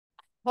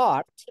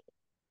heart,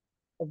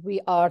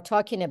 we are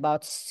talking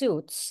about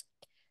suits.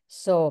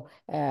 So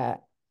a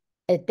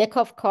deck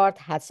of cards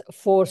has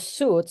 4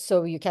 suits.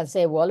 So you can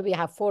say, well, we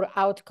have 4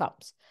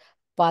 outcomes,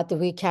 but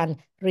we can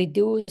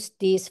reduce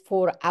these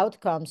 4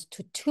 outcomes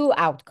to 2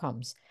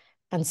 outcomes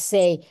and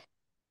say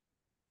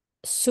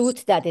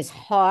suit that is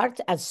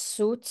hard and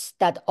suits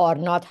that are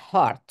not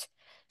hard.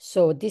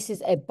 So this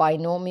is a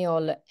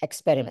binomial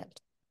experiment.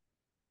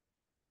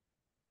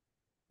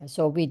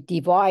 So we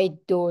divide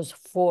those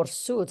 4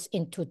 suits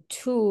into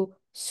 2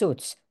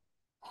 suits.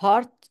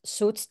 Hard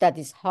suits that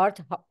is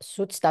hard,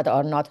 suits that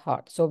are not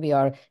hard. So we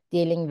are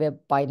dealing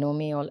with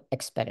binomial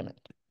experiment.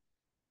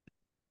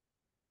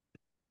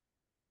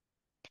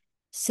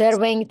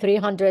 Surveying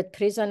 300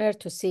 prisoners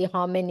to see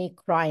how many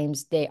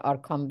crimes they are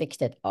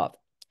convicted of.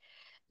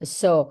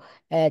 So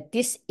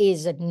this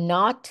is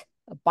not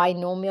a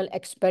binomial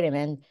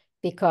experiment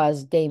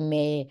because they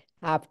may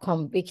have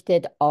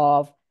convicted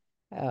of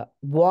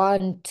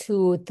 1,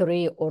 2,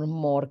 3, or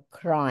more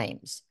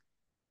crimes.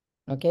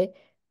 Okay,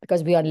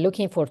 because we are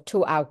looking for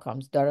 2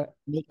 outcomes. They're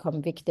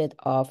convicted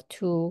of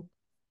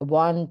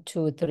 1,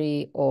 2,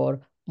 3,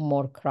 or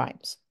more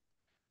crimes.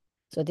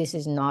 So this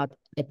is not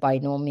a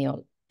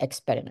binomial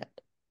experiment.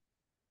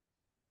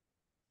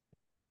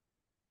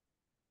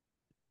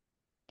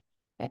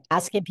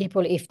 Asking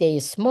people if they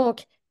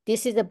smoke,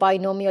 this is a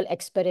binomial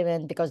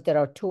experiment because there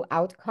are 2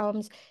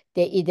 outcomes.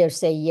 They either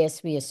say,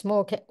 yes, we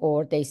smoke,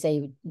 or they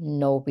say,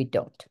 no, we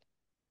don't.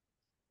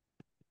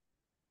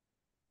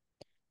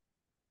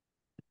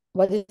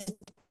 What is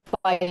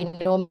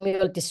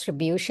binomial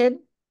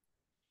distribution?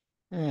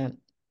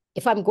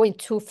 If I'm going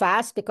too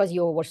fast, because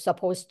you were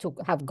supposed to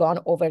have gone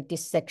over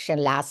this section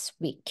last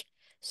week,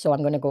 so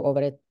I'm going to go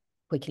over it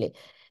quickly.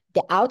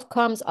 The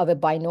outcomes of a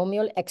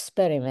binomial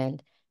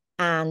experiment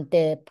and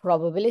the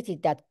probability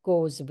that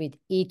goes with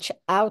each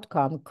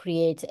outcome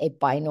creates a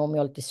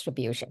binomial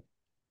distribution.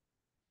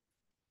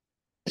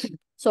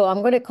 So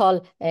I'm going to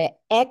call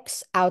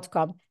X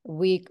outcome.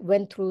 We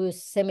went through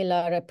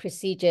similar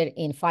procedure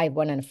in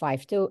 5.1 and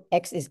 5.2.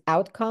 X is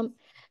outcome.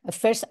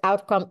 First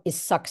outcome is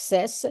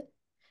success.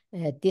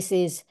 This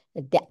is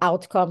the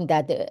outcome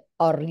that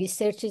our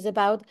research is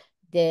about.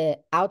 The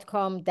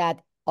outcome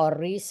that our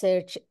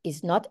research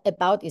is not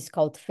about is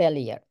called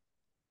failure.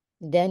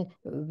 Then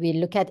we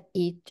look at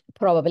each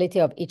probability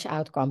of each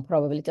outcome,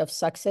 probability of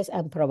success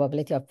and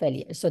probability of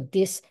failure. So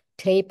this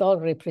table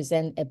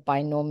represents a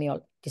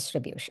binomial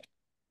distribution.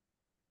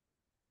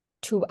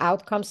 2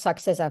 outcomes,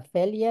 success and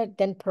failure,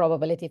 then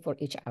probability for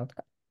each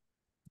outcome.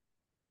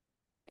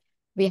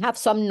 We have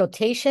some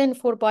notation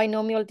for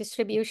binomial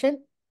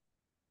distribution.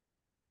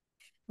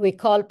 We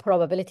call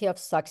probability of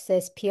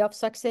success P of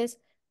success,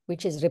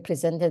 which is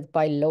represented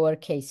by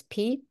lowercase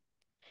p.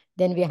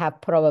 Then we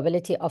have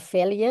probability of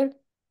failure,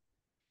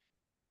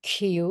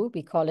 Q,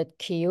 we call it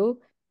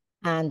Q,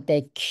 and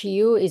the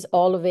Q is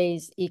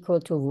always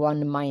equal to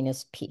 1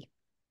 minus P.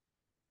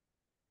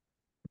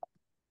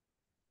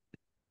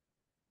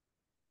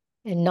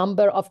 A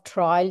number of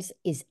trials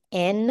is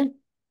N.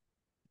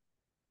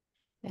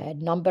 A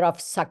number of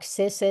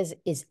successes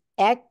is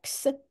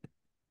X.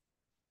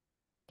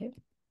 Okay.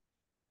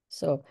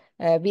 So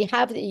you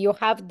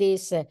have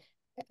this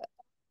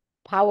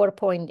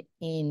PowerPoint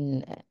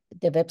in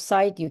the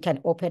website. You can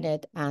open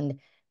it and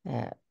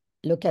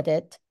look at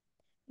it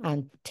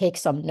and take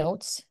some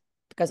notes,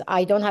 because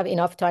I don't have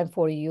enough time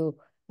for you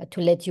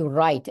to let you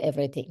write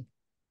everything.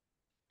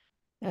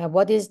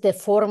 What is the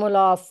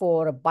formula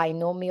for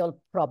binomial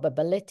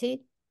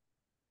probability?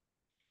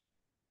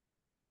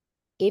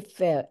 If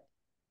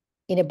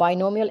in a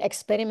binomial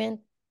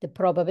experiment, the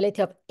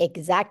probability of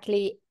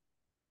exactly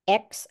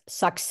X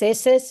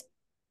successes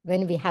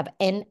when we have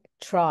N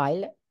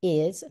trial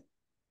is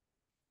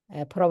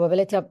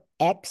probability of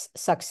X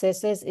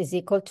successes is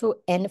equal to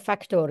N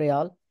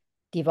factorial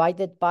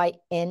divided by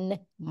N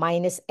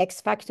minus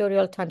X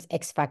factorial times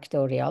X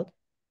factorial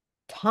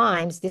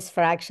times this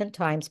fraction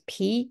times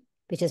P,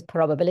 which is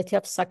probability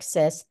of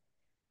success,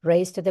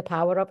 raised to the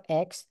power of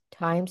X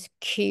times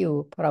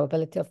Q,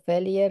 probability of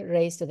failure,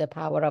 raised to the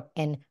power of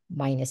N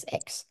minus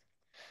X.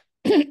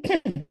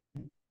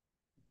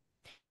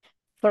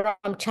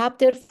 From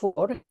chapter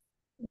 4,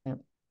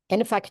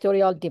 N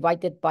factorial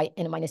divided by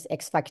N minus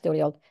X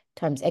factorial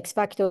times X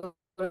factorial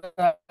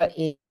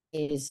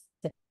is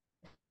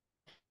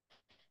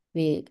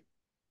we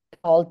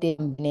call the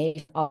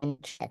combination of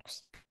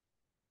X.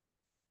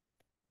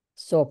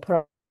 So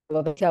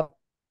probability of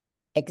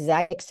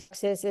exact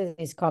successes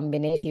is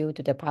combination Q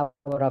to the power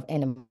of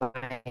N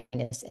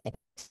minus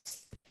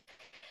X.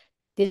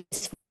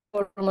 This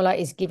formula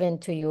is given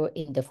to you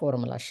in the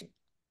formula sheet.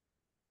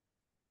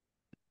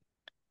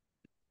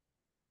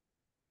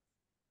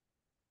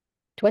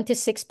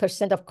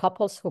 26% of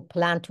couples who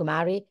plan to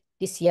marry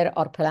this year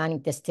are planning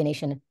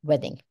destination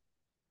wedding.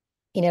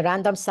 In a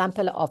random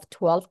sample of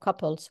 12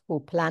 couples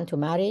who plan to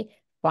marry,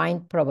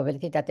 find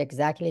probability that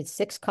exactly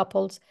 6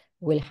 couples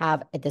will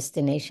have a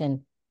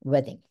destination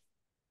wedding.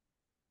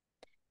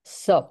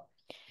 So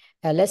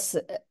let's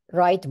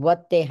write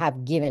what they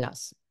have given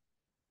us.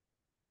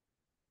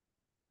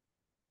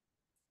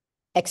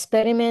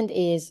 experiment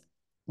is,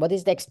 what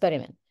is the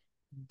experiment?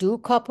 Do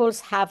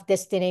couples have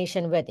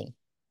destination wedding?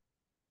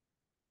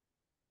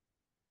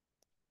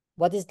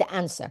 What is the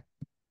answer?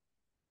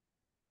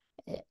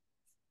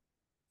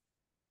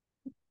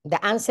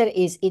 The answer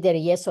is either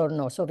yes or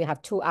no. So we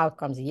have two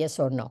outcomes, yes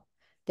or no.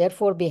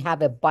 Therefore, we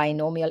have a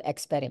binomial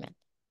experiment.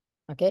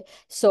 Okay.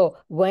 So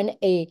when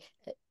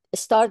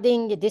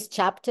starting this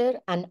chapter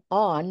and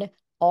on,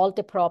 all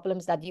the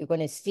problems that you're going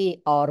to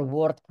see are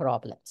word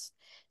problems.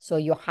 So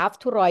you have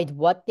to write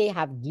what they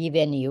have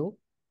given you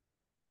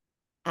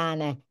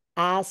and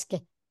ask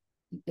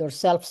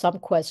yourself some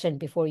question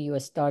before you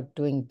start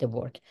doing the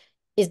work.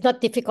 It's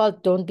not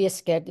difficult. Don't be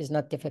scared. It's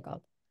not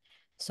difficult.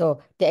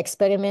 So the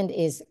experiment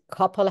is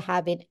couple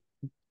having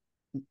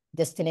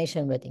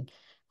destination wedding.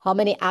 How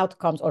many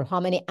outcomes or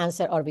how many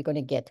answers are we going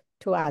to get?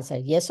 Two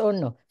answers, yes or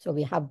no. So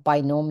we have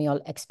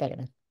binomial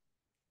experiment.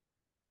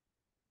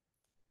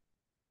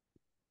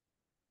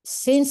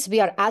 Since we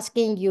are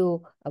asking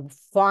you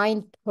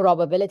find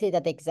probability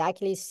that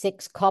exactly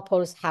 6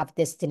 couples have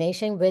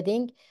destination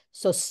wedding,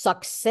 so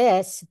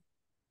success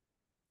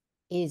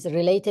is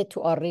related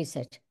to our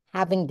research,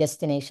 having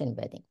destination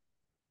wedding.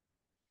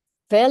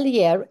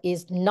 Failure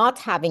is not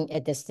having a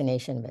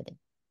destination wedding.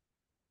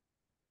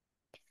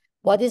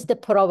 What is the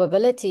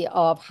probability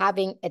of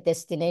having a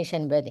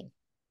destination wedding?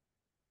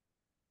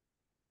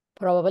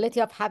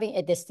 Probability of having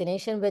a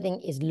destination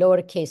wedding is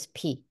lowercase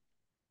p.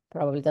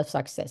 Probability of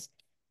success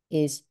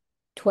is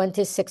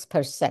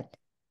 26%,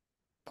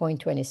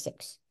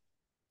 0.26.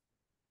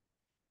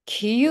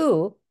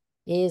 Q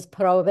is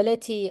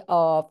probability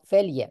of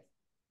failure,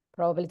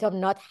 probability of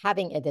not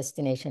having a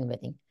destination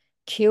wedding.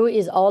 Q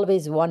is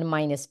always 1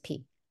 minus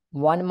p.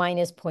 1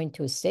 minus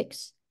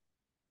 0.26,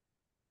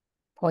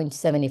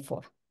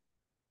 0.74.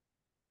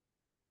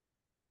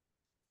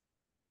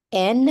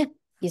 N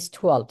is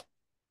 12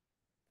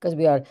 because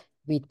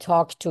we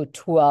talk to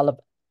 12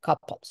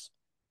 couples.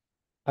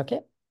 Okay?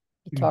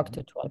 We talk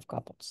to 12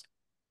 couples.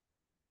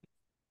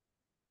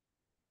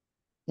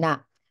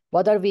 Now,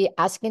 what are we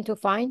asking to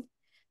find?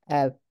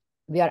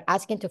 We are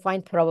asking to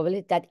find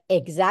probability that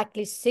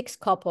exactly 6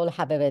 couples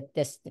have a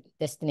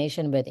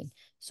destination wedding.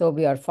 So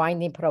we are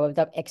finding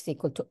probability of X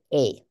equal to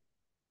A,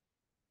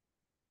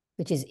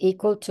 which is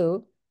equal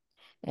to,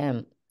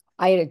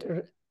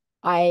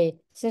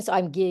 since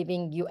I'm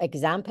giving you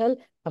example,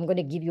 I'm going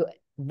to give you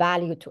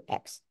value to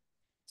X.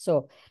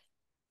 So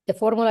the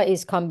formula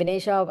is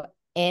combination of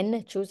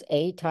N, choose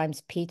A,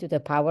 times P to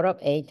the power of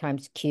A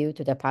times Q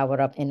to the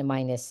power of N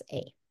minus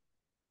A.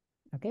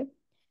 Okay.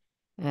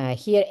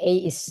 Here A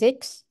is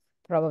 6.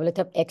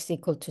 Probability of X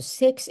equal to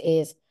 6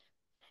 is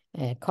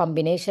a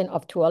combination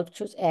of 12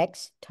 choose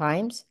X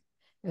times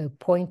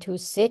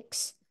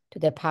 0.26 to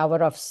the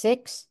power of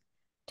 6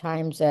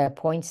 times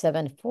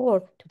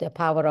 0.74 to the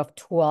power of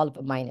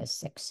 12 minus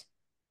 6.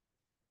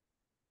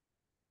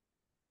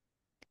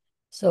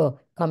 So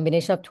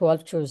combination of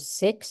 12 choose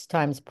 6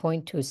 times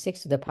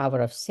 0.26 to the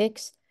power of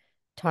 6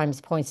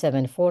 times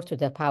 0.74 to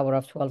the power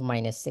of 12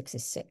 minus 6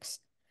 is 6.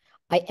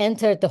 I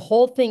entered the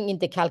whole thing in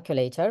the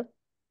calculator.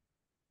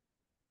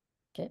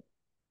 Okay.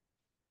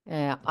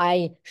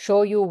 I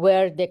show you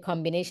where the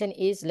combination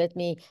is. Let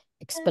me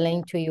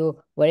explain to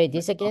you where it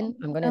is again.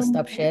 I'm going to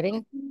stop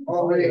sharing.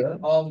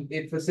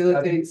 It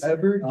facilitates.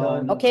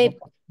 Okay.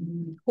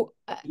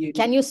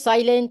 Can you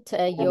silent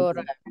your...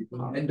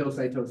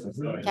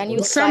 Endocytosis. Can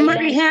you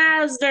Somebody silent...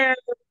 has their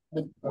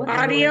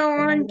audio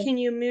on. Can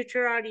you mute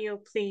your audio,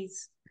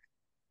 please?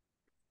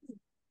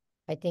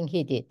 I think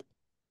he did.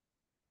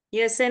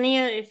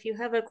 Yesenia, if you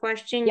have a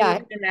question, Yeah.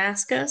 you can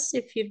ask us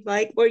if you'd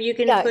like, or you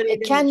can put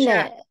it in the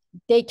chat.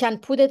 They can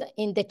put it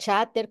in the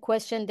chat, their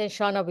question, then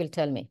Shauna will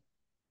tell me.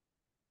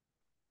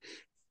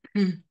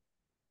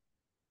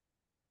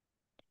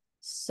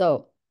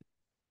 So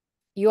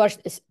you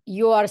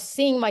are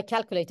seeing my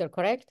calculator,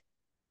 correct?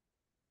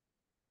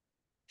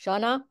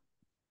 Shauna?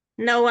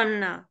 No, I'm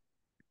not.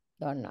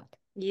 You're not.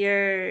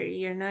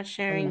 You're not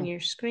sharing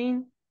your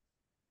screen?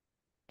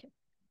 Okay.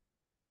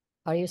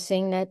 Are you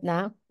seeing that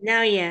now?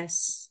 Now,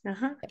 yes.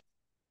 Uh-huh.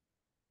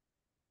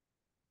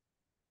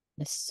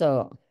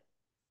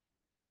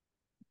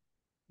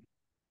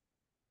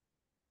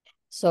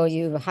 So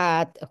you've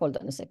had, hold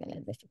on a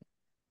second.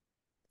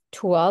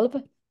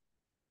 12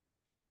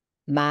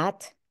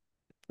 math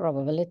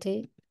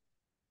probability.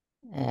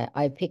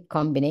 I pick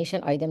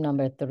combination item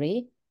number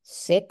 3,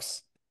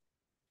 6.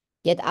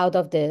 Get out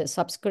of the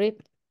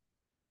subscript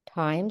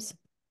times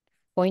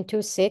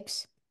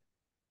 0.26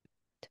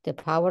 to the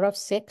power of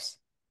 6.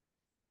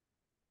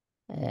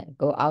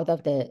 Go out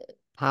of the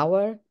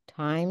power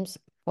times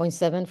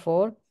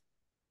 0.74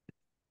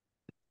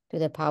 to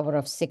the power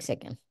of 6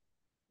 again.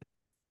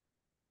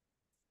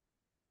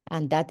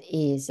 And that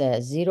is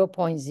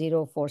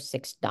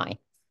 0.0469.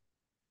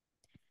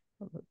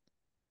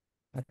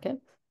 Okay.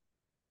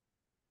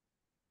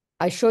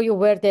 I show you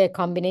where the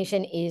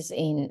combination is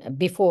in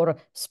before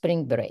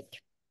spring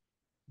break.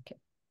 Okay.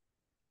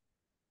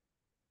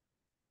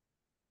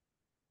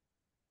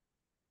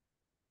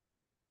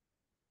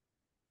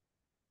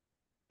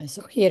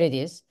 So here it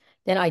is.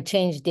 Then I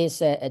change this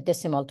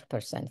decimal to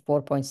percent,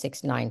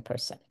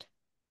 4.69%.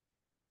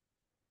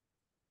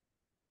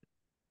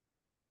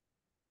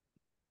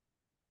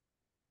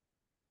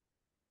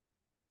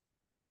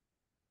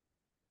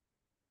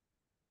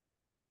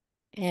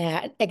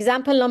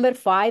 Example number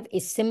 5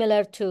 is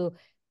similar to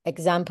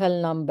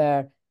example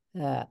number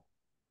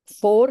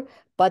 4,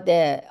 but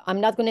I'm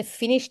not going to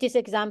finish this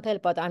example,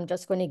 but I'm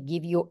just going to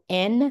give you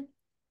N,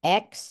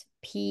 X,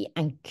 P,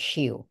 and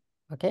Q,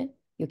 okay?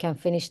 You can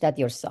finish that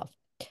yourself.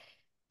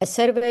 A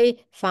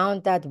survey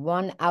found that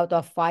 1 out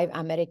of 5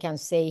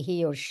 Americans say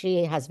he or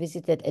she has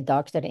visited a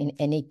doctor in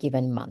any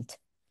given month.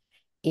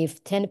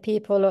 If 10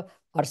 people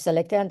are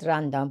selected at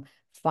random,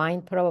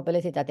 find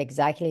probability that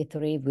exactly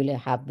 3 will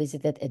have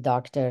visited a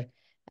doctor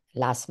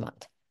last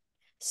month.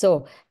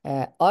 So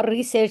our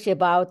research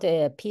about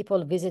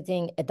people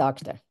visiting a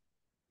doctor.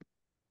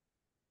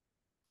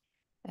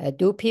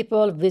 Do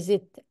people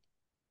visiting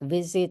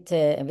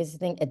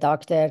a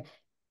doctor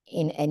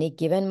in any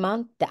given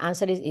month? The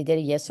answer is either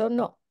yes or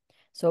no.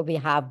 So we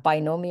have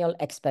binomial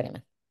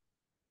experiment.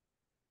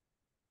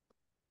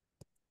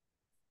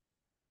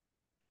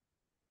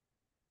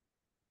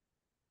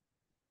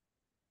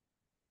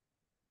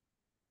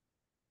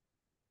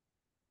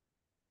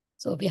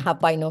 So we have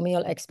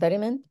binomial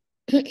experiment.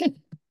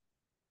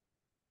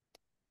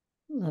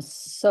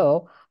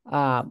 So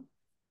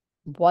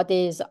what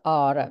is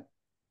our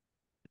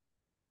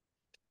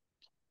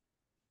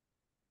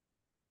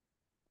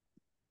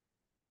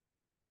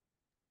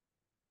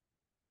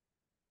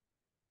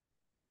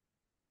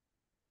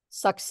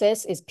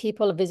success is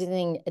people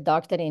visiting a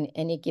doctor in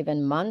any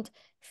given month.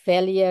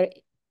 Failure,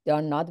 they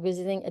are not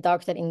visiting a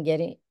doctor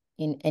in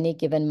any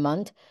given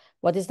month.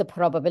 What is the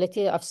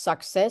probability of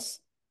success?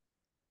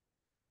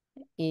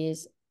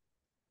 Is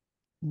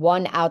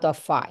 1 out of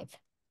 5.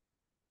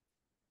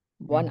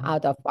 1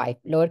 out of 5.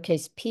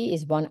 Lowercase p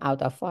is 1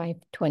 out of 5,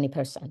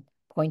 20%,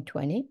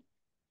 0.20.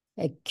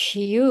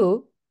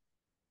 Q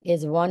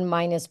is 1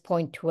 minus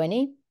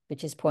 0.20,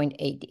 which is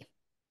 0.80.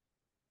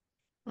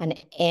 And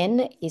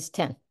N is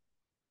 10.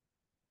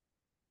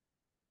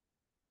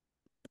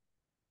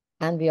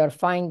 And we are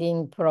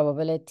finding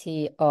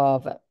probability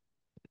of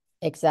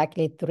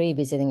exactly 3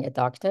 visiting a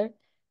doctor.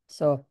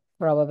 So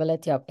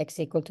probability of x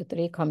equal to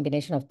 3,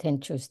 combination of 10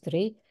 choose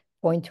 3,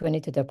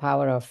 0.20 to the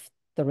power of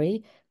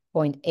 3,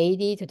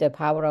 0.80 to the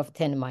power of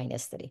 10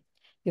 minus 3.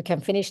 You can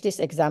finish this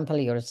example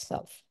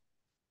yourself.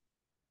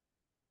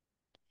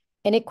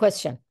 Any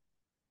question?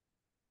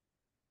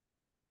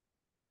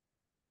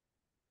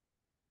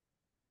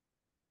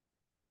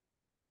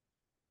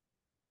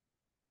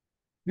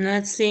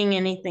 Not seeing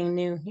anything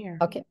new here.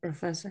 Okay,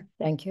 Professor.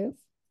 thank you.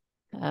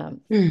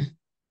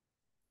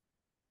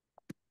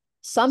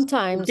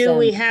 Sometimes... Do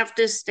we have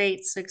to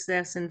state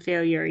success and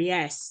failure?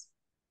 Yes.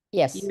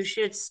 Yes. You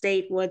should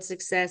state what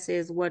success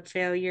is, what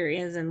failure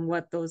is, and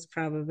what those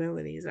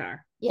probabilities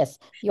are. Yes,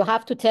 you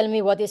have to tell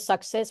me what is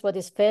success, what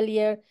is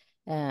failure.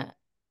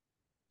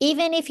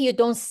 Even if you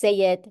don't say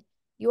it,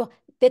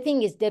 the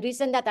thing is, the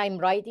reason that I'm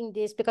writing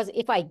this, because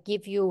if I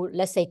give you,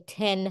 let's say,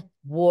 10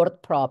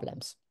 word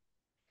problems,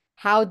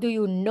 how do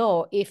you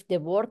know if the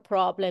word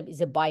problem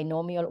is a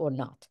binomial or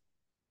not?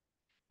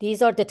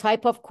 These are the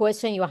type of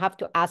question you have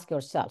to ask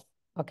yourself,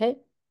 okay?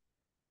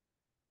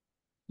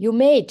 You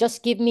may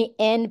just give me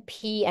N,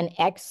 P, and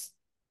X,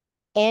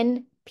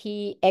 N,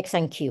 P, X,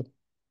 and Q,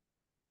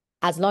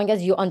 as long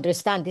as you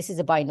understand this is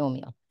a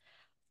binomial.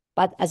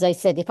 But as I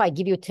said, if I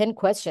give you 10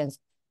 questions,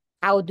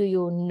 how do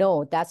you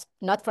know? That's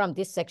not from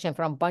this section,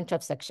 from a bunch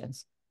of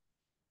sections.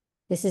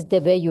 This is the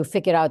way you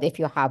figure out if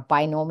you have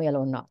binomial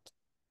or not.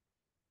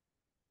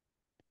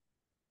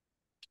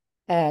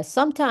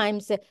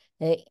 Sometimes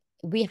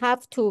we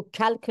have to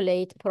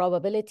calculate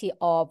probability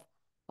of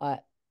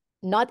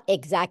not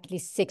exactly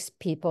 6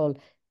 people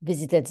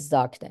visited the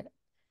doctor.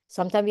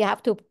 Sometimes we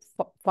have to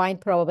find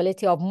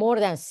probability of more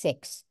than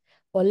 6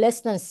 or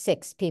less than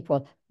 6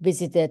 people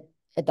visited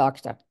a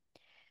doctor.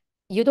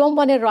 You don't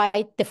want to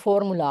write the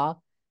formula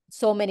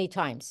so many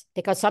times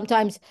because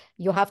sometimes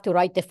you have to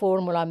write the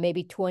formula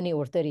maybe 20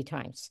 or 30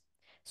 times.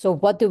 So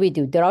what do we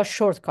do? There are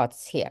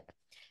shortcuts here.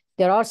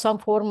 There are some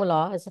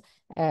formulas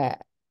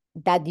that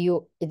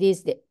it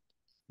is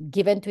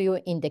given to you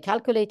in the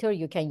calculator.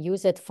 You can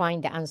use it,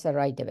 find the answer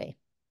right away.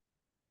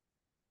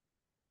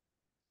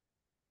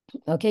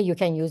 Okay, you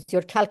can use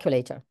your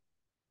calculator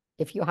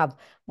if you have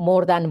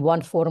more than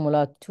one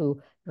formula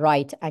to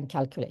write and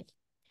calculate.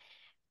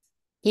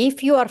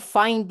 If you are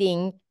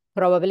finding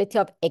probability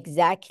of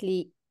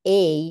exactly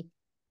A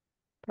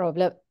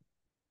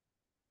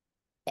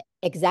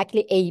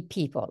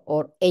people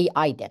or A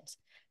items.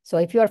 So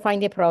if you are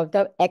finding probability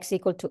of X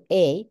equal to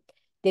A,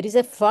 there is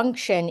a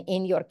function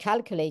in your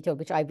calculator,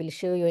 which I will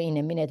show you in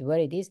a minute where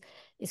it is.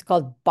 It's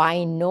called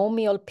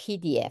binomial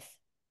PDF.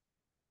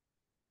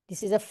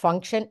 This is a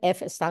function,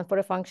 F stands for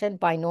a function,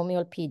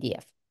 binomial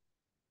PDF.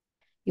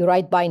 You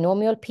write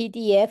binomial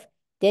PDF,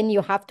 then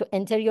you have to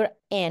enter your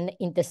N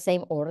in the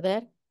same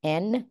order,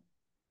 N,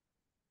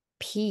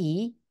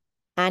 P,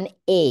 and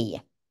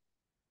A.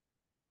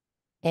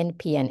 N,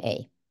 P, and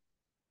A.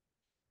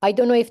 I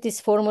don't know if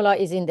this formula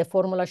is in the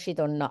formula sheet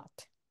or not,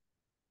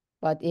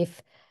 but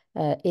if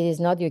it is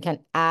not, you can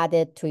add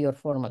it to your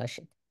formula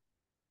sheet.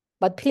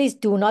 But please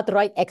do not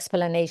write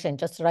explanation,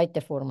 just write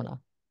the formula.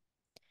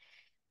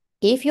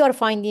 If you are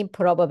finding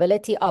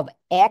probability of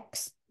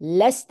X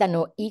less than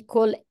or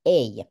equal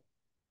A,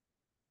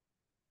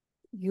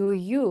 you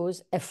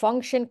use a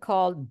function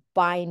called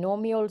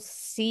binomial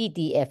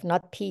CDF,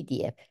 not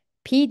PDF.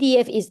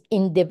 PDF is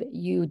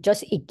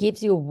it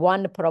gives you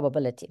one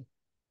probability.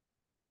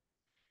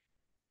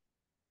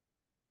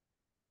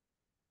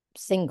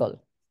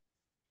 Single.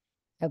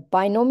 A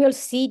binomial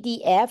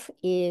CDF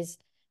is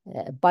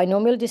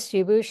binomial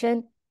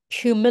distribution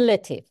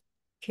cumulative.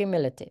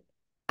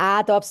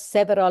 Add up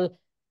several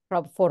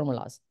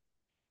formulas.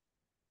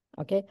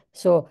 Okay,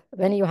 so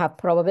when you have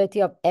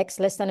probability of X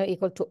less than or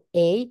equal to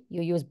A,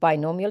 you use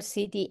binomial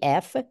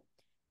CDF,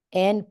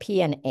 N,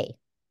 P, and A.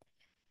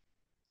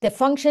 The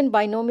function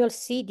binomial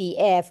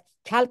CDF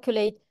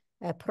calculate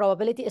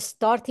probability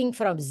starting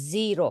from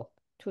 0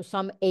 to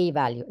some A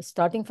value,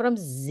 starting from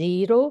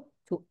 0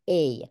 to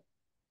A.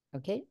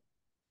 Okay,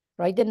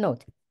 write the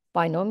note.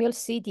 Binomial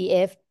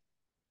CDF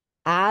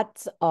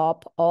adds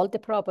up all the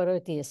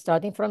probabilities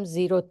starting from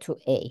 0 to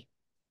A.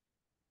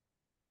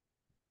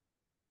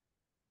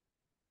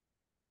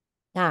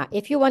 Now,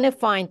 if you want to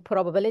find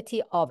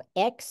probability of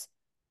X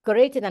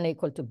greater than or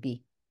equal to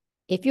B,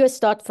 if you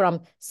start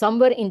from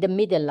somewhere in the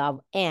middle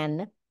of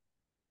N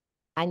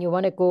and you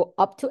want to go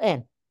up to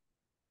N,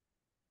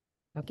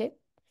 okay,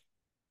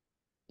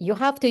 you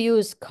have to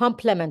use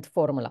complement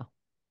formula.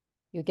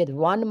 You get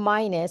 1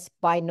 minus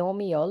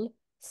binomial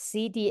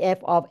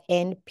CDF of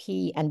N,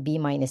 P, and B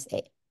minus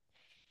A.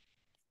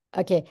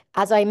 Okay,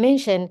 as I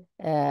mentioned,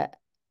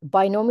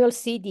 binomial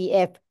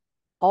CDF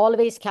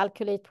always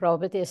calculate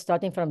probability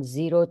starting from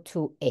 0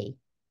 to A,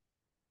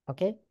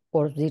 okay,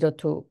 or 0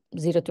 to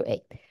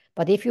A.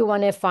 But if you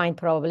want to find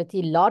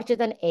probability larger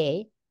than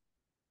A,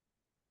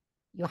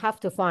 you have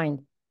to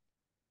find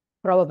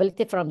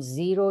probability from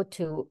 0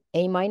 to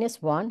A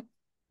minus 1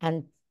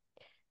 and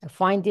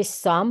find this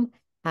sum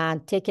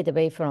and take it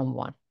away from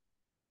 1.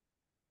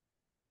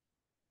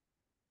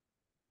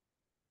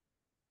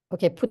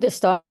 Okay, put the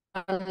star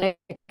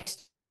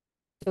next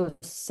to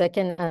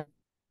second.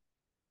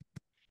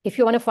 If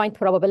you want to find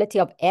probability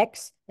of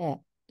X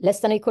less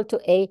than or equal to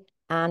A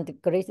and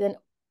greater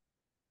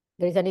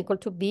than or equal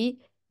to B,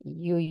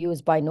 you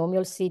use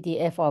binomial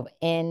CDF of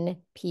N,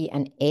 P,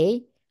 and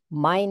A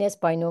minus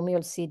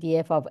binomial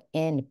CDF of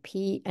N,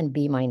 P, and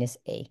B minus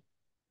A.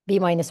 B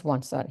minus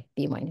 1, sorry,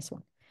 B minus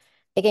 1.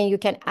 Again, you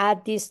can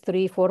add these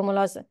three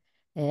formulas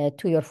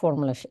to your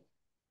formula sheet.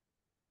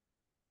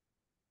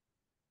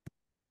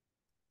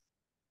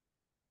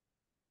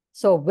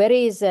 So where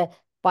is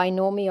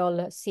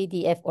binomial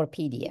CDF or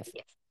PDF?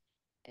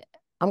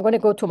 I'm going to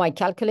go to my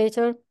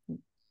calculator.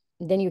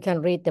 Then you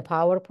can read the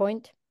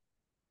PowerPoint.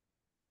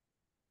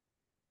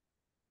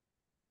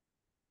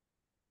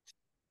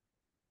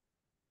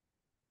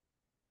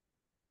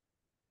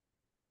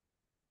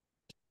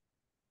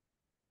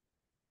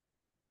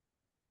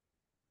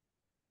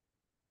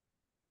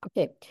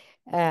 Okay.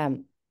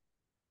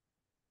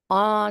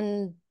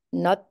 On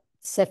not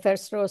the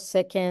first row,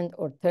 second,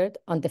 or third,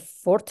 on the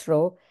fourth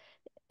row,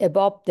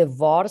 above the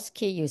vars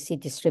key, you see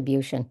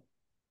distribution,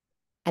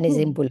 and it's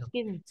in blue.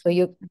 So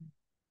you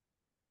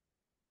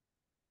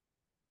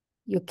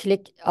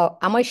click.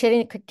 Am I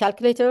sharing a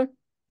calculator?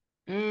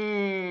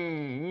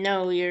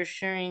 No, you're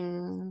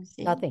sharing.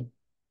 Nothing.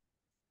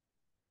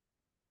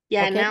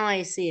 Yeah, okay. now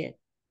I see it.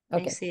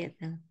 Okay. I see it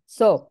now.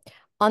 So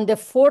on the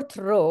fourth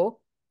row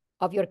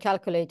of your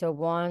calculator,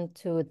 1,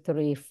 2,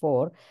 3,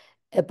 4,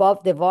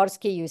 above the vars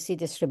key, you see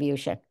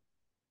distribution.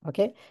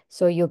 Okay,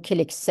 so you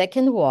click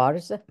second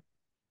vars.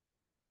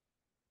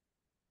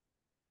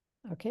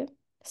 Okay,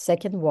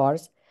 second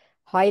vars,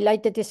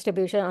 highlight the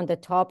distribution on the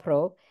top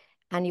row,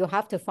 and you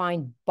have to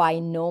find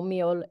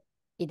binomial,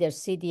 either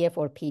CDF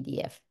or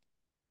PDF.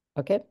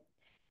 Okay,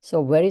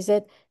 so where is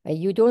it?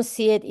 You don't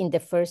see it in the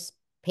first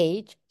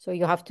page, so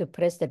you have to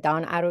press the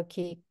down arrow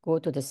key, go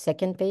to the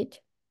second page.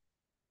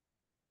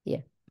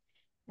 Here.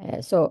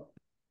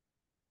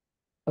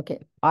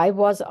 Okay, I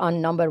was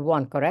on number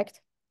 1,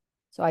 correct?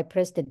 So I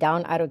pressed the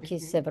down arrow key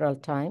several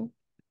times.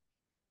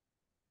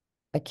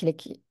 I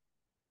click,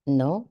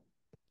 no.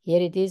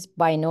 Here it is,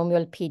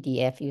 binomial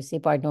PDF. You see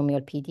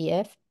binomial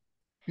PDF.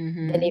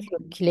 Then if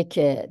you click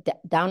the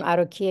down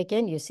arrow key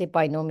again, you see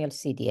binomial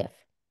CDF.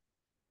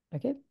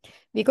 Okay,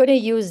 we're going to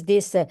use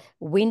this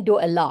window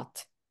a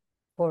lot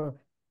for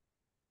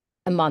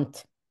a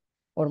month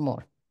or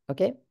more.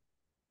 Okay,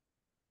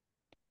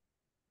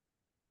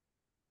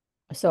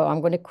 so I'm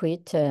going to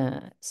quit,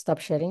 stop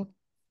sharing.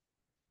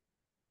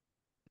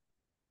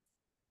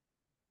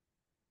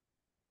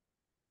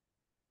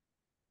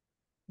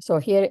 So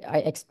here I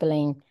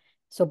explain.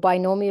 So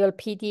binomial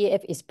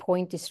PDF is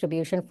point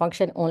distribution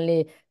function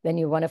only when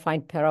you want to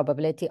find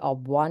probability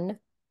of 1.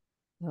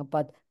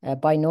 But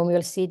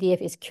binomial CDF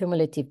is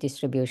cumulative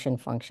distribution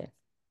function.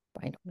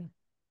 Binomial.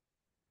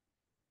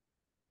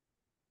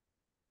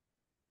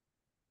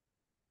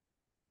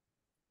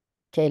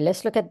 Okay,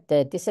 let's look at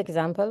this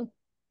example.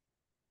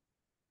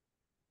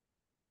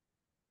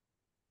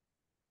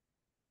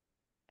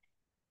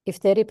 If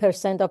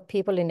 30% of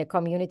people in a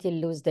community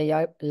lose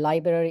their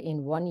library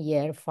in 1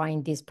 year,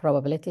 find these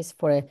probabilities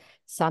for a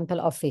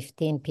sample of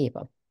 15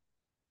 people.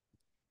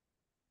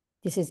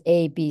 This is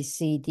A, B,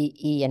 C, D,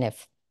 E, and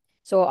F.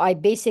 So I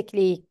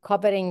basically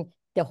covering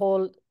the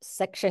whole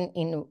section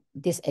in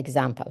this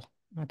example,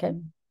 okay?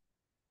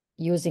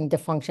 Using the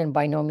function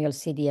binomial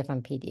CDF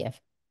and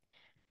PDF.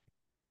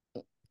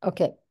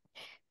 Okay.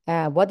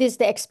 What is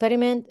the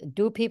experiment?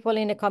 Do people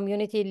in a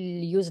community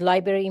use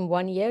library in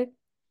 1 year?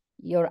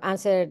 Their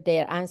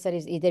answer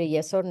is either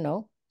yes or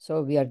no.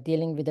 So we are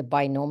dealing with a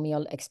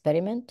binomial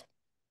experiment.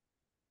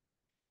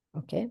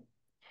 Okay.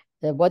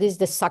 What is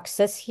the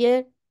success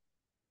here?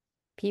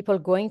 People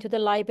going to the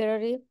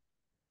library,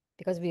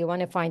 because we want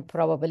to find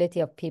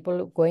probability of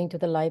people going to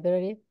the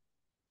library.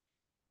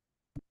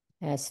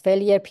 As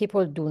failure,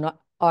 people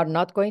are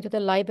not going to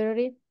the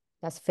library.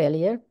 That's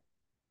failure.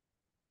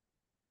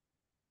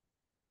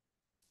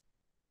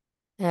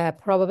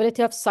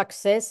 Probability of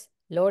success,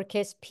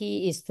 lowercase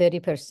p is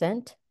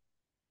 30%.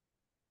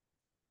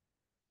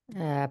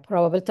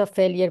 Probability of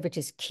failure, which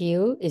is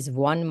q, is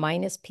 1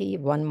 minus p,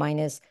 1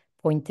 minus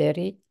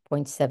 0.30,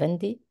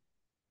 0.70.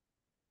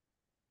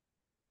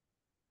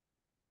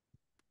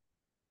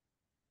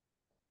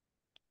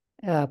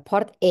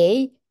 Part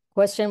A,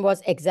 question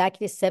was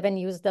exactly 7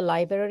 use the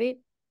library.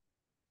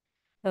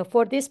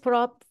 For this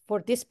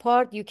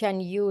part, you can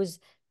use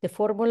the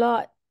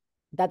formula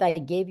that I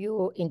gave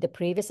you in the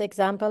previous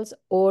examples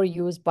or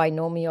use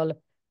binomial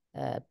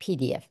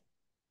PDF.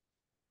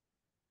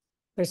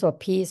 First of all,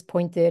 P is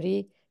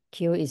 0.30,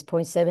 Q is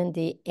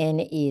 0.70, N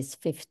is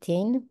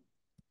 15.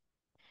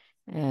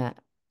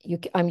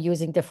 I'm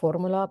using the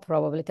formula,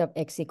 probability of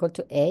X equal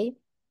to A,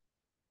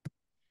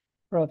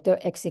 probability of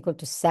X equal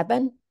to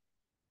 7,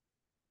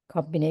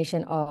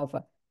 combination of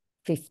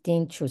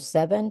 15 to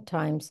 7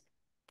 times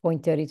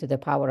 0.30 to the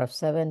power of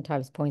 7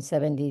 times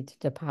 0.70 to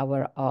the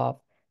power of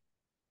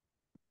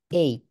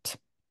 8.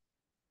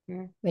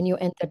 Yeah. When you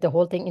enter the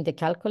whole thing in the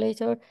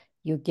calculator,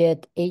 you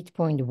get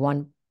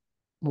 8.11%.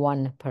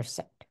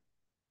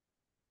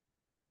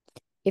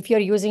 If you're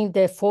using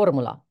the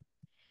formula,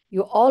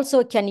 you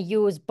also can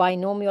use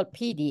binomial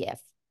PDF.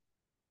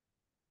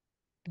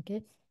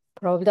 Okay,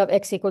 probability of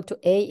X equal to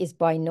A is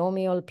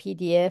binomial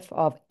PDF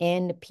of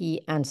N,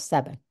 P, and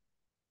 7.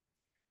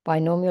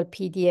 Binomial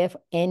PDF,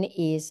 N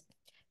is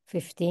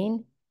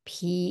 15,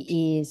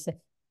 P is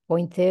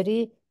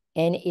 0.30,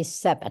 N is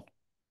 7.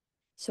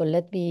 So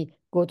let me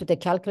go to the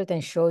calculator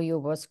and show you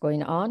what's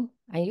going on.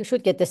 And you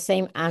should get the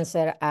same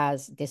answer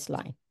as this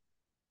line.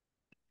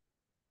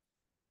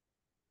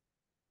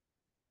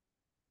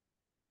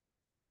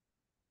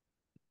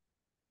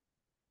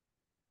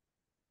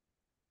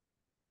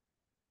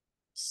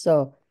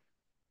 So,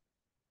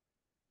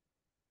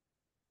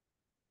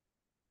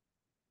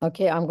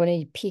 okay, I'm going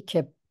to pick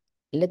up,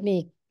 let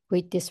me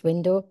quit this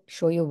window,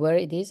 show you where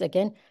it is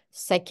again.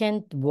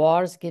 Second,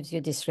 wars gives you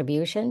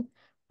distribution.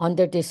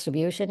 Under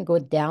distribution, go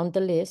down the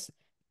list,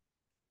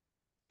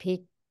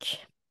 pick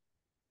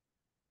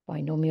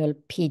binomial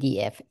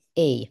PDF,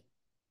 A.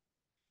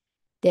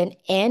 Then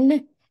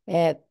N,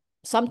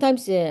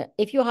 sometimes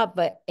if you have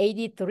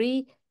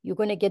 83, you're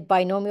going to get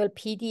binomial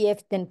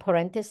PDF, then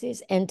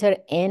parentheses, enter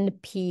N,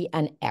 P,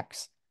 and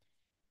X.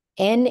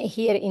 N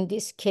here in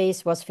this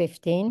case was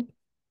 15.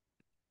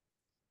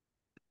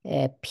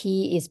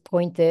 P is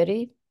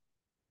 0.30.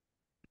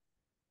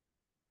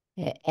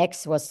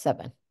 X was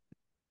 7.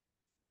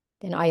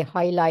 Then I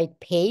highlight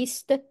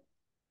paste,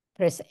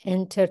 press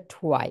enter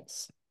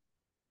twice.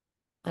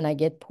 And I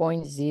get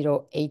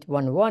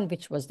 0.0811,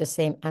 which was the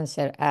same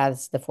answer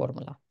as the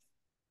formula.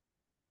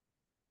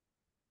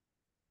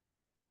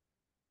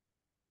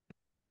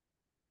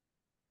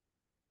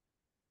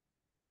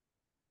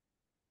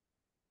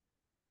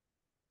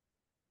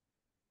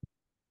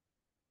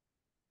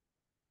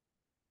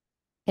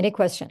 Any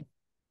question?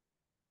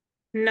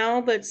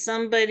 No, but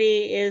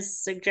somebody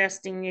is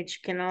suggesting that you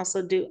can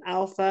also do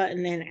alpha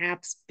and then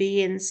apps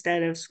B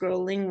instead of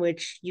scrolling,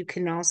 which you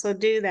can also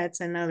do. That's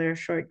another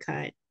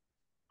shortcut.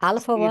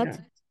 Alpha what? Yeah.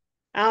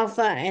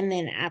 Alpha and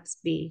then apps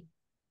B.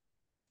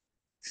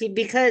 See,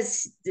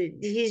 because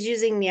he's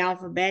using the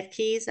alphabet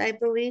keys, I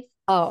believe.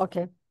 Oh,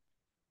 okay.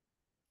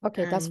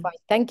 Okay, that's fine.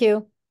 Thank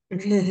you.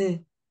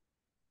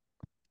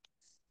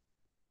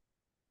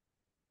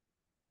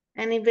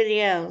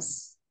 Anybody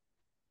else?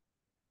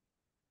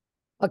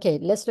 Okay,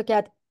 let's look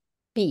at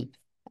P.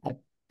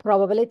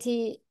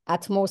 Probability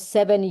at most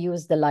 7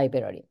 use the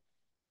library.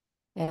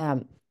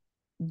 Do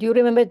you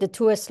remember the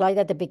 2 slide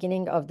at the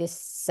beginning of this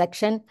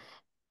section?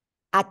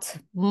 At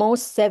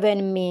most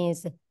 7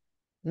 means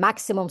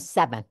maximum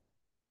 7.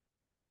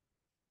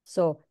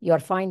 So you're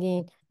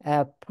finding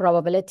a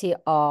probability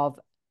of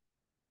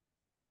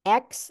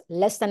X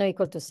less than or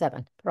equal to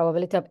 7.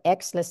 Probability of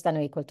X less than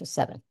or equal to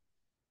 7.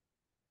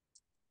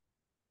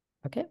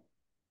 Okay.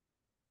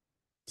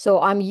 So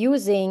I'm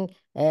using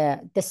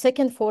the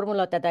second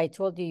formula that I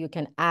told you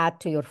can add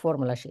to your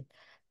formula sheet.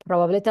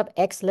 Probability of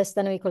x less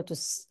than or equal to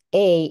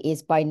a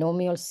is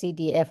binomial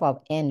CDF of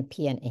n,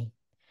 p, and a.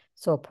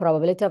 So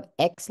probability of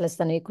x less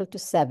than or equal to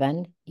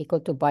 7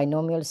 equal to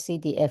binomial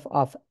CDF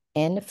of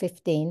n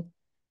 15,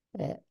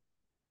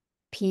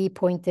 p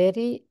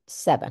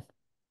 0.37.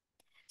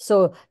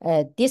 So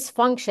this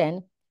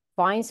function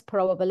finds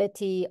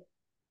probability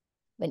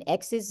when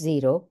x is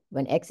 0,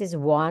 when x is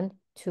 1,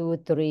 2,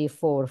 3,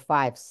 4,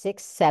 5,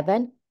 6,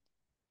 7.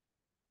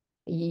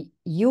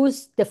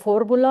 Use the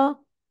formula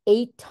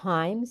 8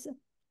 times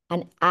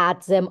and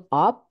add them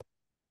up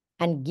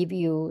and give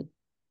you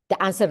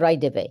the answer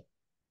right away.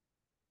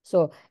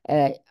 So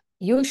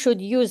you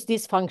should use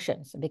these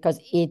functions because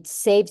it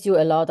saves you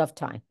a lot of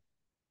time.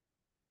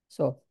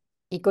 So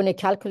you're going to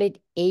calculate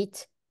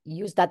 8,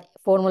 use that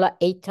formula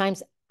 8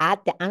 times, add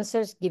the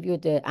answers, give you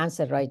the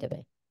answer right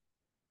away.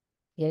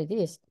 Here it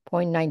is,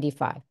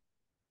 0.95,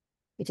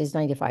 which is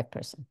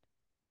 95%.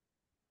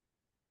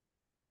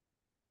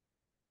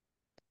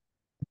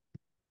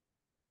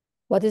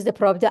 What is the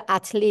probability?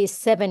 At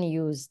least 7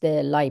 use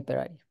the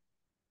library.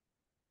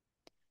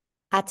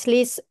 At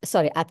least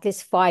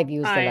 5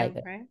 use the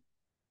library. Right?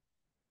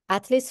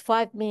 At least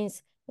 5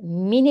 means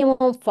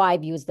minimum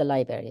 5 use the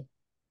library.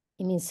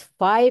 It means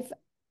 5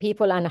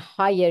 people and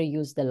higher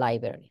use the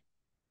library.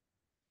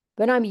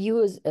 When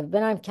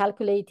I'm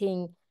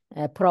calculating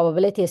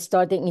probability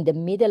starting in the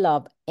middle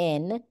of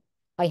n,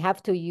 I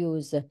have to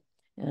use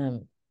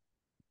the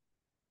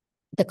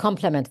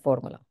complement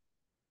formula.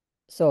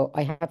 So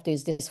I have to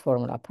use this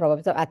formula,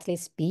 probability of at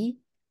least b,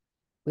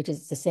 which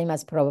is the same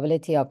as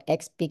probability of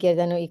x bigger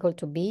than or equal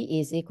to b,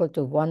 is equal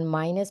to 1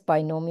 minus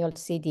binomial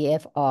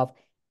CDF of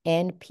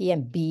n, p,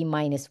 and b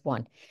minus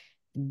 1.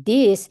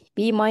 This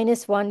b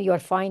minus 1, you're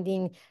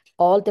finding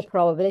all the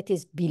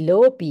probabilities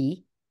below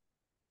b.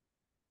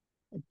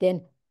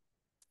 Then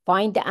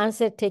find the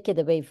answer, take it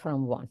away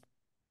from 1.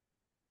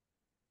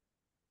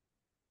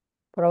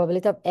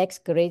 Probability of x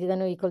greater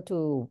than or equal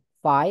to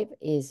 5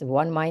 is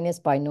 1 minus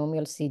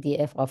binomial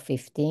CDF of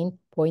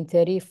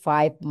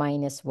 15.35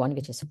 minus 1,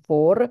 which is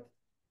 4.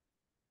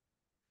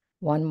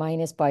 1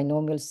 minus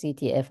binomial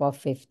CDF of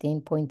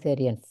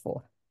 15.30 and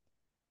 4.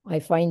 I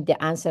find the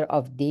answer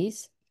of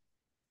these.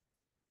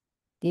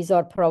 These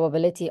are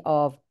probability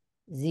of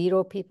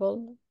 0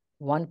 people,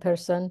 1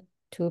 person,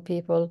 2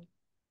 people,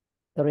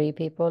 3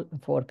 people,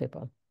 and 4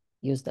 people.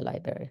 Use the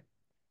library.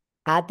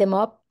 Add them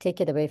up,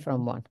 take it away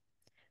from 1.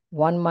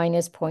 1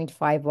 minus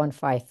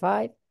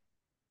 0.5155.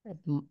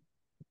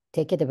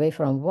 Take it away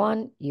from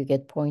 1, you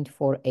get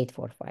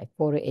 0.4845,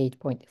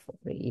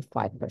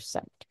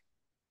 48.45%.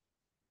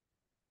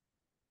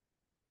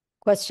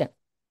 Question.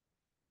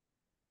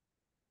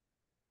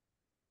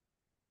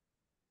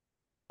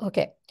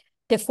 Okay.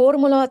 The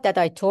formula that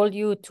I told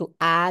you to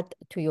add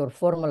to your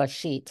formula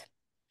sheet,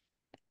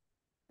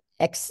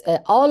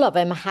 all of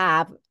them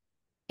have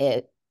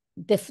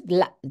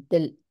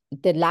the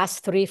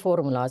last 3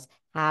 formulas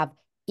have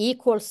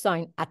equal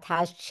sign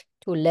attached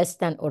to less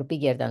than or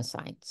bigger than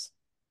signs.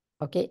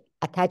 Okay,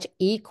 attach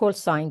equal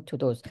sign to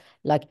those,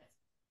 like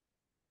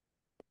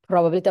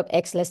probability of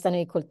x less than or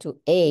equal to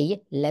a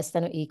less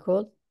than or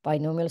equal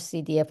binomial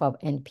CDF of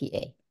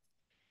NPA.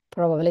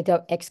 Probability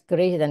of x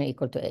greater than or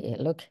equal to a,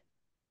 look,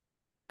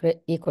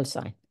 equal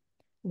sign.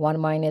 1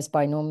 minus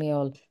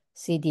binomial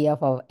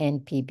CDF of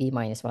NPB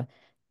minus 1.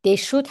 They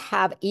should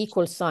have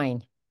equal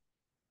sign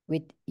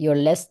with your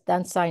less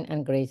than sign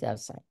and greater than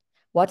sign.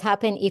 What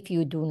happens if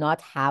you do not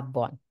have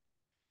one?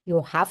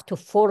 You have to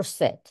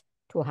force it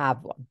to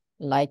have one,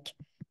 like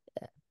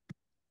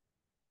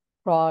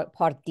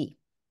part D.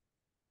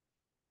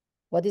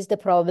 What is the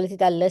probability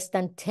that less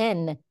than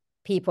 10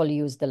 people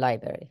use the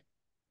library?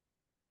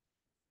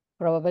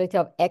 Probability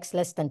of x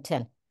less than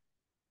 10.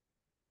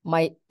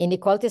 My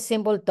inequality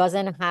symbol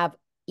doesn't have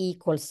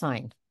equal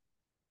sign.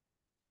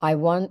 I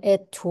want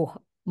it to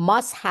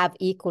must have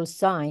equal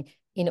sign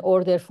in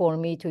order for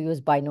me to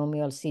use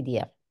binomial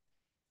CDF.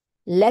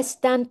 Less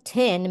than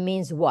 10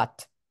 means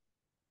what?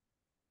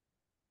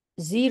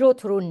 0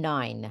 through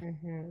 9.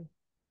 Mm-hmm.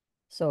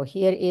 So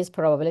here is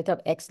probability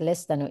of x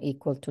less than or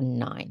equal to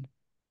 9.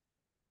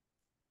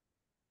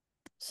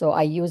 So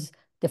I use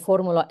the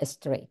formula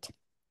straight.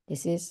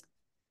 This is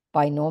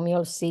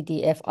binomial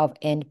CDF of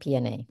n, p,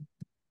 and a.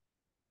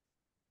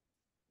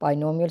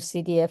 Binomial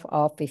CDF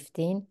of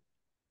 15,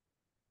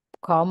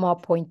 comma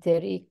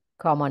 0.30,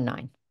 comma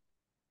 9.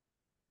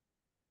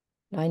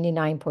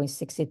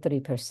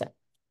 99.63%.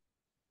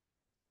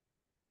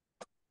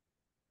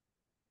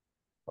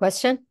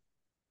 Question?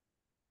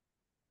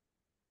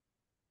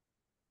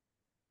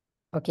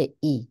 Okay,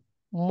 E.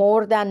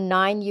 More than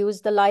 9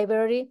 use the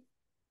library.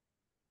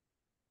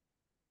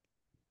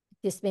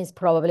 This means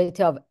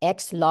probability of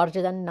x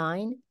larger than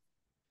 9.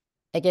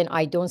 Again,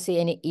 I don't see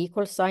any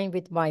equal sign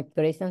with my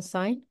greater than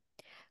sign.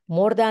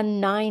 More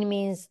than 9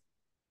 means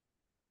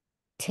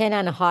 10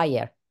 and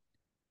higher.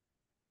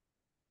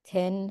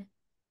 10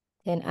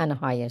 and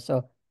higher.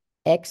 So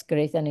x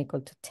greater than or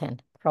equal to 10.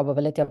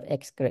 Probability of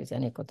x greater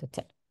than or equal to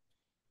 10.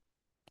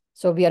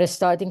 So we are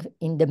starting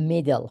in the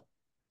middle.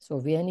 So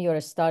when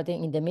you're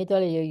starting in the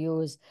middle, you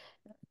use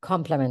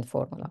complement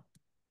formula.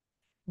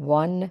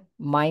 1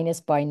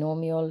 minus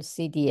binomial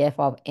CDF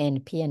of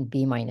NP and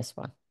B minus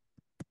 1.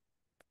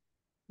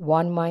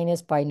 1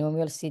 minus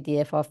binomial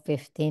CDF of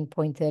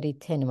 15.30,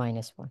 10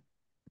 minus 1.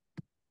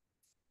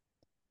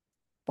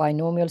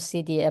 Binomial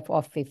CDF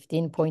of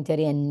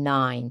 15.30 and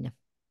 9.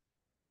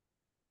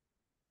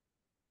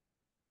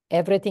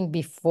 Everything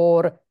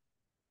before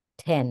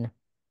 10.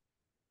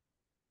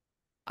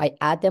 I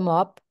add them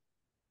up,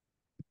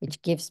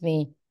 which gives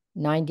me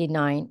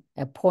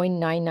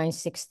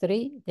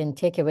 0.9963. Then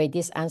take away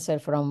this answer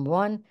from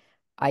 1.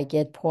 I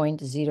get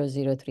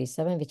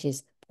 0.0037, which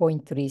is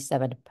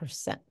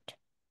 0.37%.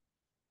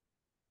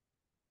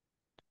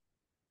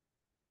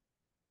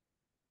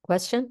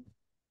 Question?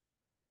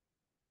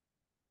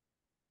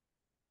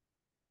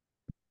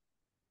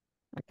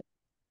 Okay.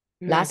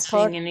 Last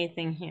part.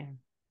 Anything here?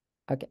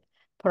 Okay.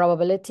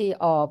 Probability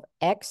of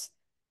X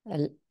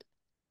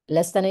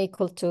less than or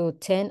equal to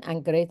 10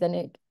 and greater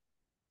than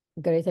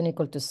or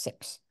equal to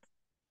 6.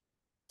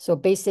 So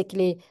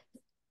basically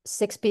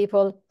 6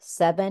 people,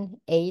 7,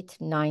 8,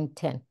 9,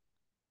 10.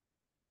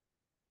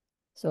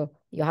 So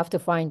you have to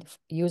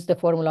use the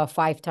formula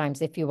 5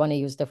 times if you want to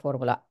use the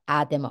formula,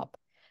 add them up.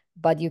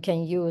 But you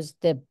can use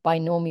the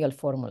binomial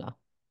formula.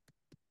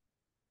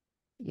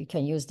 You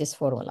can use this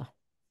formula.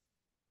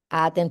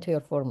 Add them to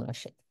your formula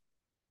sheet.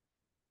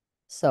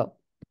 So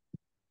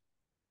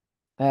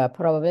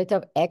probability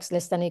of X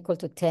less than or equal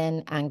to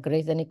 10 and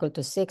greater than or equal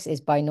to 6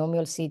 is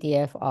binomial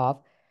CDF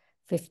of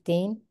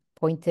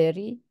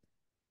 15.30,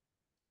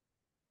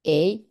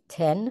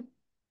 A10.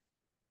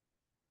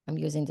 I'm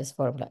using this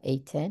formula,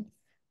 A10,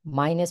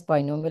 minus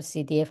binomial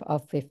CDF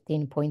of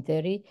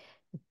 15.30,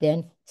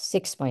 then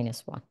 6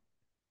 minus 1.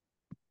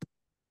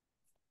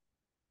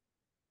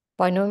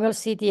 Binomial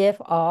CDF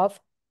of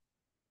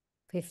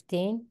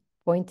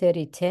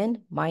 15.30,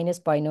 10 minus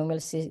binomial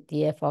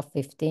CDF of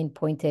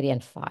 15.30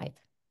 and 5.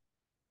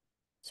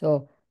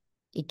 So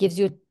it gives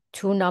you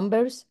 2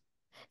 numbers.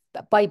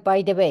 By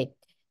the way,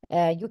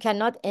 you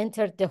can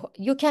enter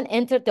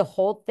the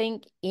whole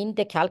thing in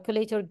the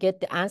calculator, get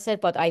the answer,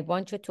 but I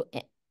want you to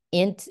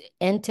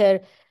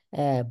enter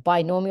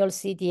binomial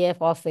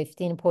CDF of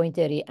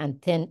 15.30 and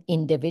 10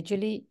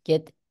 individually,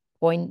 get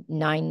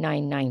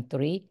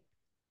 0.9993.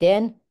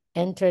 Then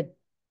enter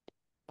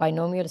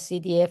binomial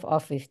CDF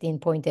of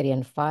 15.30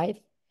 and 5,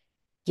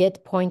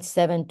 get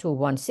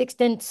 0.7216,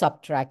 then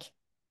subtract.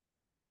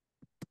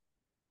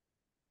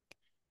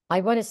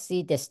 I want to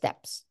see the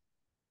steps.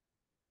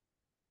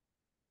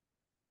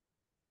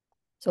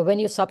 So when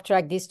you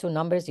subtract these 2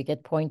 numbers, you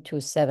get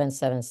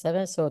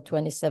 0.2777, so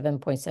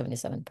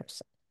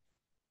 27.77%.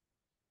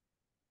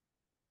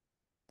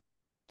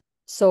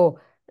 So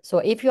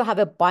if you have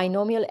a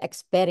binomial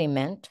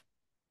experiment,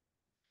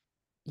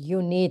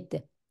 you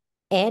need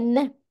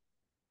N,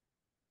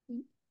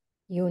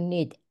 you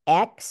need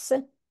X,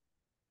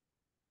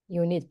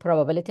 you need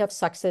probability of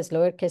success,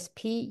 lowercase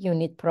p, you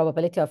need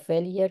probability of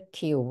failure,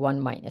 Q,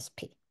 1 minus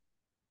p.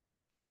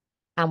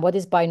 And what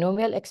is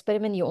binomial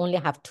experiment? You only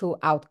have 2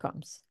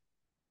 outcomes.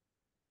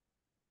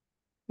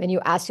 When you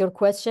ask your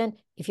question,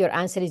 if your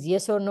answer is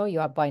yes or no, you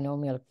have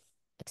binomial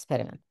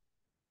experiment.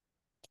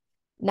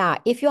 Now,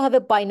 if you have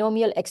a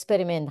binomial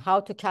experiment,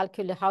 how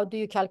do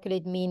you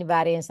calculate mean,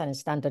 variance, and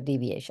standard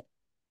deviation?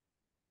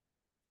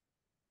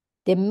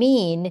 The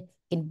mean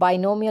in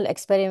binomial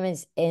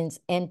experiments is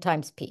n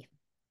times p.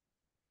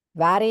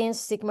 Variance,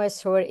 sigma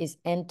square, is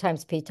n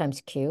times p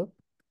times q.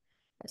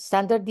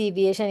 Standard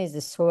deviation is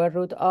the square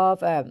root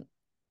of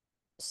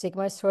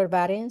sigma square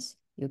variance.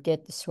 You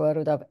get the square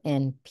root of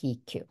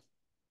npq.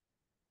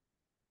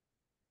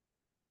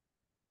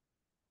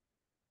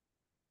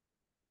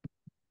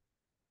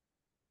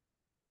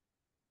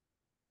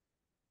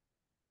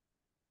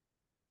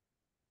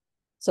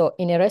 So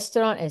in a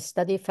restaurant, a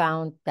study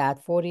found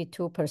that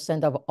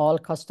 42% of all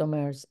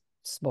customers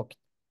smoked.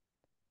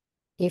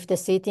 If the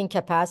seating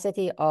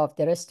capacity of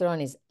the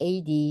restaurant is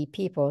 80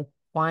 people,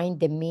 find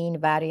the mean,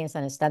 variance,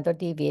 and standard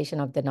deviation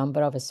of the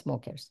number of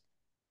smokers.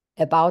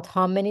 About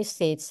how many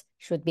seats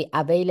should be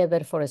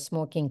available for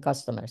smoking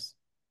customers?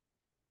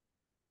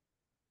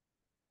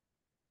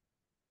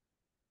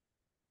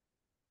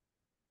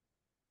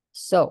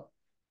 So,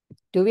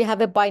 do we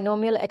have a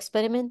binomial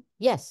experiment?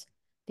 Yes,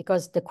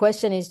 because the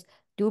question is,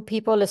 do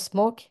people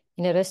smoke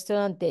in a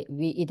restaurant?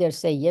 We either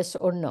say yes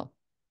or no.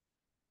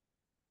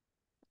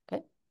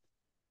 Okay.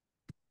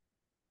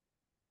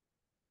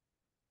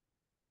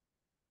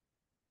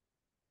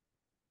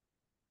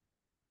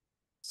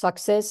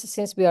 Success,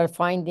 since we are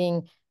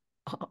finding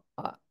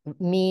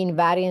mean,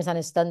 variance,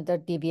 and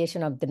standard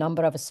deviation of the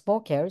number of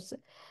smokers,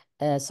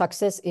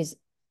 success is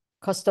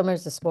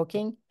customers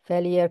smoking,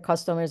 failure,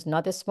 customers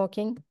not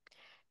smoking.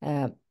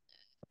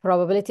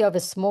 Probability of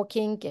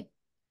smoking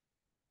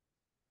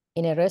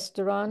in a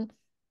restaurant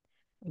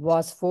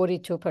was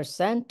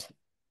 42%.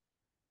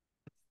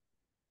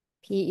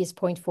 P is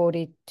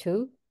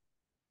 0.42.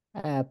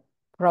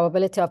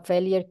 Probability of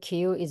failure,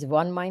 Q, is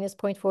 1 minus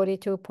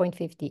 0.42,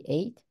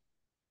 0.58.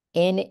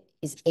 N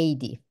is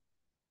 80.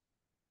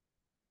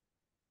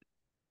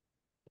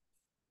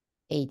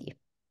 80.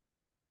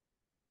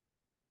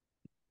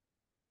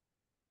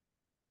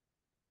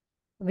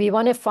 We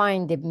want to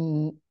find the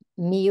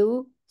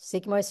mu,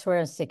 sigma square,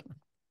 and sigma.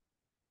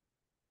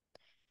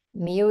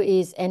 Mu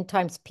is n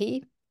times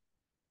p.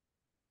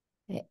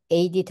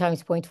 80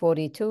 times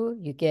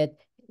 0.42, you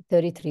get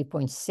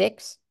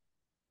 33.6.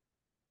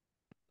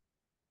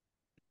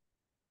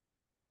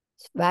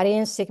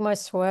 Variance sigma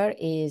square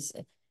is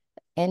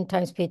n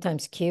times p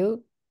times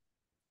q.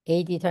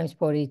 80 times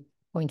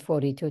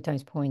 0.42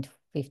 times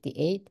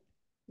 0.58,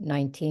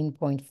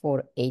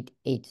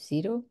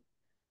 19.4880.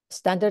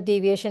 Standard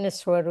deviation is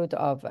square root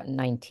of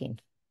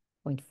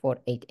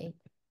 19.488.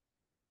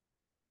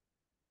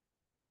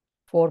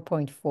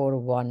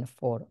 4.4145.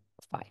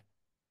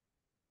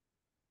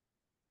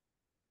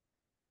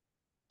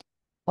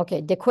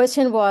 Okay, the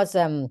question was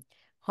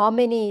how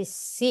many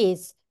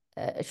seats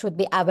should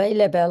be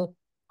available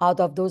out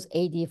of those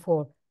 80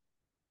 for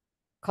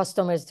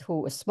customers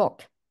who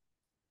smoke.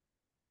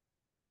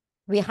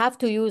 We have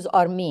to use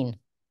our mean.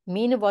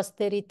 Mean was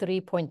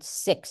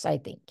 33.6, I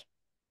think.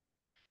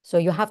 So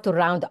you have to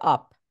round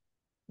up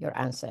your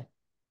answer.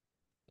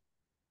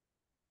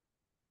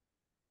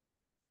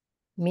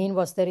 Mean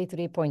was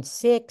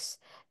 33.6.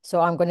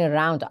 So I'm going to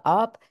round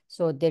up.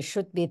 So there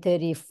should be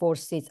 34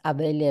 seats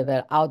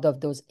available out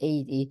of those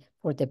 80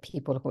 for the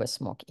people who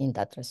smoke in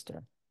that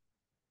restaurant.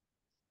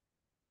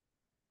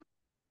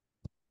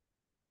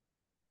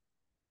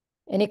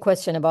 Any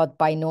question about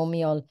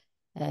binomial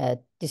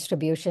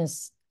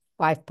distributions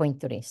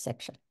 5.3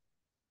 section?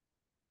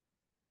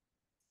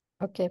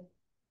 Okay.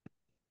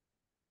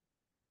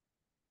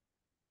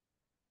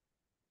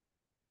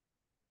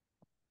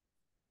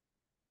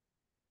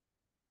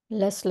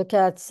 Let's look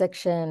at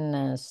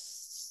section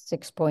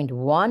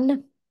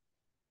 6.1.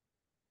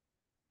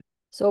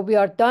 So we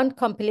are done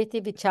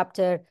completely with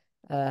chapter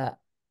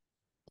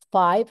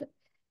 5.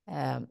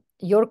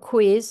 Your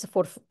quiz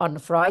on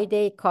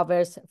Friday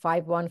covers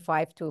 5.1,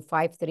 5.2,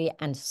 5.3,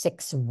 and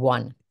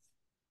 6.1.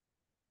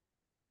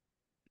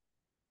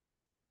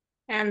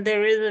 And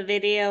there is a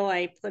video,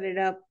 I put it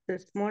up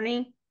this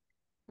morning.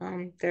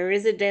 There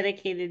is a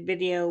dedicated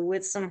video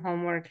with some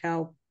homework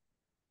help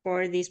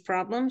for these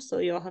problems, so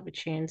you'll have a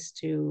chance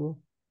to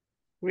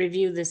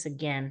review this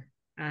again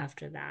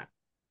after that.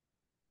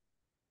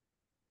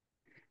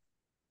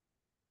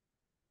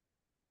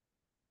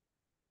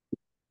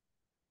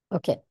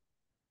 Okay.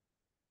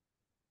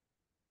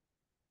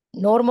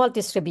 Normal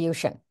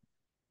distribution.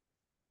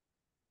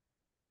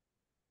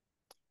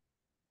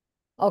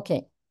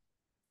 Okay.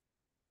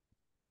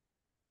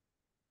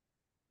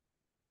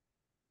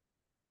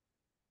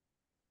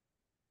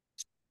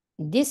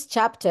 This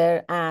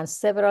chapter and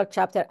several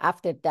chapters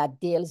after that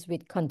deals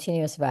with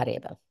continuous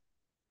variable.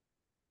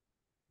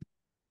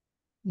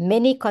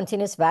 Many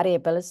continuous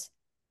variables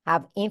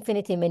have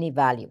infinitely many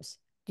values.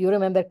 Do you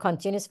remember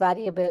continuous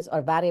variables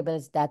are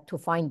variables that to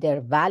find their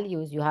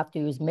values, you have to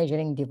use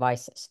measuring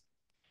devices.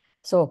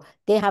 So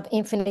they have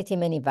infinitely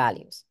many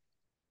values.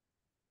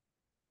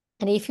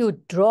 And if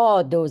you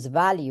draw those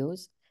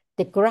values,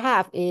 the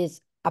graph is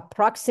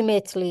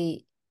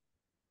approximately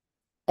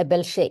a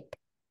bell shape.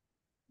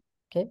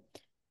 Okay.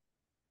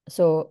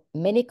 So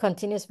many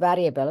continuous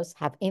variables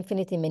have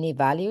infinitely many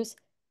values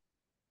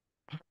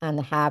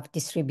and have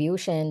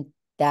distribution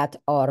that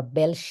are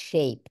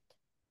bell-shaped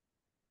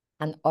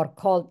and are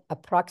called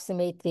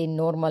approximately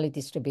normally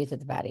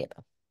distributed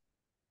variable.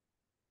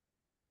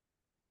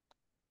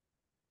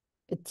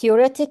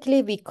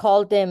 Theoretically, we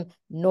call them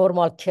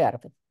normal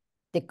curve.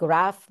 The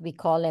graph, we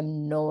call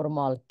them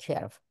normal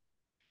curve.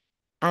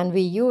 And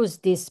we use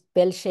this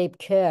bell-shaped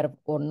curve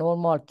or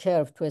normal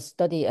curve to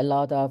study a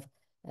lot of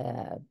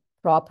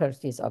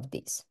properties of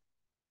these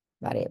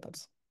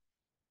variables.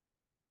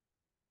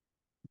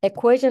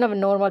 Equation of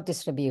normal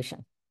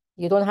distribution.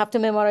 You don't have to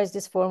memorize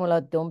this formula.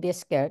 Don't be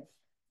scared.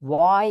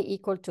 Y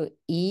equal to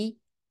E.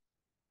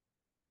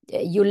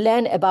 You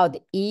learn about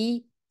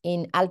E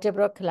in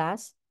algebra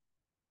class,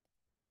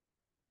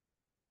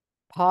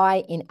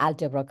 pi in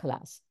algebra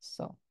class.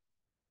 So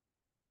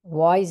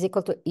Y is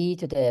equal to E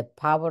to the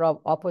power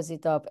of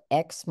opposite of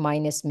X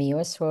minus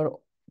mu square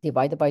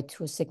divided by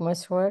 2 sigma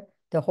square.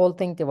 The whole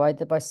thing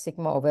divided by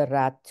sigma over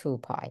rad 2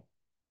 pi.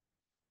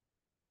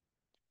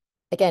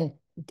 Again,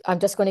 I'm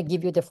just going to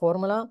give you the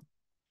formula.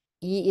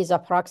 E is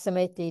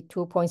approximately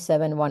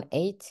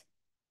 2.718.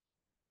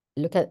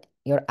 Look at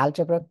your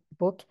algebra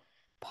book.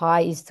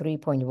 Pi is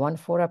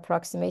 3.14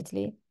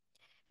 approximately.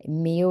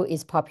 Mu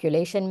is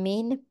population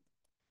mean.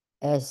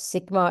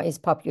 Sigma is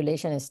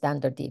population and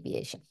standard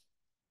deviation.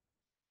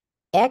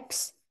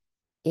 X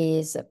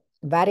is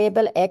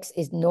variable. X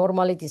is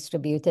normally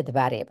distributed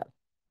variable.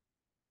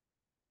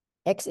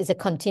 X is a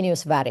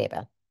continuous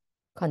variable.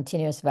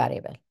 Continuous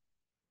variable.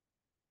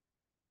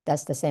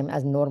 That's the same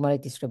as normally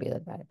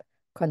distributed variable.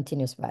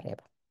 Continuous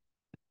variable.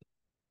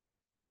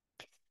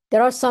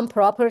 There are some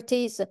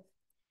properties.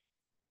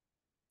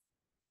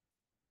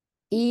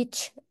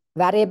 Each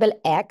variable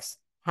X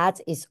has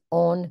its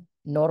own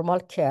normal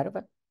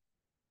curve,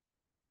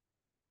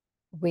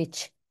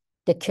 which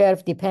the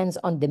curve depends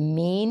on the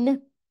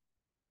mean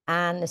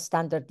and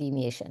standard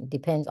deviation.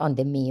 Depends on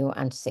the mu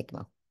and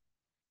sigma.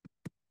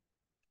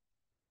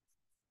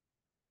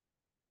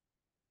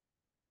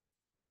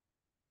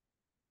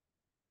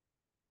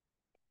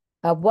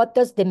 What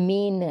does the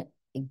mean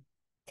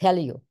tell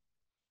you?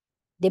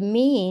 The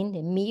mean,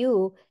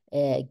 mu,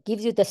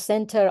 gives you the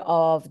center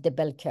of the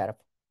bell curve.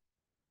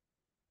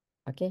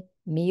 Okay,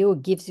 mu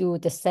gives you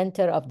the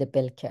center of the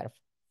bell curve.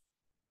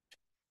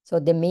 So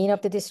the mean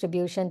of the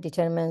distribution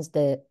determines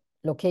the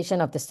location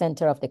of the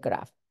center of the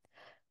graph.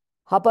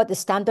 How about the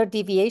standard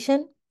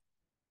deviation?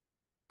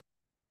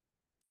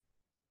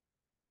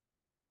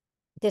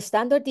 The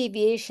standard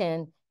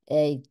deviation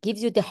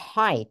gives you the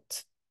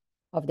height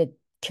of the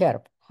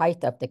curve,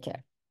 height of the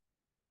curve.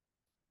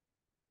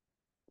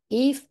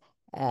 If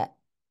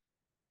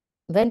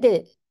when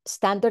the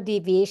standard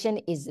deviation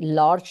is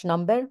large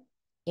number,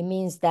 it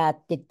means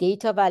that the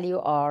data value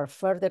are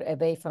further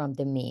away from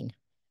the mean.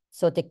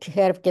 So the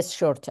curve gets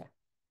shorter.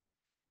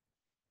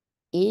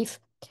 If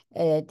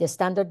the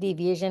standard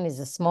deviation is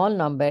a small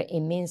number, it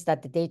means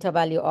that the data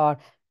value are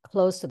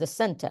close to the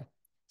center.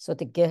 So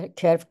the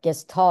curve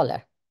gets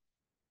taller.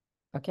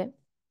 Okay.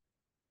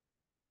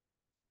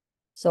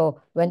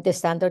 So when the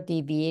standard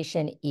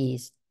deviation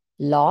is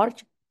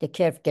large, the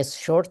curve gets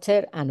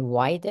shorter and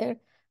wider.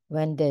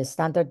 When the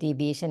standard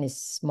deviation is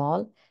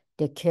small,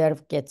 the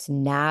curve gets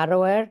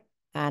narrower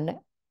and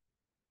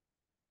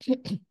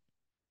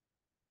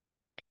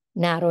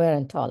narrower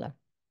and taller.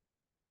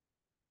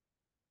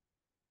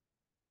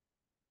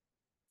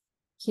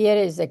 Here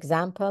is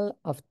example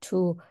of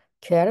two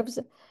curves.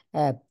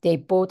 They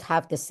both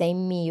have the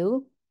same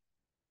mu,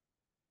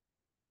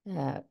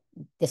 the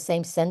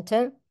same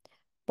center,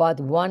 but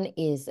one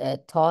is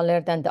taller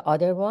than the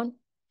other one.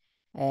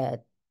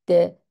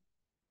 The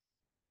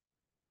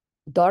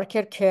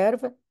darker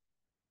curve,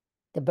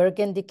 the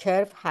burgundy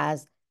curve,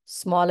 has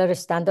smaller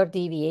standard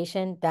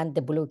deviation than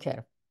the blue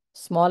curve.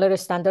 Smaller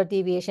standard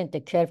deviation,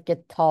 the curve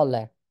gets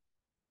taller.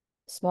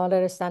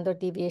 Smaller standard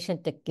deviation,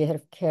 the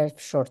curve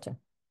shorter.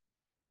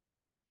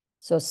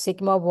 So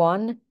sigma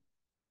 1,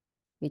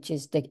 which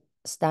is the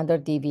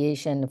standard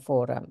deviation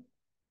for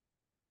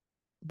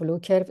blue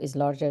curve, is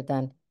larger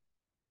than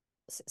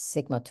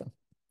sigma 2.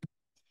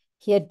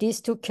 Here,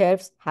 these two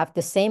curves have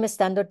the same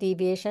standard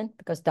deviation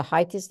because the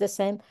height is the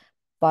same,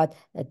 but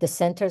the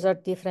centers are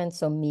different,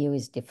 so mu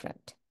is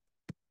different.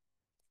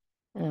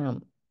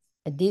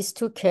 These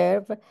two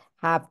curves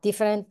have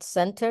different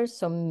centers,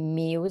 so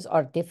mu's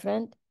are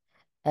different.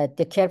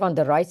 The curve on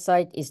the right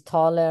side is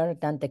taller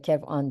than the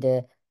curve on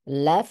the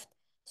left.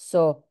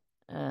 So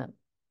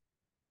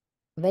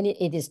when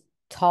it is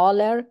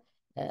taller,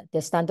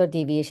 the standard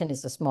deviation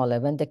is smaller.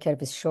 When the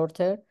curve is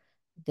shorter,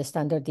 the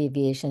standard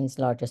deviation is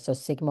larger. So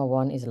sigma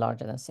 1 is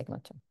larger than sigma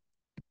 2.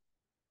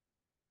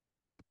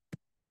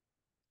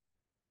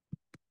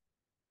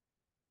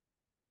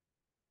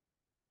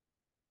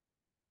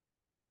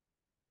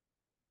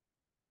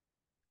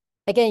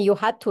 Again, you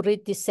had to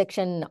read this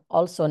section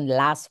also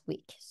last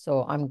week,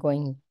 so I'm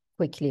going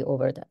quickly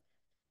over that.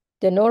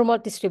 The normal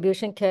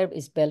distribution curve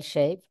is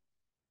bell-shaped.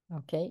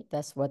 Okay,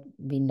 that's what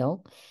we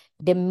know.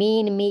 The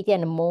mean,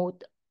 median, and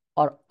mode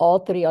are all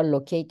three are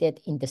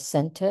located in the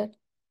center.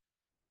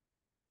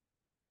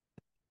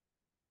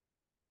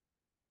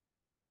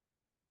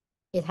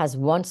 It has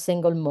one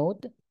single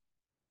mode.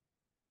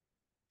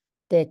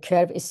 The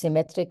curve is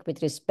symmetric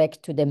with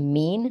respect to the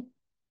mean.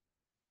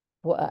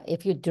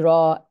 If you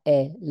draw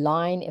a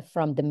line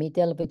from the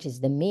middle, which is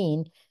the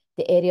mean,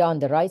 the area on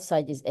the right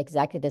side is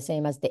exactly the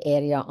same as the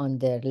area on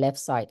the left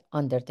side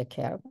under the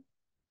curve.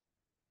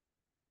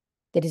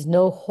 There is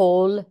no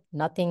hole,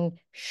 nothing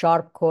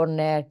sharp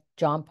corner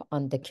jump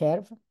on the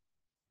curve.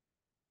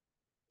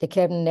 The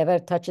curve never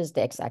touches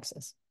the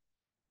x-axis.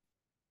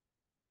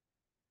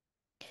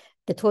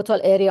 The total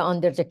area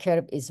under the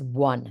curve is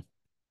 1.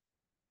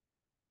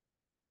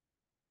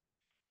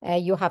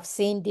 You have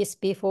seen this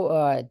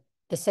before,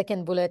 the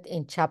second bullet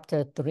in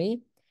chapter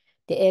 3.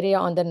 The area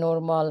under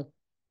normal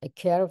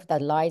curve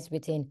that lies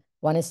within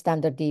one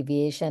standard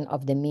deviation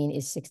of the mean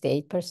is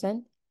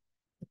 68%.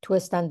 2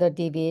 standard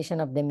deviation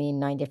of the mean,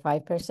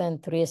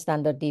 95%. 3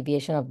 standard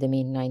deviation of the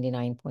mean,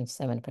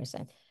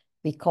 99.7%.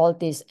 We call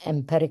this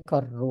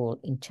empirical rule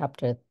in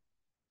chapter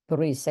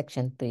 3,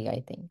 section 3,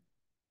 I think.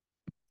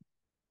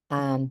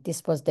 And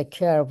this was the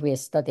curve we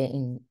studied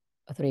in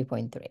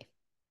 3.3.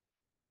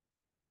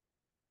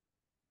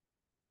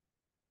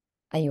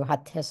 And you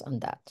had tests on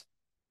that.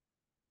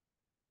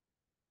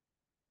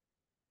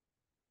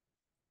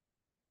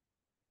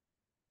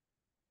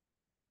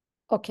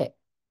 Okay.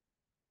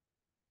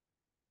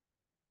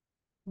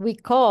 We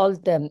call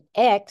them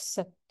X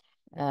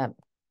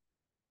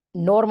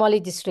normally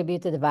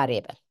distributed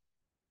variable.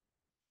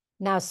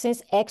 Now,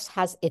 since X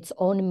has its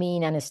own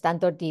mean and a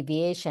standard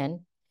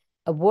deviation,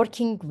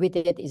 working with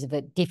it is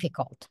very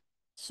difficult.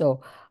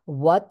 So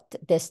what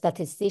the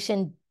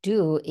statisticians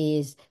do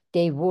is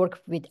they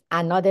work with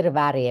another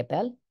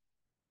variable.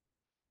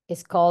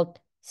 It's called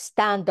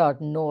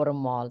standard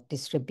normal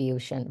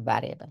distribution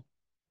variable.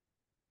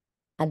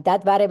 And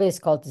that variable is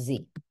called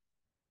Z.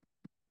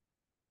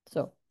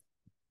 So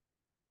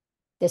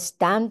The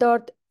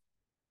standard,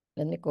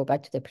 let me go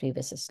back to the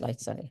previous slide,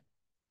 sorry.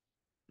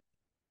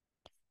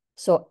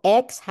 So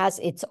X has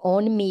its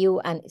own mu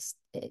and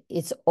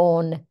its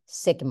own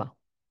sigma.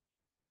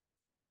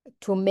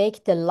 To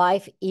make the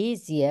life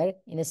easier,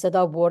 instead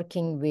of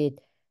working with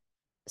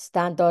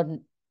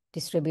standard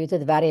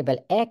distributed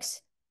variable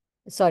X,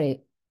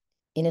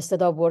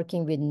 instead of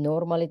working with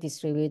normally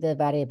distributed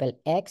variable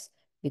X,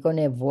 we're going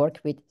to work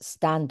with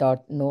standard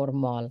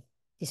normal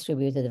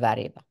distributed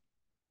variable.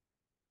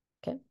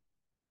 Okay.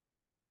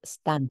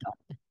 Standard.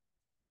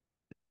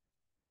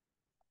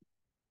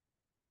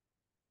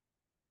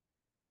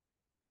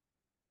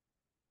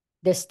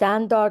 The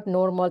standard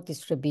normal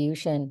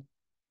distribution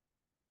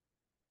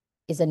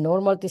is a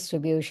normal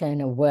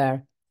distribution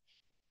where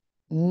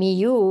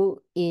mu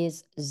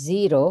is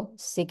 0,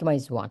 sigma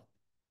is 1.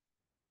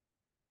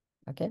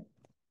 Okay.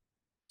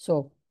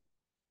 So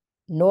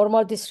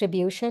normal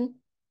distribution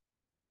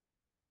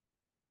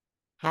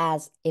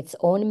has its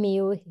own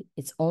mu,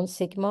 its own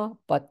sigma,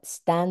 but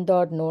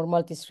standard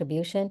normal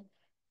distribution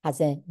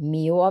has a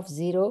mu of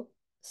 0,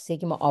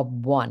 sigma of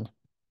 1.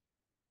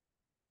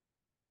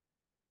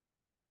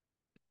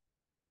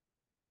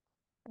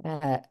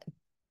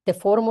 The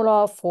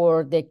formula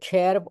for the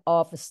curve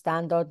of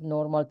standard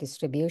normal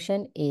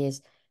distribution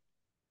is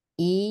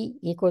E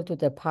equal to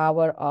the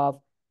power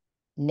of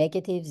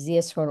negative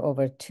z squared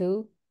over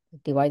 2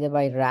 divided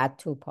by rad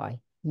 2 pi.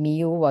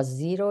 Mu was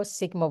 0,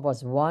 sigma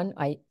was 1.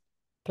 I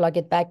plug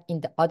it back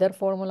in the other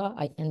formula,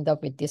 I end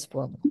up with this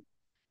formula.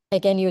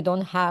 Again, you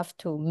don't have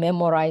to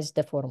memorize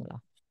the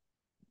formula.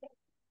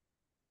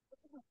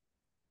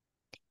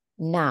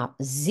 Now,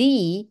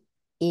 z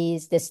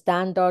is the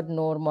standard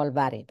normal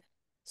variable.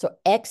 So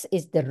X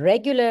is the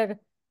regular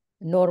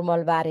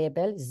normal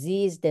variable,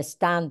 Z is the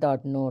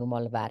standard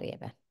normal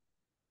variable.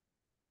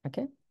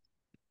 Okay.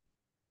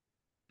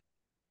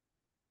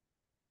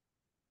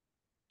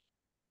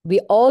 We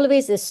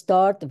always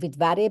start with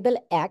variable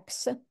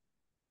X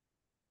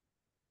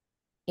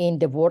in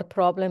the word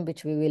problem,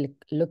 which we will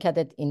look at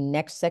it in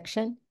next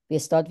section. We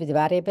start with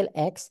variable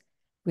X.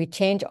 We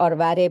change our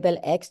variable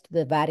X to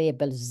the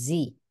variable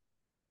Z,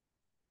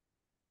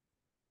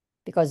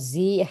 because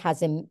Z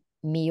has a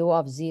mu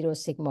of 0,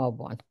 sigma of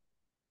 1.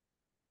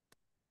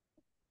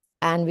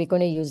 And we're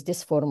going to use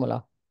this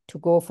formula to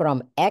go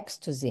from X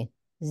to Z.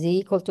 Z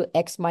equal to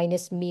X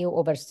minus mu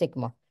over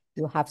sigma.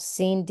 You have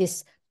seen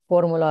this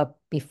formula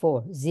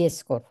before, Z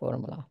score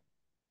formula.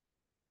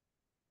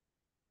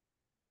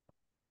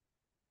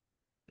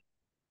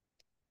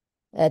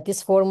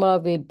 This formula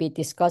will be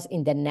discussed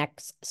in the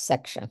next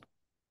section.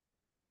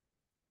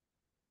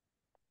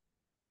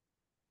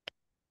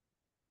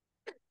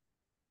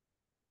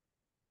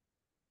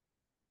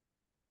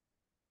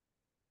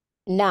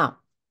 Now,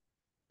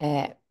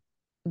 when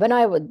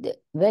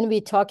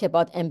we talk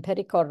about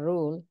empirical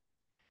rule,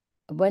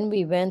 when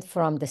we went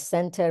from the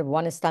center,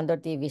 one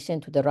standard deviation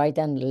to the right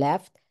and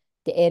left,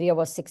 the area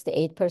was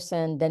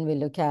 68%. Then we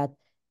look at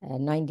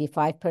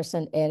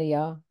 95%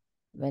 area.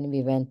 When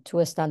we went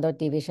 2 standard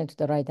deviation to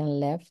the right and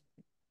left.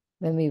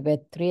 When we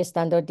went 3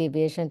 standard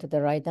deviation to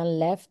the right and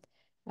left,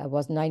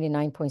 was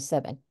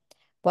 99.7.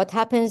 What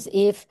happens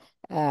if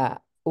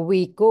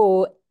we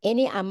go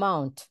any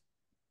amount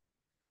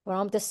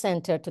from the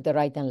center to the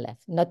right and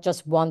left, not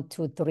just 1,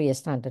 2, 3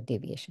 standard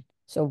deviation?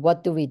 So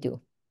what do we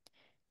do?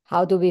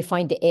 How do we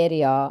find the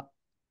area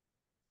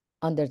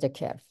under the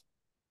curve?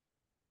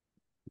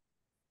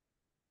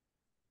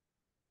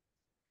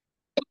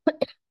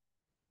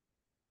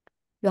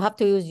 You have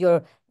to use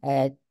your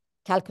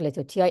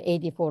calculator, TI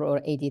 84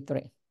 or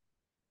 83.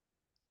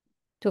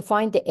 To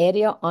find the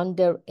area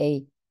under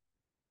a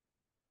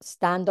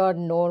standard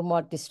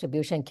normal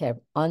distribution curve,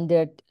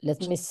 under,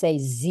 let me say,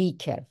 Z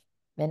curve.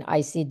 When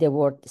I see the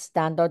word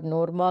standard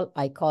normal,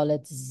 I call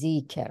it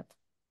Z curve.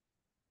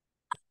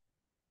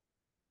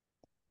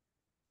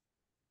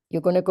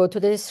 You're going to go to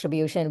the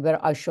distribution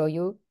where I show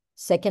you.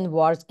 Second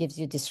word gives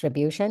you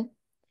distribution.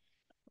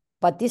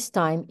 But this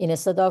time,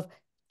 instead of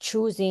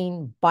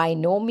choosing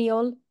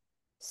binomial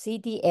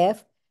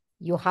CDF,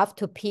 you have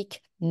to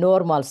pick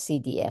normal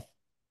CDF.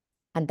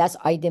 And that's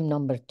item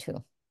number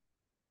 2.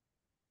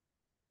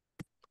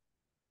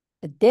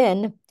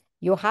 Then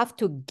you have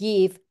to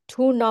give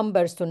 2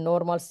 numbers to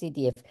normal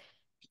CDF.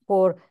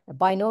 For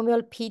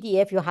binomial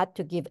PDF, you had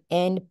to give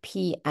N,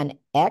 P, and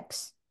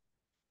X.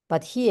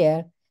 But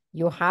here,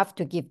 you have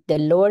to give the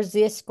lower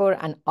Z-score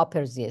and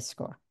upper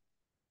Z-score.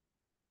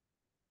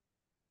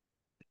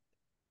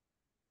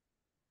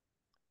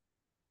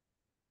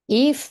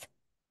 If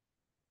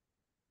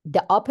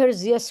the upper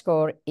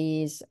Z-score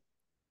is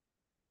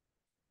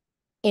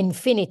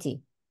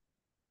infinity,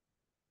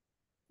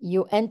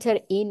 you enter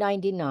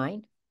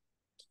E99.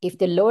 If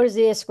the lower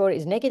Z-score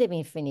is negative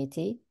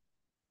infinity,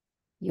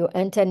 you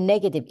enter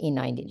negative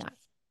E99.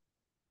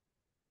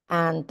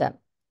 And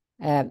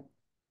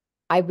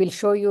I will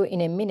show you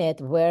in a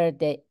minute where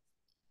the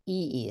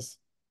E is.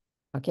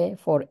 Okay,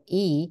 for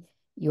E,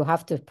 you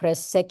have to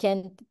press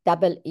second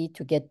double E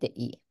to get the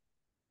E.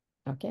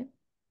 Okay.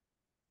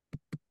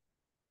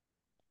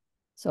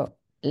 So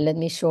let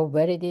me show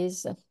where it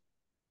is.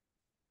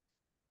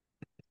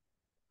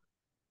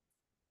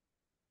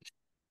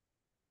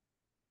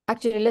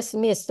 Actually, let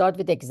me start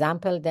with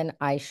example, then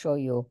I show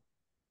you.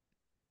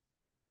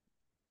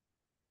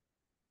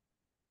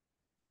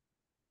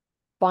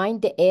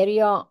 Find the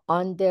area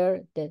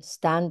under the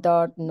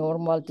standard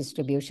normal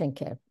distribution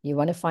curve. You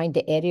want to find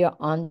the area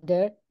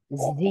under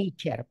Z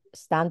curve.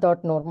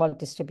 Standard normal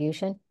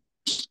distribution,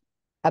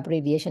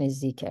 abbreviation is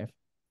Z curve.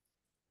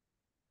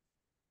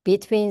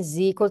 Between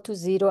Z equal to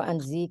 0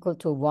 and Z equal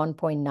to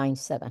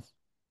 1.97.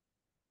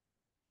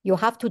 You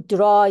have to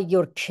draw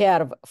your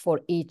curve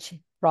for each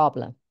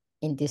problem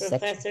in this section.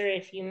 Professor,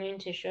 if you mean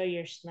to show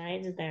your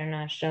slides, they're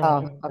not showing.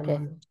 Oh,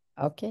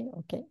 okay.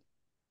 Okay.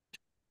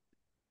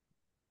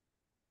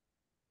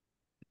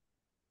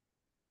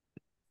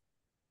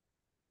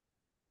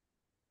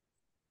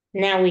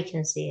 Now we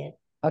can see it.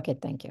 Okay,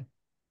 thank you.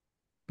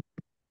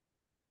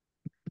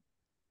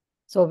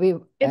 So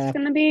it's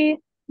gonna be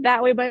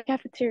that way by the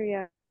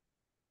cafeteria.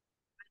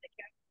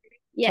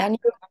 Yeah. Can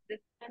you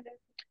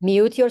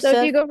mute yourself?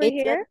 So if you go over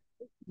Caitlin?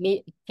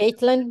 here.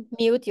 Caitlin,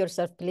 mute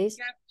yourself, please.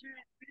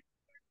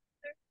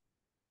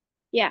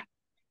 Yeah.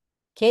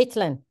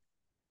 Caitlin.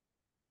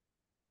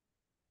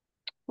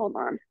 Hold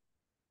on.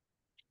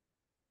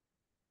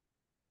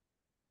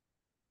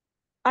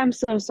 I'm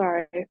so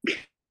sorry.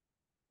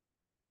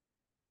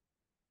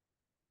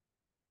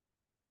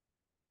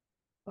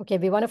 Okay,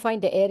 we want to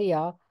find the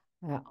area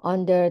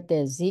under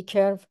the Z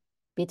curve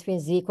between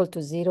Z equal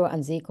to 0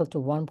 and Z equal to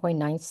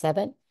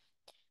 1.97.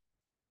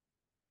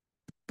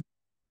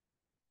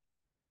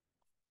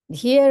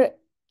 Here,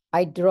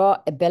 I draw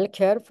a bell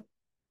curve.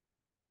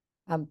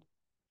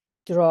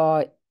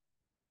 Draw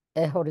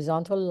a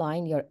horizontal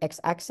line, your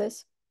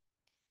x-axis.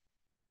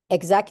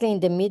 Exactly in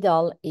the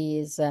middle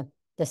is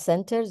the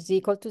center, Z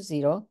equal to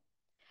 0.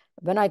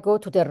 When I go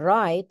to the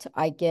right,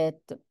 I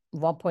get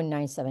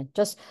 1.97.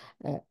 Just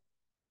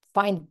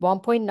find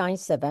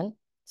 1.97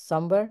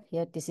 somewhere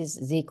here. This is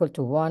Z equal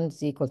to 1,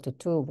 Z equal to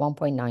 2,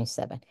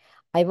 1.97.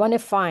 I want to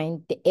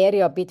find the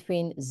area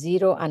between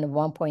 0 and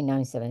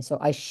 1.97. So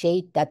I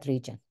shade that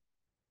region.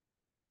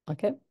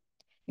 Okay.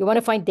 You want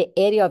to find the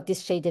area of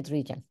this shaded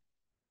region.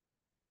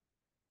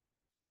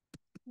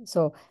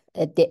 So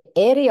the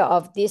area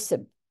of this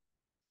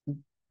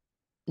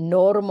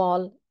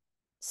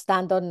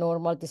standard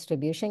normal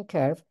distribution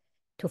curve,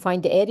 to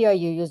find the area,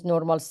 you use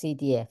normal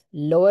CDF,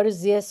 lower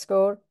Z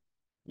score,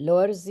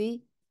 lower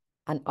Z,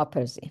 and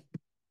upper Z.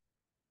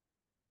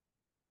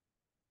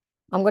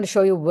 I'm going to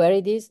show you where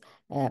it is.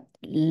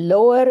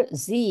 Lower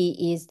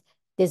Z is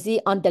the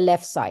Z on the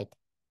left side.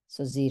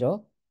 So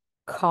 0,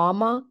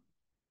 comma,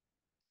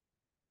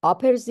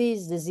 upper Z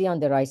is the Z on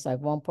the right side,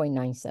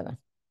 1.97.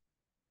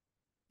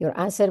 Your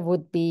answer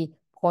would be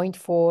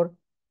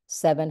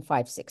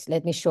 0.4756.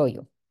 Let me show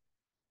you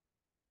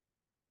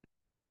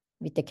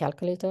with the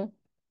calculator.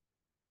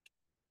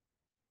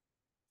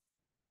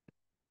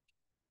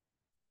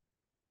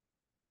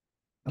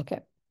 Okay.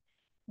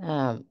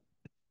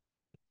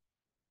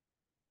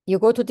 You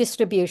go to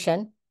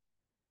distribution,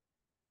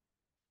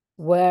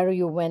 where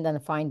you went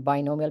and find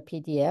binomial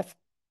PDF.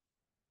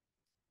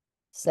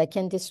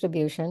 Second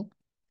distribution,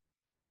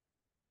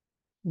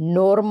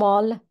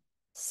 normal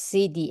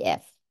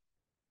CDF.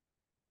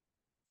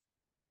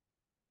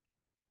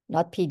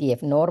 Not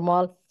PDF,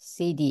 normal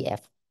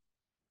CDF.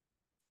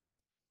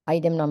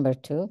 Item number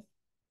 2.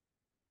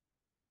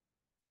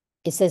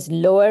 It says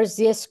lower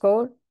Z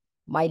score.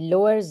 My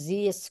lower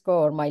Z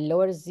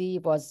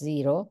was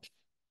 0.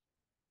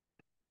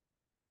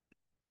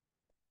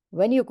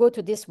 When you go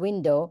to this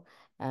window,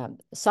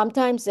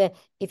 sometimes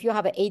if you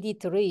have an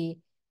 83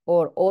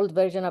 or old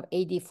version of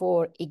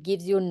 84, it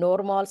gives you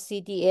normal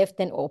CDF,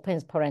 then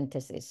opens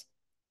parentheses.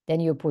 Then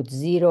you put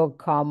 0,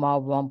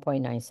 comma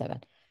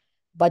 1.97.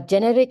 But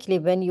generically,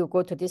 when you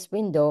go to this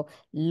window,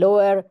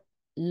 lower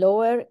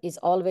is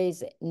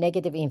always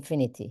negative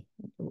infinity,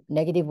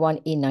 -1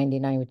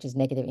 E99, which is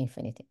negative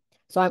infinity.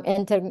 So I'm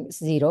entering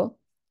 0.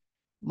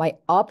 My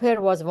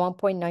upper was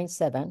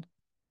 1.97.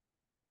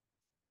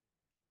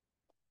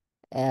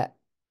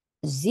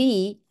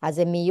 Z has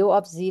a mu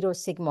of 0,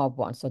 sigma of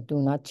 1. So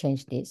do not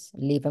change this.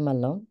 Leave them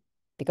alone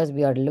because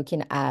we are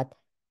looking at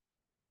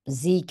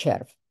Z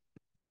curve.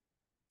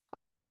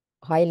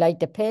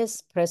 Highlight the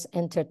press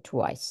enter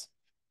twice.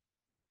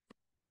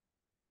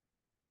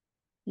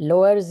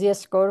 Lower Z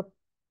score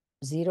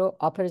 0,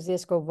 upper Z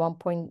score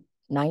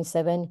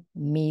 1.97.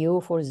 Mu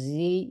for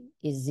Z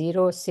is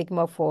 0,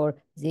 sigma for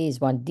Z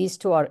is 1. These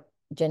two are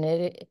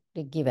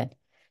generically given.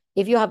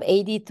 If you have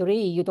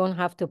 83, you don't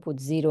have to put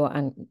 0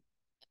 and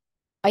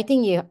I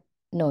think you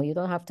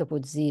don't have to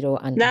put 0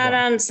 and Not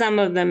 1. on some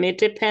of them. It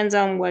depends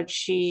on what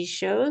she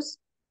shows.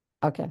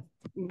 Okay.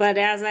 But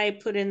as I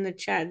put in the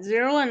chat,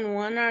 0 and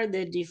 1 are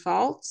the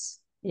defaults.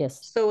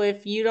 Yes. So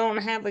if you don't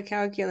have a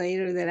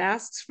calculator that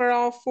asks for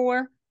all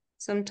 4,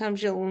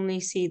 sometimes you'll only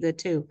see the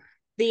 2.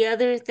 The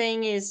other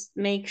thing is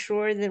make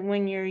sure that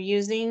when you're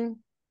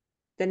using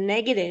the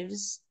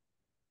negatives,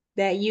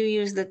 that you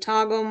use the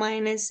toggle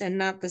minus and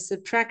not the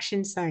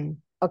subtraction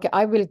sign. Okay,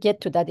 I will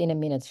get to that in a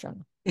minute,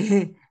 Sean.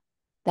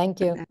 Thank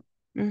you.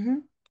 Mm-hmm.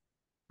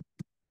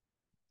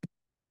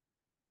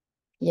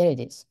 Here it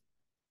is.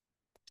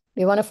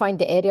 We want to find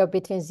the area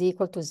between z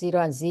equal to 0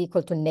 and z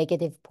equal to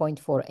negative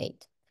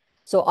 0.48.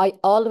 So I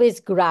always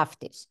graph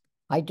this.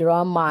 I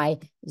draw my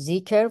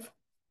z curve.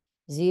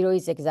 0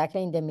 is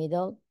exactly in the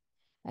middle,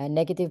 and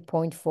negative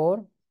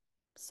 0.4,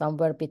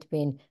 somewhere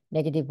between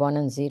 -1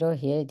 and 0.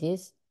 Here it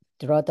is.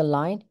 Draw the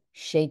line,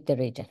 shade the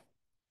region.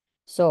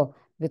 So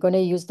we're going to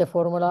use the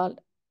formula.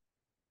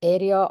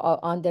 Area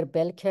under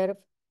bell curve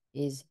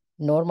is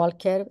normal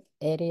curve,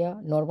 area,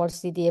 normal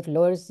CDF,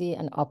 lower z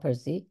and upper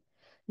z.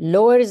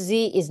 Lower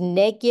z is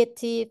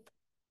negative.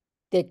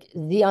 The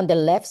z on the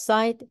left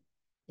side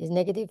is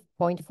negative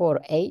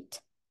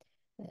 0.48.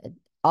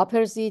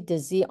 Upper z, the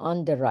z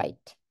on the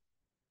right.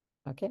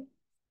 Okay.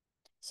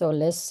 So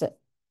let's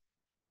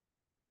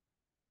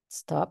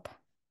stop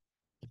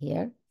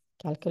here,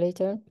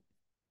 calculator.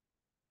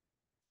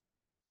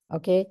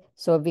 Okay,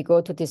 so we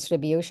go to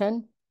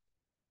distribution.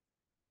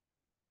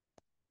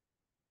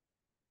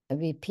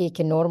 We pick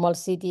a normal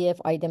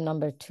CDF, item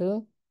number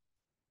 2.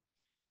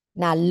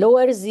 Now,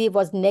 lower z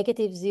was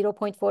negative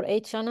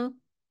 0.48, Shana?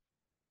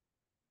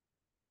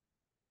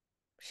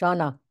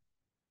 Shana,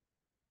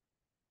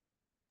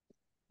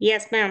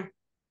 Yes, ma'am.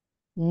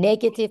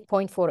 negative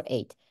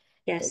 0.48.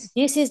 Yes.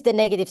 This is the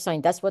negative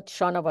sign. That's what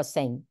Shana was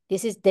saying.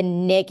 This is the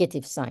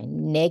negative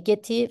sign,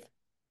 negative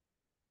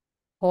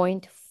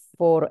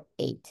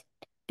 0.48.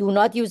 Do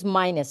not use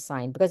minus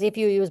sign, because if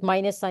you use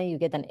minus sign, you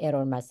get an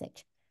error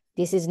message.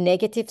 This is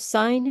negative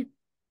sign.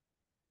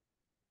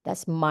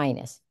 That's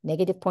minus.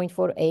 Negative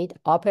 0.48.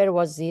 Upper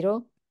was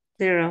 0.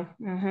 0.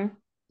 Mm-hmm.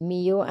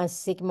 Mu and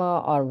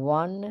sigma are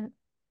 1.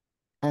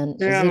 And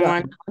 0 and 0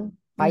 1. and 1.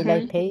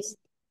 Highlight, Mm-hmm. paste.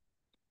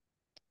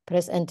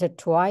 Press enter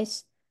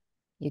twice.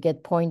 You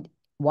get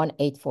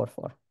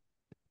 0.1844.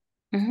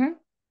 Mm-hmm.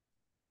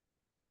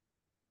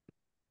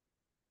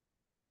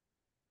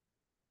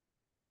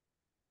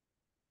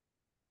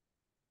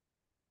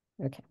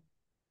 Okay.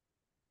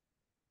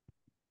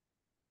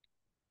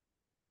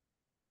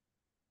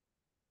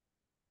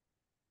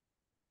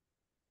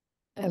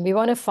 And we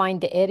want to find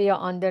the area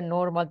under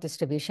normal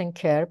distribution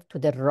curve to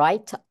the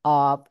right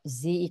of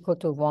z equal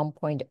to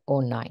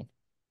 1.09.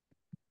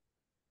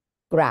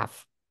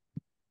 Graph.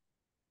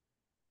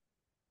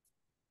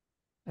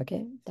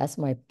 Okay, that's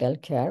my bell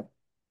curve.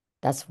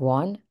 That's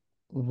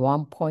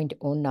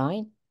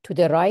 1.09. To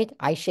the right,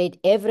 I shade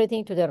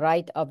everything to the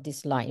right of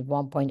this line,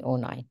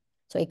 1.09.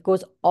 So it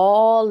goes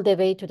all the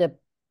way to the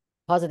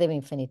positive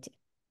infinity.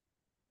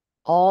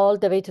 All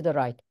the way to the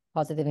right,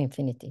 positive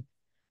infinity.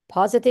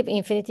 Positive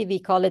infinity, we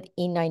call it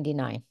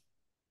E99.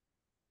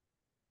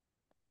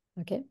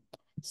 Okay,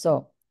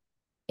 so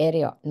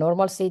area,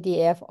 normal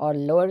CDF or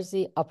lower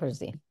z, upper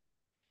z.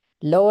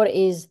 Lower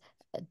is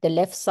the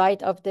left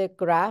side of the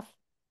graph,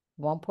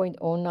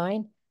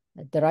 1.09.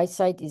 The right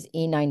side is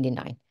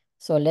E99.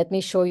 So let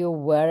me show you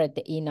where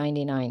the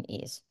E99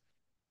 is.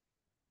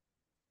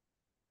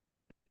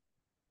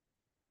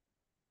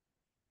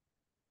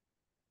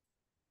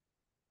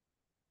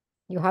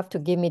 You have to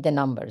give me the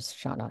numbers,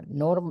 Shana.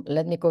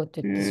 Let me go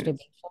to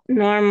distribution.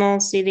 Normal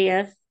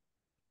CDF.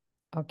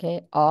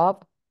 Okay,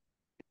 of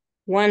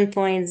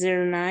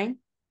 1.09.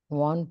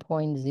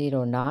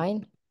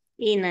 1.09.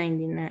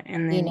 E99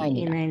 and then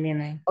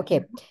E99.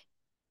 Okay,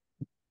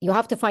 you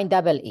have to find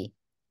double E.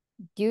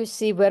 Do you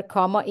see where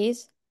comma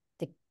is?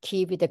 The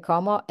key with the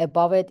comma,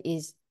 above it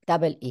is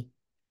double E.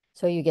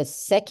 So you get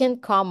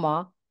second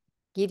comma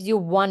gives you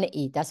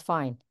 1E. That's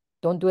fine.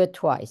 Don't do it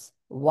twice.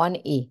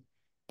 1E.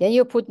 Then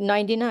you put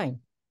 99.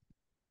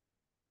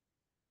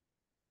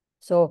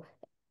 So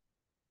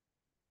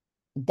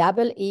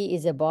double E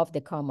is above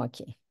the comma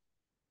key.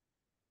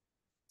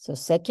 So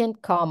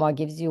second comma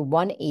gives you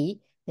 1E.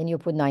 Then you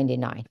put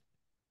 99.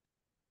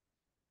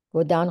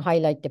 Go down,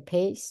 highlight the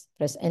paste,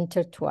 press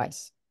enter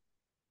twice.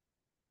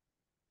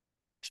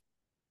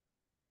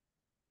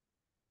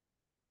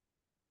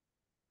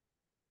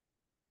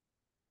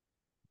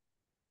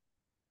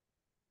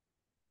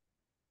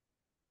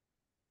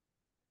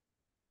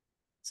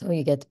 So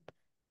you get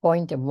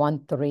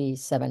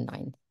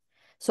 0.1379.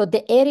 So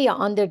the area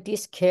under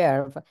this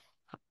curve,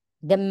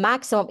 the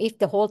maximum, if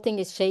the whole thing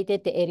is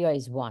shaded, the area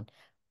is 1.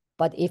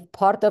 But if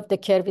part of the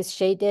curve is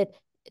shaded,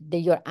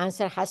 your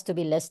answer has to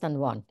be less than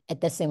 1, a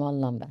decimal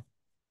number.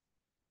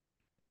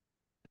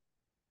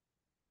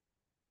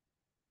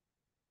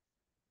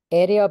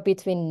 Area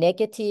between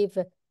negative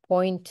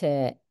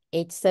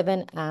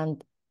 0.87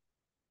 and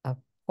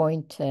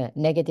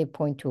negative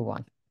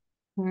 0.21.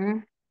 Mm-hmm.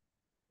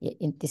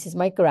 This is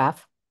my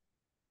graph.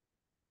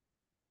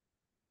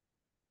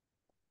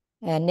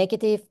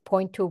 Negative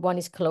 0.21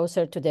 is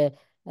closer to the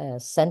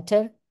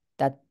center,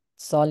 that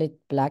solid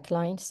black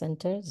line,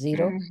 center,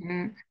 0.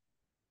 Mm-hmm.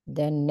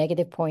 Then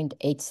negative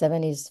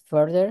 0.87 is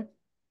further.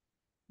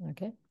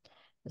 Okay.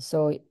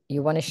 So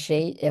you want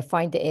to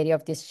find the area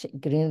of this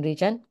green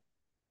region.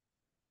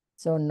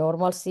 So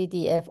normal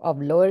CDF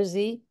of lower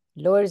z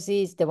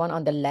is the one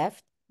on the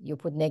left. You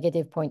put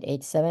negative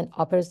 0.87.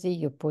 Upper z,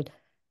 you put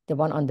the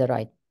one on the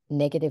right,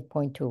 negative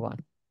 0.21.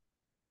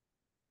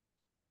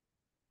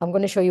 I'm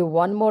going to show you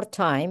one more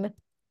time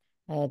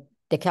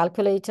the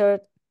calculator,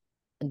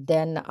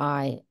 then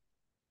I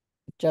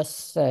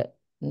just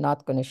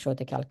not going to show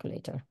the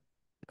calculator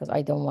because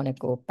I don't want to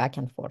go back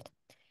and forth.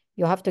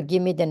 You have to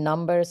give me the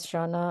numbers,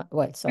 Shana.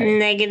 Well, sorry.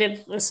 Negative,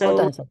 Hold on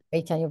so a second.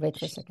 Wait, can you wait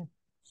for a second?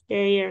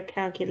 share your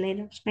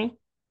calculator screen.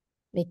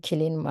 Let me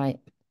clear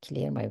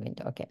my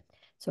window. Okay.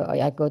 So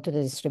I go to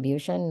the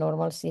distribution,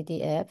 normal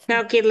CDF.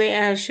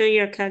 Calculate, show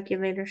your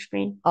calculator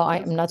screen. Oh,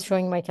 I'm not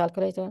showing my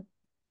calculator.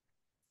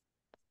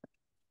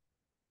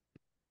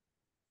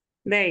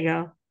 There you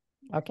go.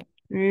 Okay.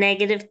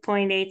 Negative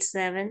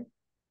 0.87.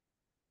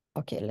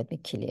 Okay, let me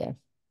clear.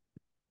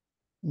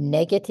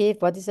 Negative,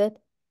 what is it?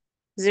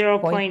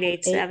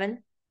 0.87.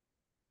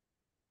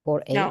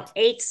 48. No,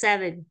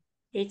 87.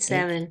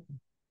 87.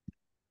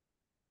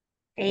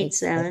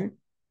 87.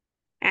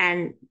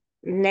 And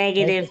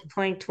negative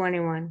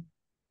 0.21.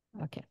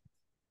 Okay.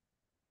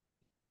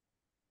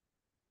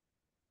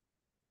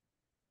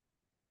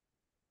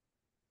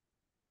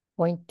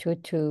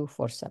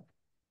 .2247.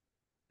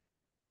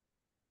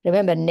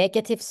 Remember,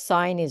 negative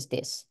sign is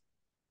this.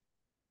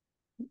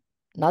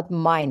 Not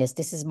minus.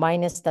 This is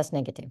minus, that's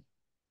negative.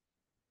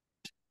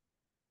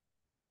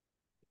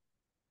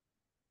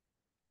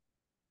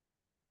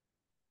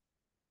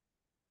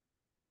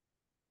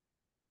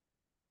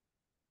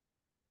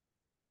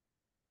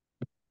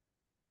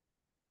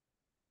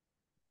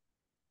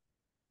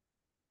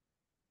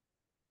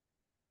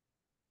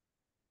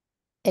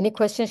 Any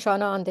questions,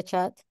 Shauna, on the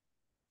chat?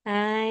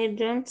 I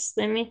don't,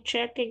 let me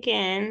check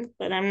again,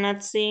 but I'm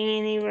not seeing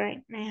any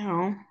right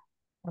now.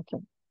 Okay.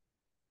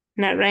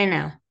 Not right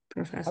now,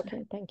 Professor.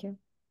 Okay, thank you.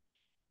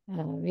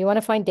 We want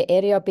to find the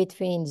area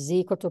between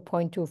z equal to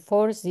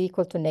 0.24, z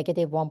equal to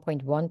negative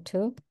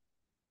 1.12.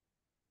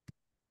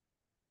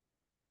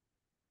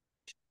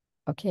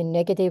 Okay,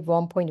 negative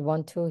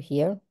 1.12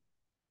 here.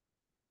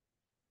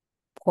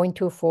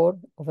 0.24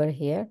 over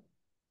here.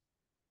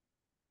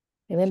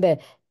 Remember,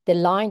 the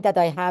line that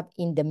I have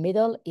in the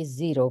middle is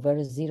 0,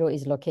 where 0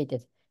 is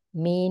located.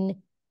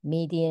 Mean,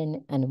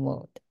 median, and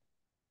mode.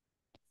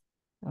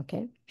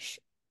 Okay.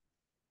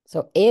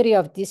 So area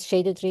of this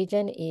shaded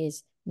region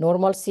is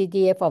normal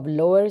CDF of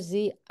lower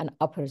Z and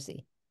upper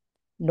Z.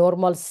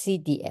 Normal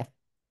CDF.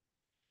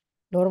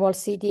 Normal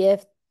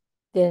CDF,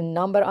 the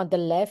number on the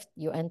left,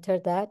 you enter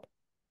that.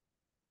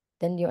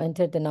 Then you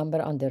enter the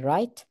number on the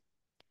right.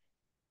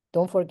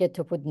 Don't forget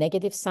to put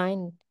negative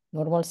sign,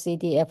 normal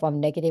CDF of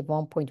negative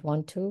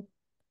 1.12.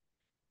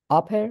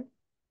 Upper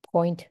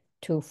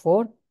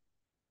 0.24.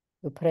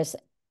 You press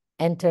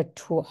enter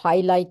to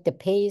highlight the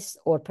pace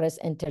or press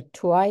enter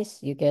twice.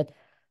 You get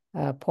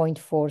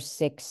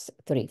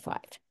 0.4635.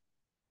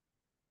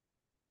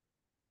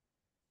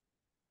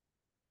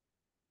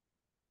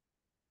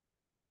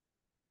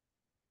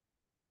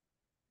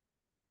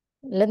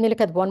 Let me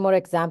look at one more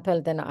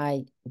example, then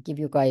I give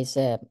you guys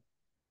a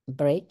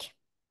break.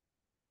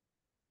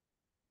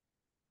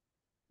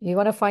 You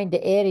want to find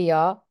the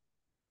area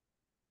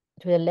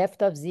to the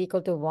left of z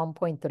equal to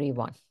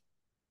 1.31.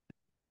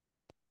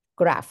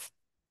 Graph.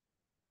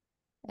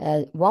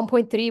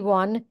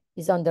 1.31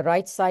 is on the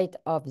right side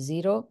of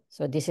 0.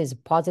 So this is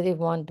positive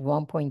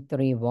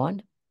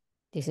 1.31.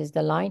 This is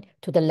the line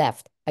to the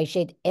left. I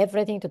shade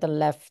everything to the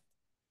left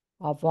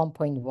of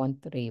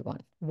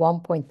 1.131.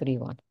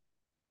 1.31.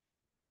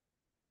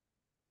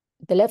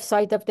 The left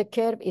side of the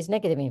curve is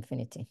negative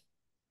infinity.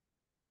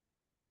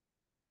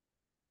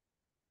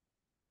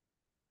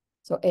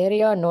 So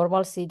area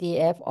normal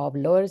CDF of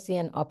lower Z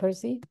and upper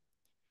Z.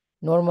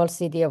 Normal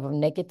CDF of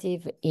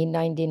negative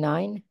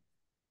E99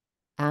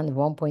 and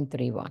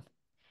 1.31.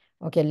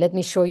 Okay, let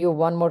me show you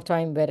one more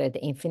time where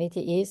the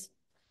infinity is.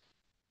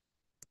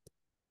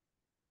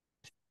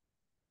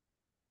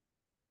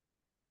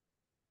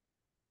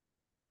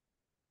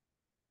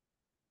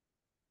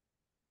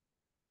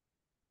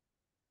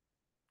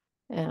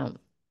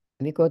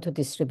 We go to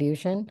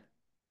distribution,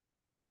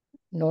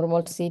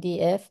 normal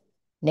CDF,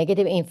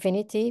 negative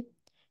infinity,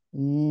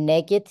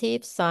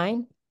 negative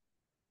sign,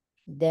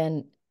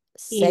 then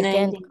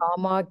second E90.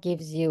 comma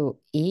gives you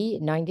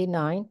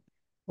E99.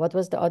 What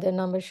was the other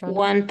number, Shana?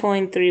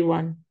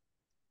 1.31.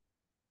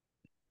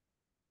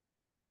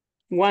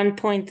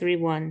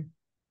 1.31.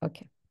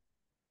 Okay.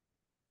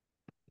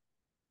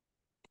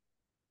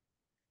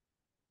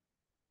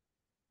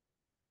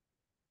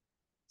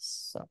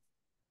 So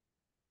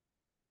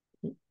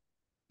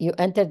you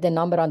enter the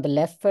number on the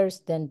left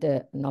first, then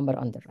the number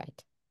on the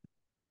right.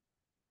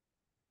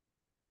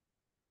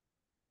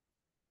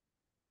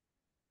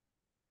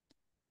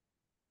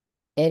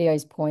 Area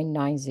is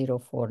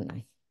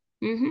 0.9049.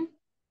 Mm-hmm.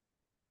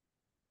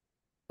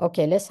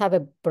 Okay, let's have a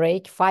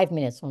break, 5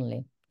 minutes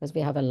only, because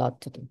we have a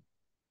lot to do.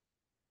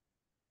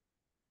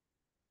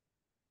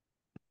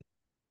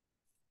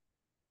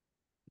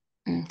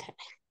 Okay.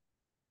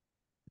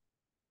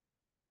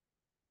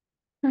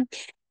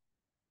 Okay.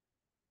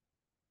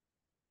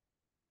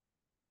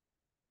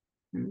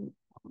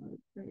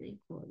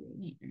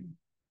 Recording here.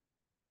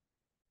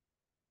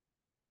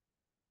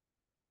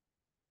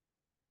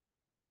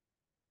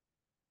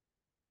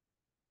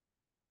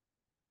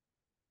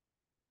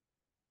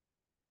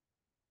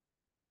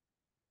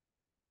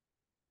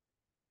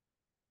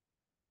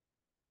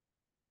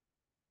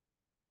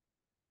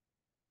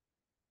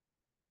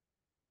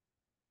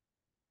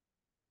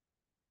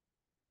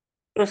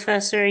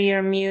 Professor,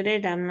 you're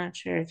muted. I'm not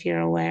sure if you're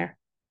aware.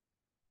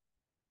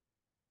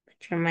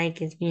 But your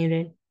mic is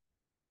muted.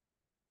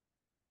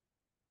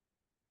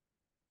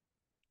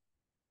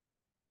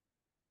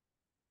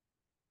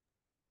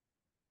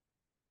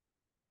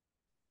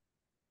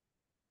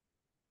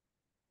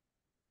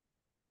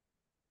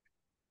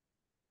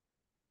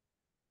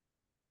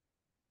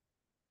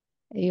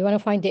 You want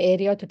to find the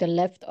area to the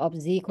left of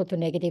z equal to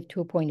negative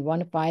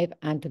 2.15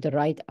 and to the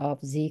right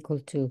of z equal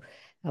to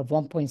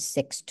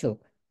 1.62.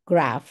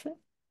 Graph.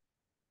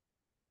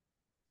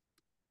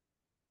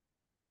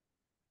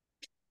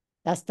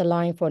 That's the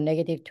line for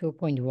negative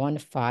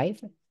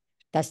 2.15.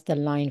 That's the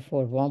line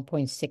for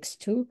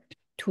 1.62.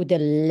 To the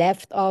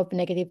left of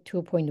negative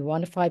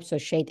 2.15, so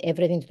shade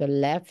everything to the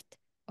left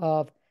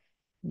of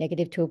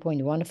negative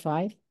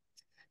 2.15.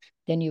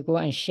 Then you go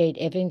and shade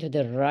everything to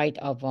the right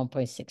of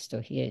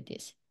 1.62. Here it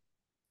is.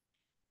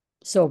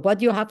 So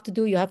what you have to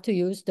do, you have to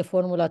use the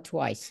formula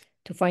twice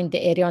to find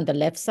the area on the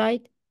left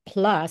side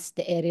plus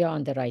the area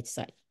on the right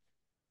side.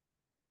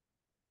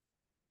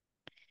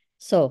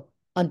 So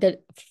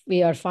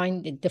we are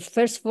finding the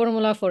first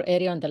formula for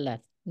area on the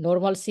left,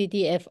 normal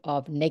CDF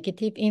of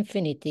negative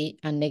infinity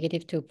and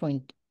negative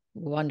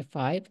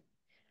 2.15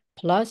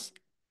 plus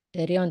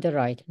area on the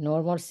right,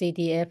 normal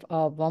CDF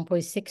of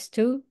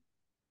 1.62,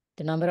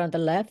 the number on the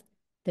left,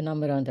 the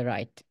number on the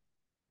right.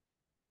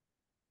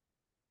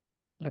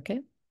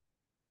 Okay.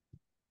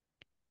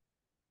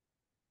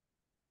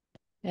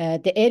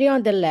 The area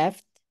on the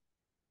left,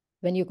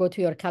 when you go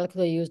to your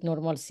calculator, use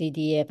normal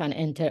CDF and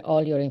enter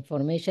all your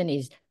information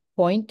is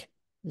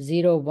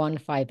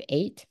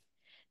 0.0158.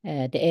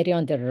 The area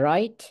on the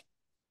right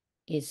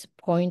is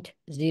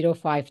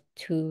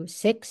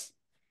 0.0526.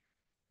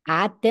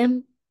 Add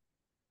them.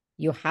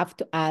 You have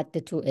to add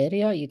the two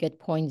area. You get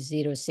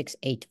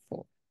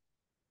 0.0684.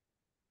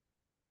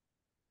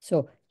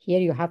 So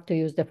here you have to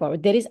use the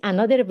formula. There is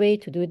another way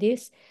to do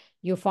this.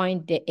 You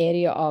find the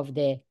area of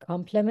the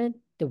complement,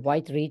 the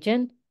white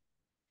region,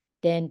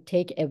 then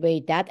take away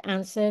that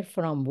answer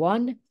from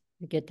 1,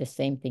 you get the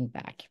same thing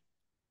back.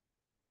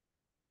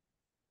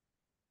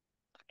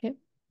 Okay,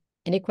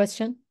 any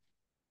question?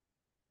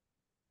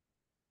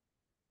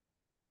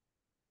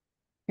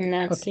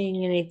 Not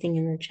seeing anything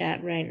in the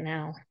chat right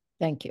now.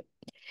 Thank you.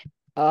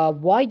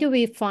 Why do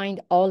we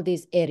find all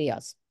these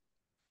areas?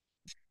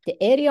 The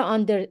area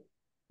under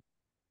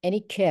any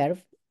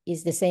curve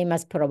is the same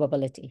as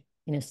probability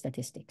in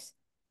statistics.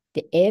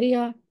 The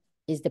area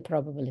is the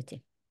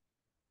probability.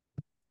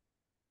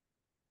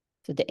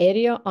 So the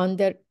area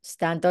under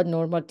standard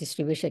normal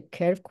distribution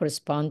curve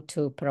correspond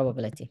to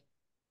probability.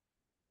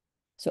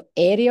 So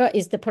area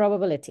is the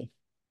probability.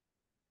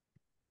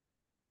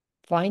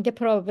 Find the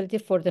probability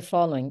for the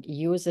following.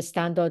 Use a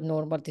standard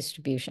normal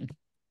distribution.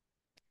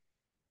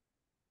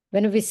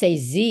 When we say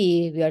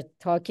Z, we are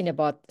talking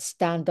about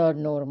standard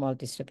normal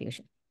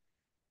distribution.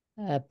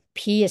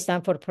 P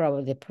stands for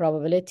probability.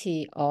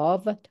 Probability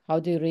of, how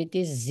do you read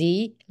this?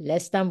 Z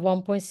less than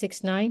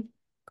 1.69,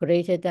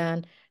 greater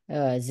than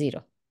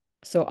 0.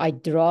 So I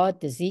draw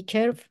the Z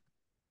curve.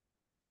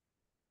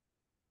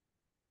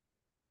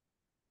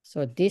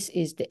 So this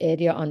is the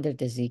area under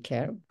the Z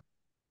curve.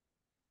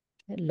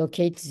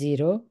 Locate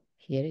 0.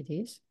 Here it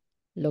is.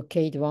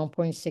 Locate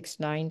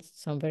 1.69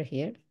 somewhere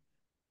here.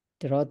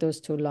 Draw those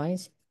two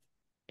lines.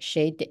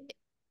 Shade the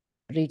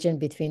region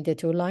between the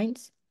two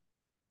lines.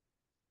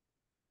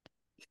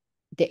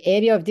 The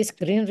area of this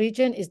green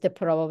region is the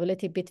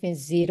probability between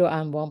 0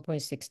 and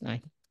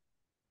 1.69.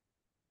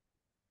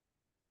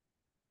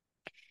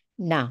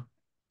 Now,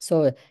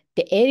 so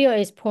the area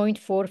is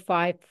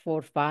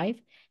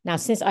 0.4545. Now,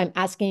 since I'm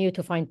asking you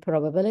to find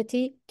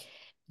probability,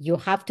 you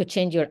have to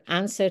change your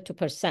answer to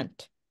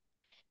percent.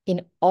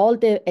 In all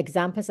the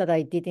examples that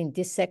I did in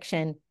this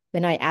section,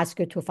 when I ask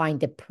you to find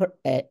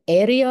the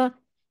area,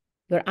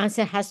 your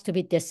answer has to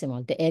be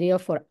decimal. The area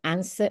for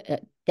answer,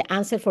 the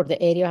answer for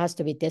the area has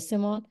to be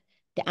decimal.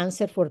 The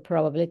answer for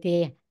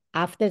probability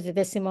after the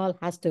decimal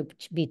has to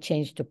be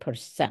changed to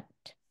percent.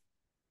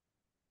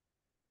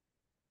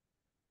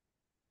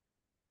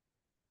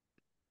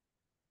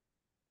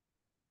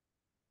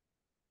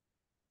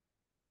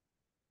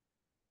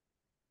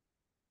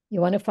 You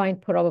want to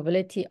find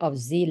probability of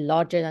Z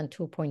larger than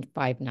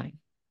 2.59.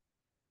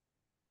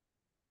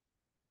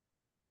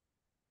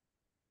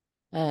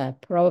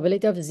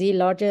 Probability of Z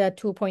larger than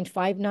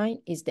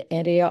 2.59 is the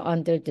area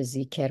under the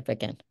Z curve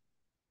again.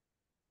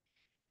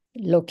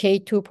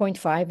 Locate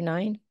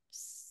 2.59,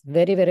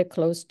 very, very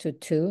close to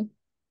 2.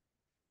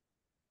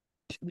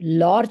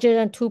 Larger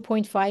than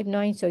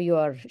 2.59, so you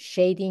are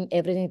shading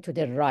everything to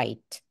the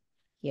right.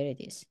 Here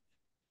it is.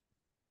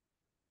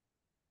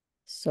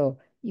 So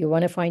you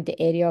want to find the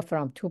area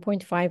from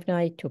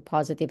 2.59 to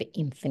positive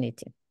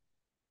infinity.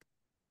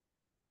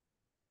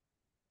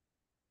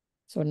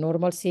 So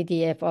normal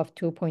CDF of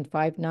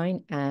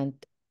 2.59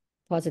 and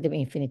positive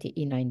infinity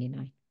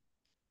E99.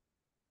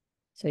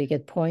 So you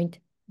get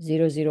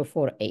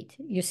 0.0048.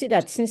 You see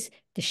that since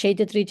the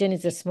shaded region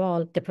is a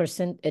small,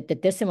 the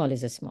decimal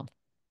is a small.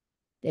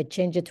 They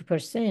change it to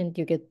percent,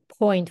 you get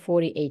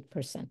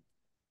 0.48%.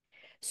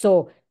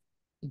 So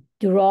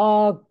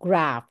draw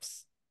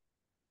graphs,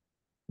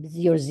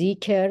 your Z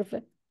curve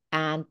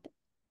and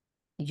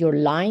your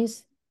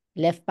lines,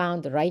 left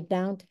bound, right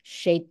bound,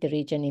 shade the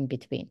region in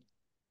between.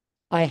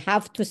 I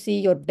have to see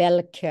your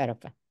bell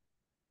curve.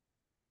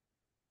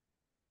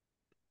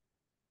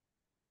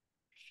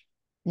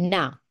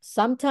 Now,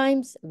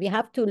 sometimes you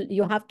have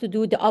to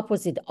do the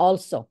opposite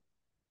also.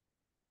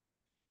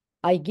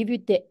 I give you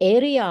the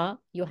area,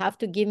 you have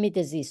to give me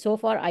the Z. So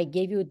far, I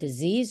gave you the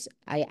Z's.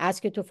 I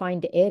ask you to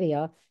find the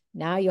area.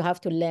 Now you have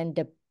to learn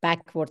the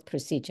backward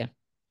procedure.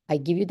 I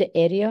give you the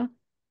area,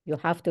 you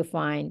have to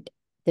find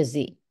the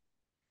Z.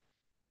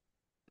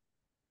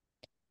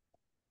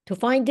 To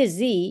find the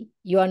Z,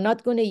 you are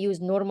not going to use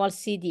normal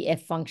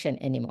CDF function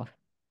anymore.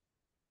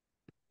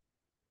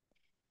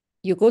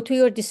 You go to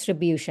your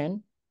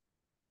distribution.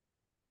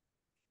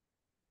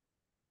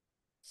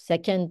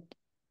 Second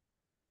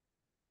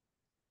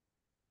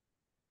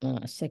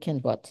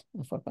what?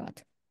 I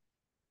forgot.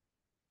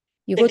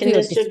 You go to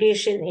your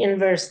distribution,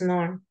 inverse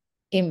norm.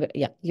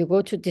 You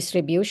go to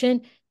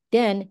distribution,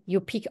 then you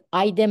pick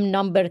item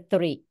number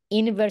 3,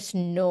 inverse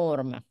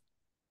norm.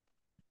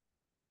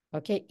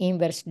 Okay,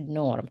 inverse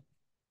norm.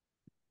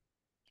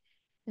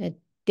 And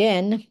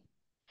then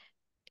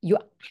you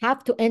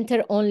have to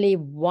enter only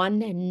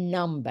one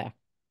number,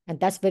 and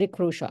that's very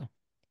crucial.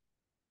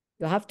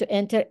 You have to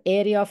enter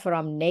area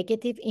from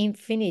negative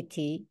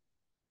infinity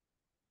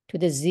to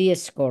the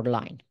z-score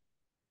line.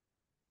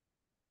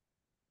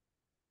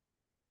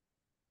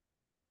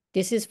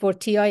 This is for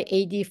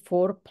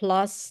TI-84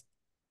 plus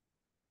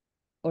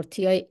or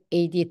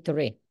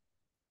TI-83.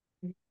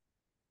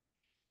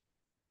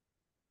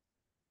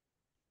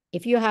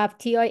 If you have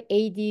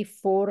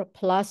TI-84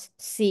 plus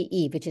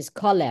CE, which is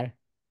color,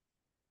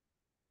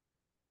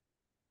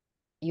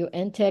 you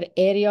enter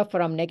area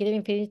from negative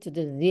infinity to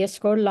the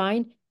z-score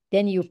line,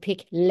 then you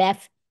pick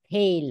left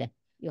tail.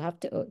 You have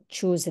to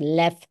choose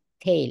left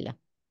tail.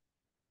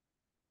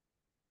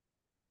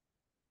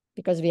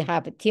 Because we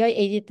have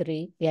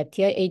TI-83, we have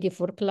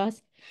TI-84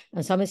 plus,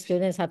 and some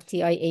students have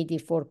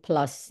TI-84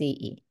 plus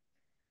CE.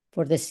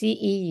 For the CE,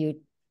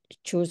 you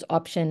choose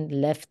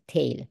option left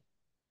tail.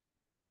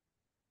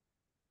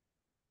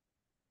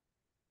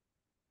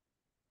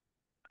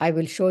 I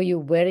will show you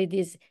where it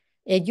is.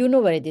 You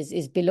know where it is.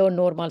 It's below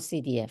normal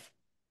CDF.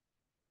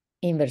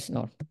 Inverse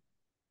norm.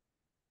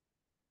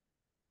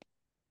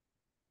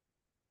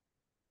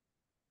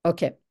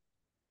 Okay.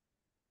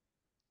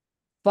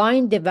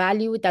 Find the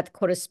value that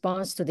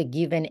corresponds to the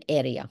given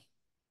area.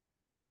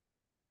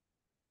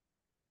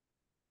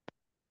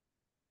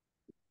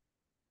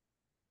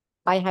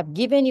 I have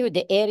given you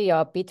the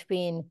area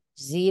between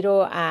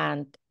 0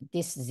 and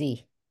this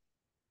Z.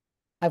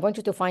 I want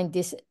you to find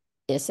this,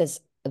 it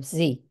says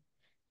Z.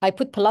 I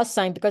put plus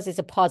sign because it's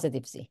a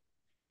positive Z.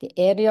 The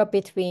area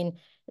between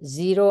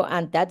 0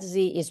 and that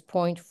Z is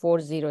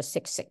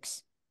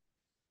 0.4066.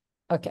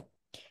 Okay.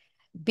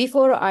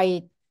 Before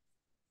I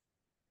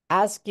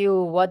ask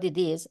you what it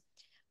is,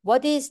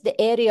 what is the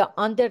area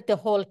under the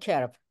whole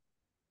curve?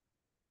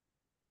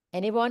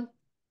 Anyone?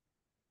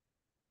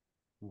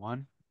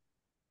 1.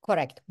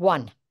 Correct,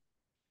 1.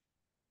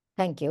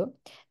 Thank you.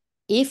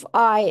 If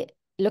I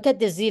look at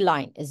the Z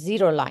line,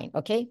 0 line,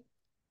 okay?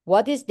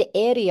 What is the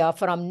area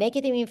from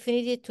negative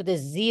infinity to the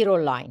 0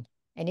 line?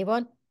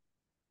 Anyone?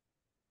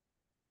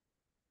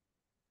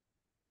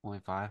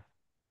 0.5.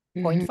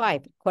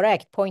 0.5,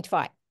 correct,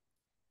 0.5.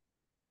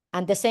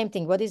 And the same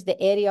thing, what is the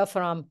area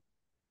from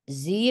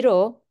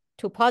 0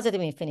 to positive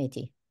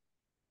infinity?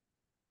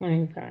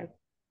 0.5.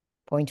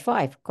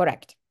 0.5,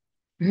 correct.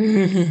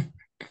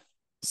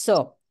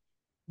 So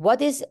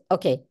what is,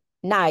 okay,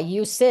 now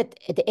you said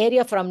the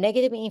area from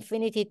negative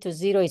infinity to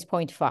 0 is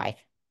 0.5.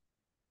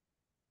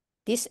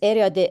 This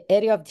area, the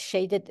area of the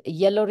shaded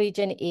yellow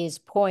region is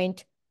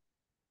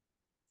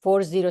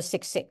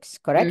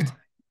 0.4066, correct?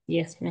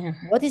 Yes, ma'am.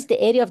 What is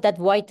the area of that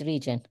white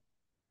region?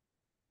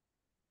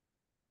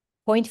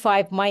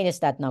 0.5 minus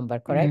that number,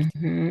 correct?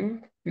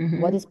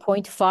 What is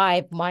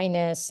 0.5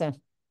 minus,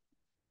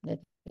 let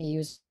me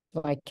use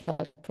my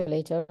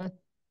calculator.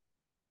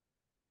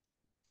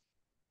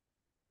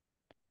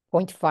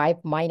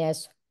 0.5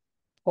 minus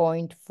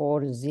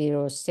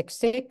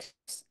 0.4066.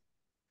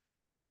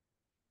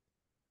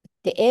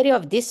 The area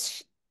of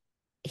this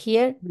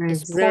here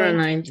is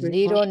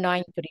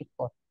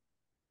 0.0934.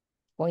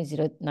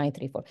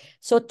 0.0934.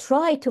 So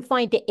try to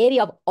find the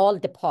area of all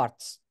the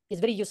parts.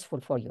 It's very useful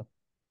for you.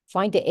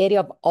 Find the area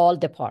of all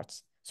the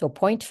parts. So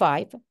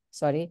 0.5,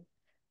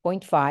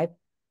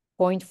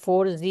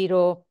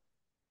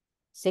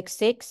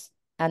 0.4066,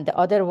 and the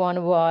other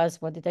one was,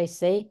 what did I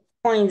say?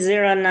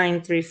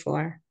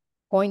 0.0934.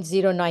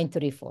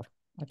 0.0934,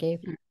 okay?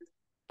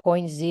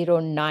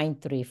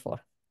 0.0934,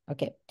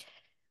 okay.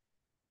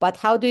 But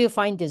how do you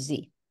find the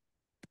Z?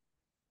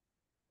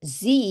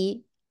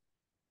 Z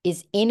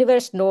is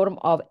inverse norm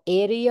of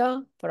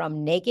area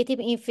from negative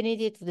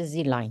infinity to the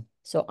Z line.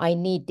 So I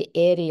need the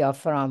area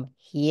from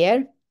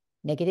here,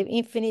 negative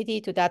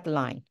infinity to that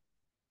line.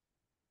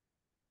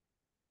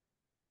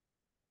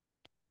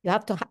 You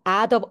have to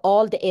add up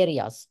all the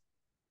areas.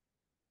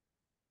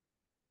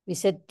 We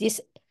said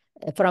this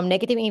from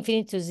negative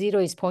infinity to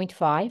 0 is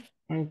 0.5.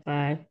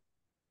 0.5.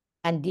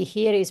 And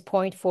here is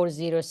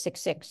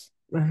 0.4066.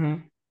 Uh-huh.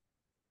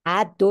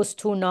 Add those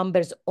two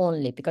numbers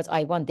only because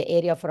I want the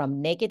area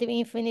from negative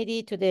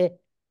infinity to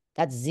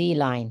that Z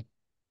line.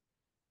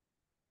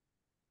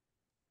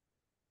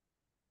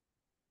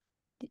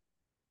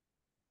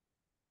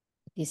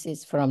 This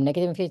is from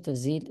negative infinity to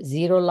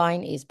zero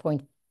line is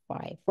 0.5.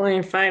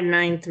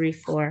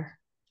 0.5934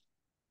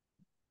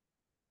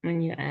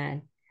 when you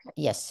add.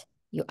 Yes,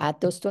 you add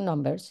those two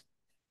numbers,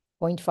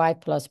 0.5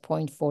 plus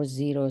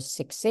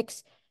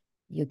 0.4066,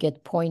 you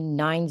get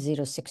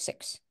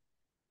 0.9066.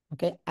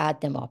 Okay, add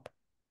them up.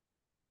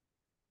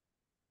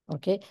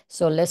 Okay,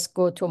 so let's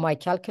go to my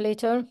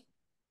calculator.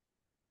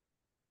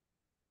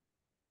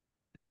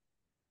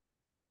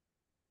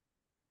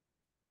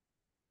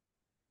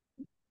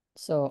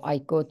 So I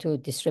go to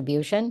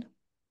distribution.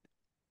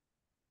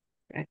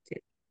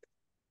 Corrected.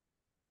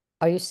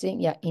 Are you seeing?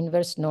 Yeah,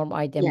 inverse norm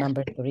item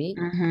number 3.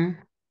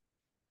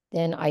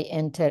 Then I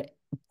enter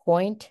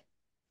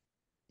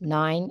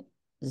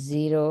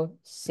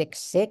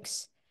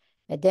 0.9066.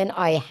 And then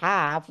I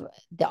have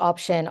the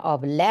option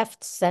of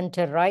left,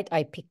 center, right.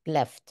 I pick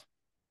left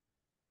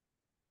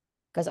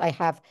because I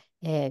have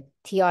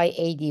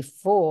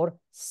TI-84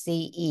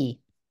 CE.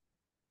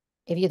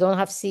 If you don't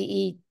have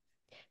CE,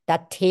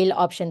 that tail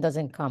option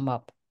doesn't come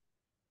up.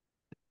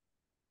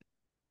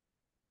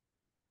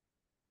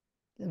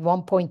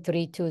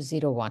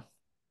 1.3201.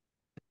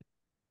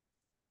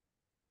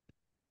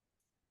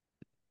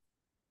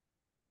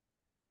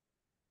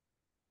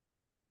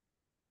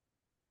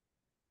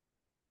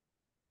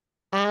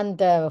 And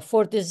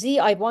for the Z,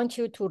 I want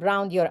you to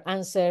round your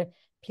answer,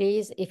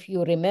 please, if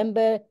you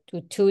remember,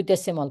 to 2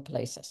 decimal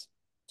places.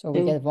 So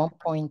we get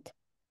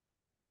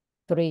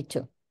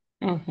 1.32.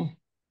 Okay.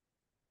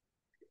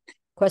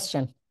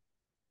 Question.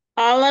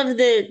 All of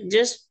the,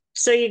 just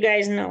so you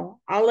guys know,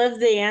 all of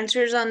the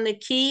answers on the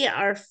key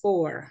are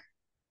 4.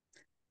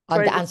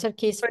 On the answer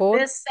key is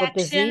 4 for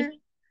the Z?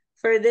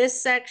 For this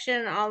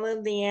section, all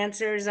of the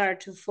answers are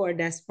to 4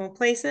 decimal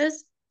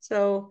places.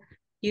 So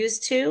use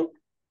 2.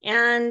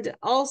 And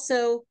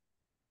also,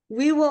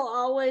 we will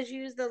always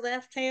use the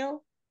left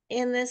tail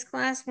in this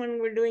class when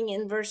we're doing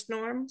inverse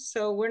norms.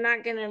 So we're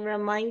not going to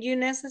remind you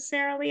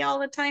necessarily all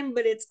the time,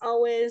 but it's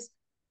always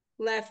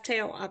left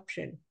tail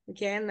option.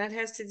 Okay, and that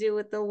has to do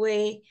with the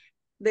way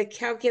the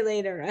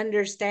calculator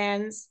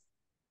understands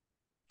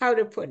how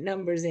to put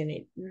numbers in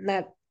it.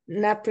 Not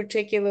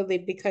particularly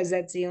because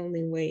that's the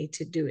only way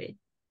to do it.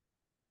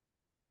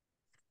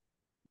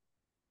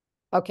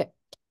 Okay,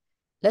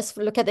 let's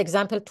look at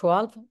example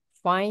 12.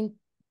 Find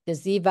the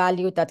Z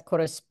value that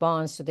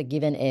corresponds to the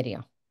given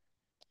area.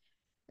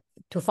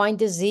 To find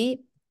the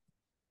Z,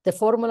 the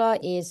formula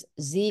is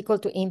Z equal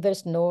to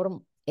inverse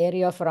norm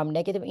area from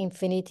negative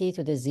infinity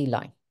to the Z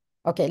line.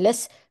 Okay,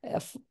 let's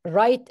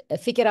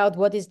figure out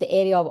what is the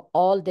area of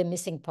all the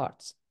missing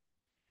parts.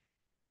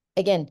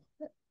 Again,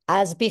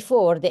 as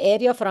before, the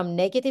area from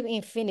negative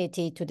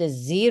infinity to the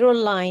 0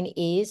 line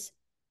is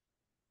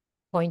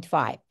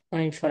 0.5.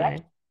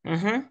 0.5.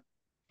 Uh-huh.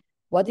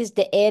 What is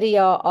the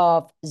area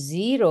of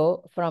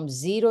 0 from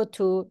 0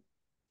 to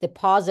the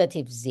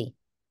positive Z?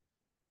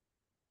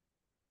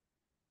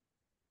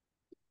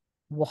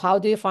 Well, how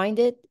do you find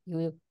it?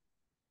 You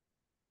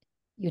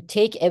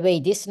take away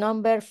this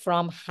number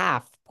from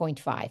half,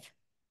 0.5.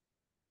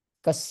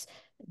 Because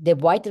the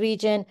white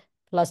region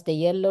plus the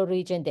yellow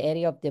region, the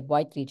area of the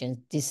white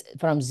region, this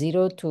from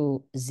 0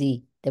 to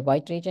Z, the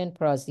white region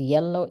plus the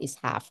yellow is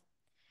half.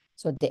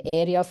 So the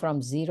area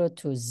from 0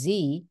 to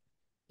Z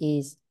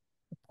is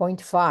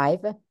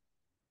 0.5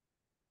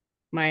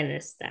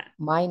 minus that.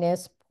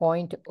 Minus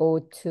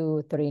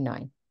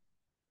 0.0239.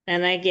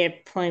 And I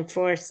get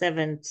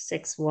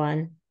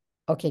 0.4761.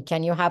 Okay,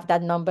 can you have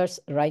that numbers?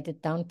 Write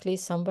it down,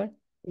 please, somewhere.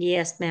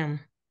 Yes,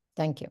 ma'am.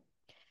 Thank you.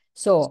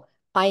 So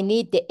I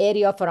need the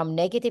area from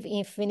negative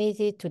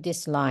infinity to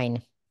this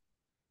line.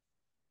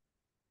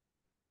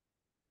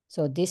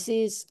 So this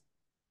is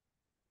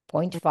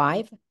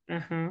 0.5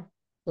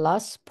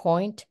 plus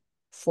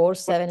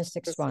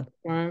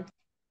 0.4761.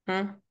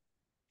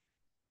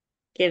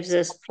 Gives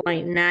us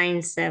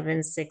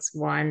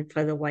 0.9761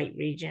 for the white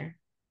region.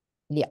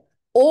 Yeah.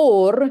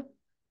 Or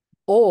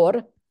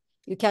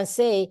you can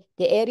say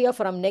the area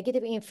from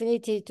negative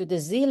infinity to the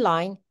Z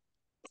line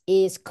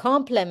is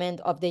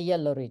complement of the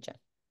yellow region.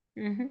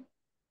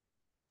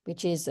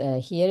 Which is,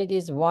 here it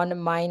is 1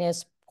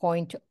 minus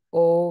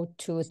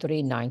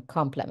 0.0239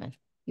 complement.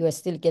 You will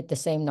still get the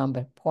same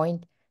number,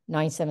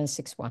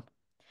 0.9761.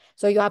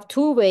 So you have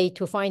 2 ways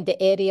to find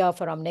the area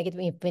from negative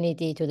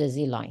infinity to the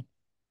Z line.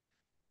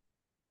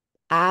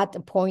 Add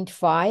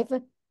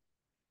 0.5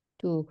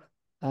 to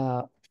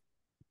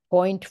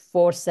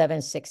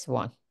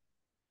 0.4761.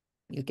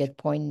 You get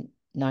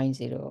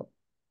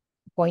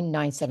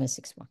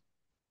 0.9761.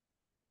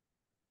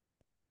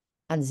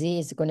 And Z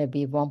is going to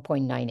be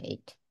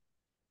 1.98.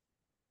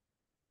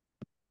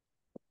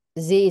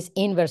 Z is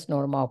inverse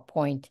norm of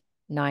 0.9761.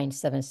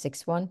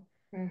 1.9761,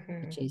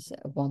 Mhm. which is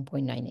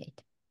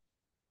 1.98.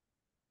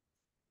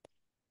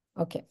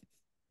 Okay.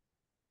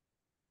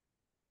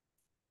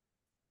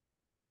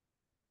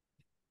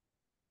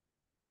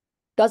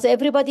 Does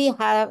everybody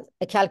have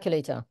a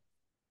calculator?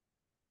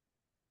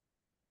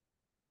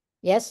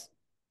 Yes?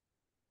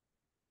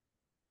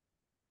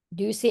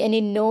 Do you see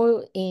any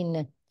no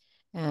in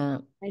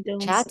I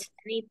don't chat? see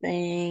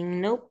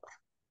anything. Nope.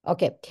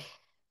 Okay,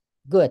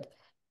 good.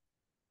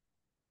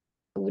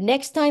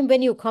 Next time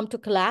when you come to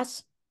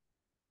class,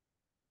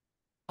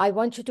 I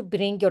want you to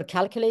bring your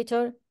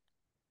calculator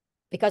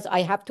because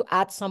I have to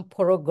add some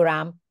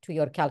program to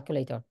your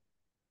calculator.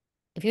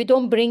 If you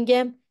don't bring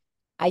them,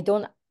 I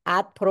don't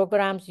add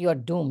programs, you're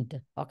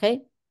doomed,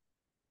 okay?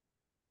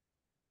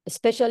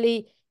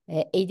 Especially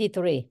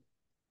 83,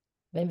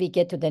 when we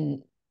get to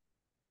the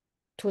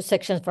 2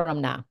 sections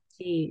from now.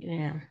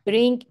 Yeah.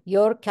 Bring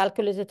your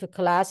calculator to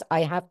class.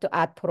 I have to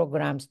add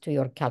programs to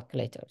your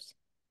calculators.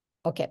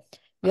 Okay,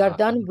 we are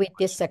done with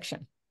this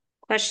section.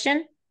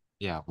 Question?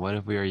 Yeah, what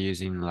if we are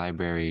using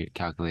library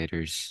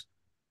calculators?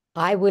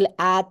 I will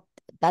add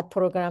that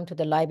program to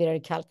the library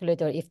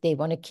calculator. If they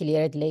want to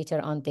clear it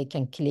later on, they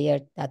can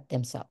clear that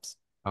themselves.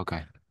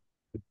 Okay.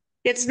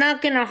 It's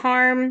not gonna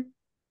harm,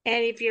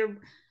 and if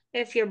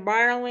you're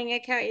borrowing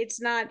a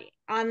it's not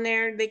on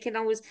there. They can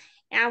always,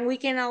 and we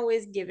can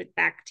always give it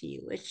back to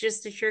you. It's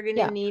just that you're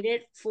gonna need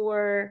it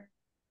for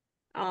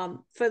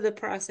the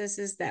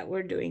processes that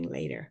we're doing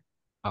later.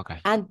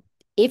 Okay. And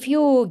if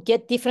you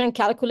get different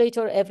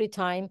calculator every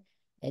time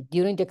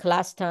during the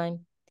class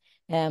time,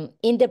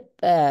 in the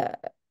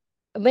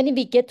when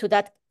we get to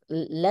that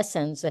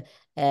lessons,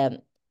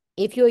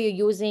 if you're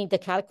using the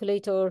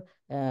calculator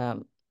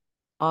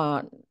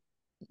on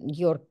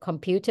your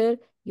computer,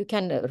 you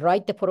can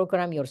write the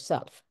program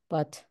yourself.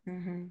 But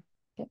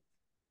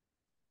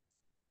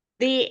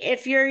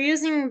if you're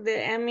using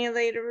the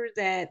emulator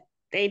that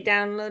they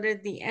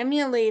downloaded, the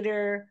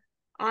emulator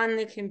on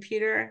the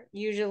computer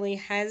usually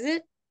has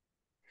it.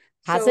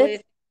 Has So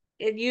it?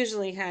 It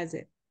usually has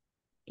it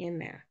in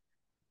there,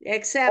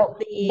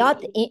 except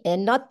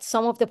not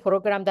some of the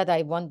program that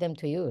I want them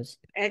to use.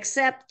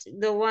 Except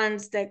the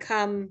ones that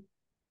come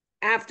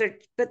after,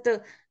 but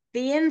the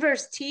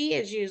inverse T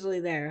is usually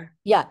there.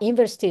 Yeah,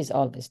 inverse T is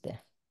always there.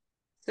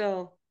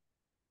 So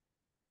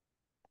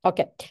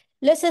okay,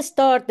 let's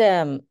start.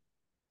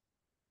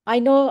 I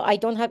know I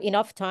don't have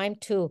enough time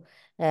to.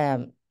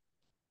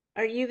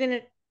 Are you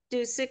gonna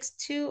do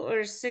 6.2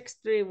 or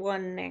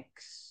 6.3.1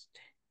 next?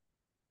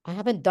 I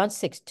haven't done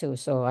 6.2,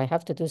 so I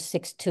have to do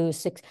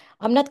 6.2.6.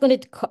 I'm not going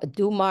to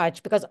do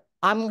much because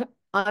I'm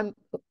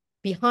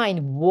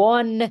behind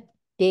 1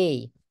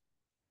 day.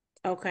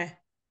 Okay.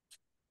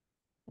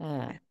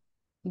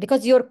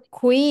 Because your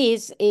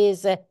quiz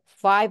is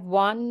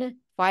 5.1,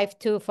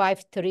 5.2,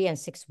 5.3, and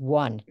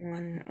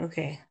 6.1.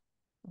 Okay.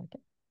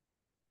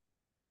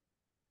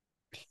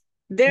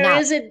 There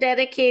is a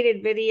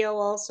dedicated video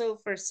also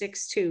for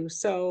 6.2.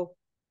 So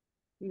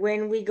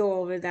when we go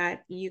over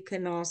that, you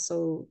can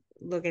also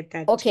look at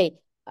that. Okay.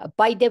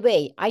 By the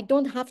way, I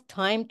don't have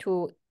time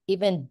to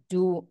even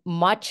do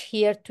much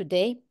here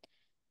today.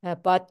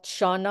 But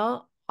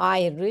Shauna,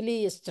 I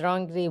really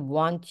strongly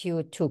want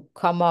you to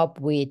come up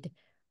with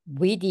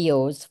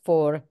videos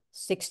for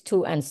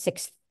 6.2 and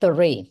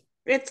 6.3.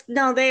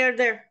 No, they are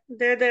there.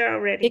 They're there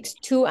already.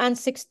 6.2 and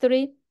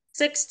 6.3?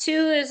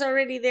 6.2 is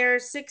already there.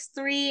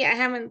 6.3 I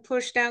haven't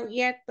pushed out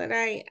yet, but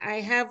I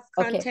have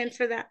content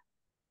for that.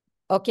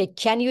 Okay,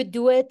 can you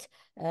do it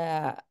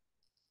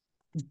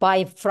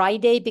by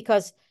Friday?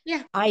 Because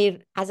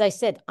as I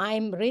said,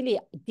 I'm really,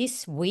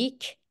 this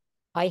week,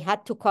 I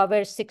had to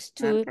cover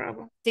 6.2,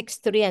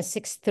 6.3, and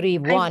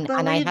 6.3.1,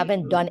 and I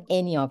haven't done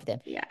any of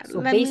them. Yeah,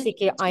 so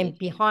basically, I'm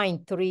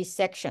behind 3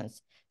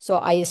 sections. So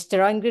I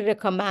strongly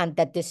recommend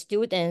that the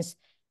students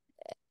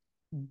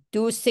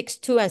do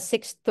 6.2 and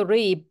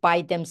 6.3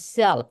 by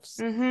themselves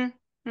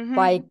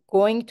by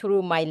going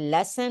through my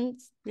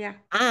lessons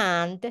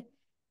and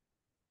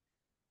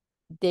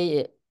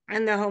the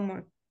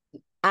homework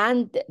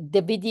and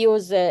the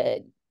videos,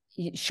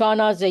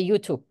 Shauna's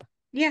YouTube.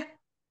 Yeah.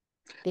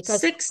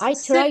 Because I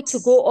try to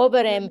go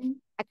over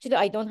them. Actually,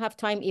 I don't have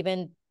time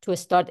even to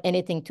start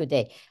anything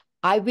today.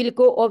 I will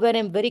go over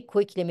them very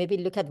quickly, maybe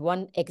look at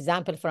one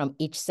example from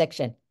each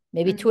section,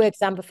 maybe 2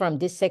 examples from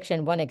this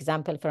section, 1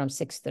 example from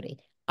 6.3.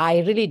 I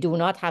really do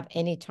not have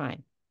any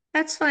time.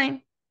 That's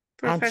fine.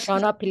 And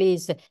Shauna,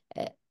 please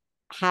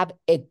have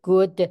a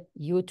good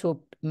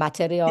YouTube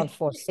material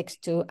for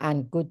 6.2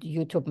 and good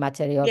YouTube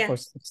material for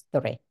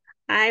 6.3.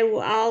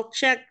 I'll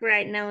check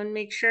right now and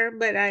make sure,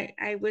 but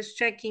I was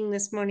checking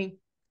this morning.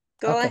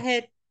 Go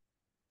ahead.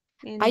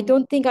 I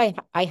don't think I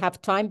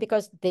have time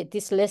because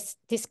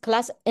this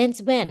class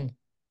ends when?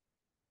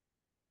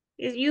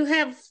 You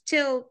have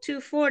till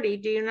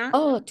 2:40, do you not?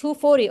 Oh,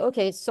 2:40.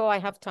 Okay, so I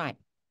have time.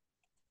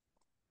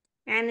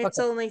 And it's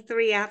only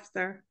 3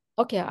 after.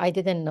 Okay, I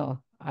didn't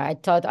know. I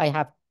thought I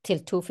have till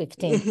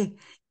 2:15.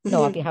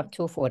 No, we have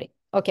 2:40.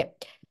 Okay,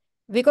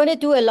 we're going to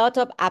do a lot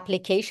of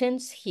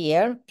applications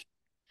here.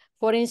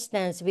 For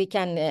instance, we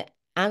can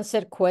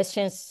answer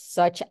questions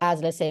such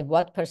as, let's say,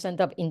 what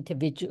percent of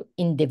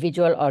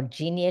individual are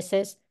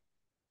geniuses?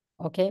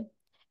 Okay,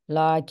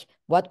 like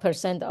what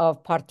percent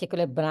of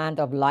particular brand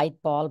of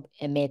light bulb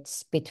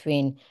emits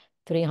between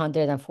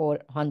 300 and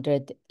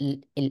 400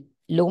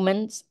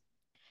 lumens?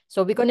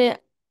 So we're going to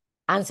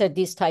answer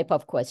this type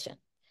of question.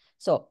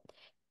 So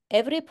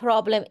every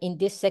problem in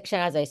this section,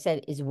 as I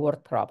said, is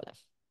word problem.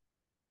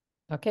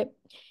 Okay,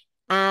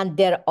 and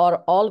there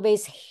are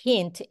always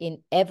hints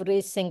in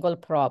every single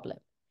problem.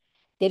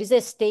 There is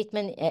a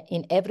statement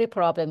in every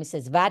problem. It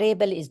says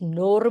variable is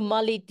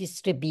normally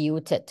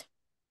distributed.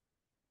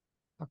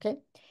 Okay.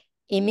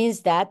 It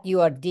means that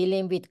you are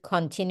dealing with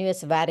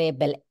continuous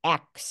variable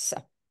X.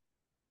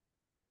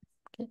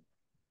 Okay.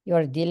 You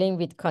are dealing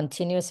with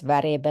continuous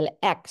variable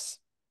X.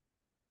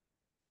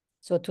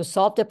 So to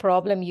solve the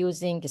problem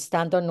using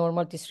standard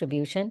normal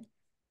distribution,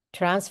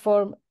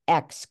 transform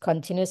X,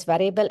 continuous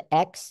variable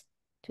X,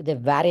 to the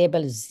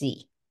variable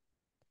Z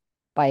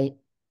by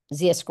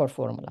Z-score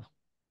formula.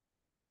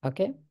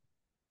 Okay.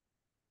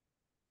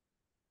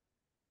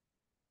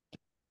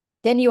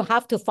 Then you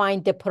have to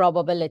find the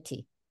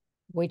probability,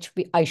 which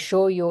I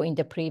show you in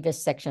the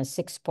previous section,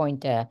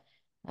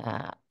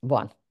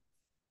 6.1.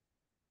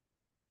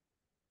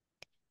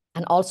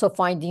 And also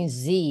finding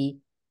Z.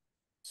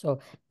 So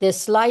the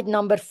slide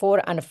number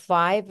 4 and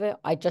 5,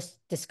 I just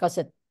discussed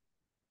it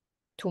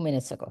 2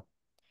 minutes ago.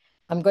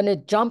 I'm going to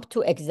jump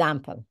to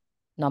example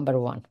number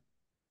 1.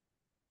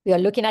 We are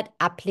looking at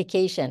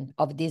application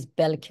of these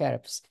bell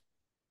curves.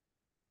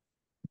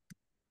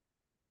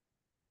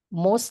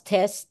 Most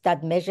tests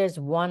that measures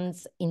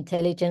one's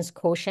intelligence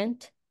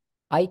quotient,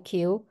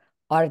 IQ,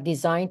 are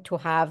designed to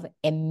have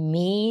a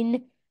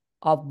mean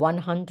of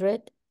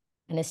 100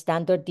 and a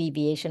standard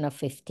deviation of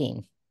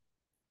 15.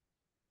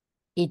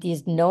 It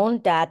is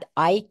known that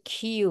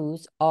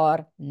IQs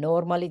are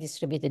normally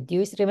distributed. Do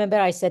you remember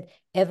I said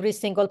every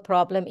single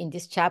problem in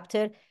this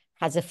chapter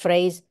has a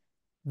phrase,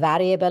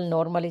 variable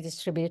normally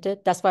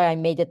distributed? That's why I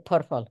made it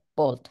purple,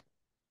 bold.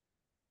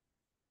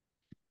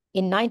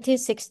 In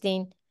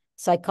 1916,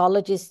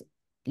 psychologist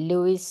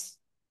Lewis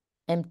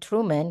M.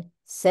 Truman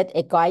set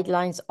a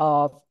guidelines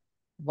of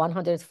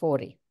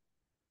 140,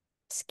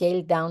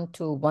 scaled down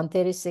to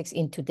 136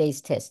 in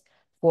today's test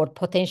for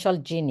potential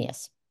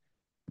genius.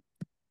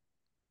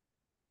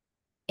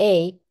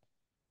 A,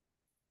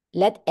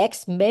 let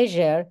X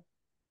measure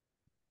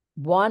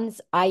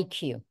one's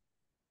IQ.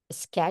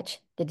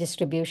 Sketch the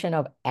distribution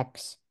of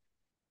X.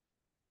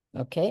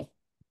 Okay.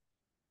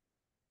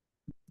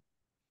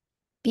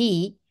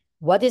 B,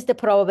 what is the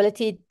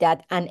probability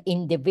that an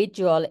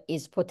individual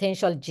is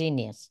potential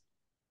genius?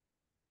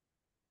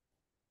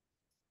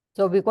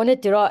 So we're going to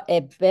draw a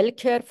bell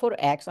curve for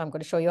X. I'm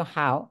going to show you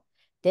how.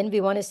 Then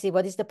we want to see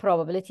what is the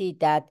probability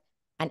that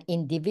an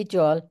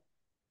individual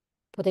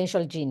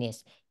potential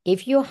genius.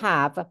 If you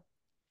have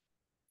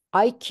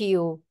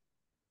IQ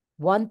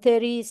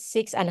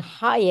 136 and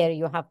higher,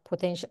 you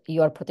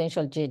are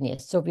potential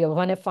genius. So we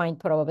want to find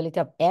probability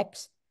of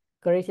X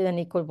greater than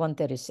or equal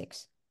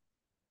 136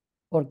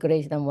 or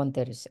greater than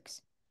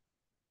 136.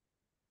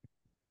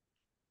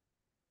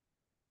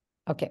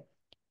 Okay.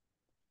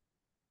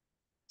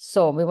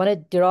 So we want to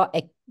draw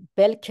a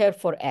bell curve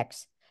for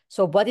X.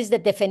 So what is the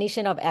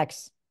definition of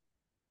X?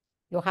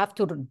 You have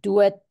to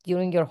do it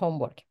during your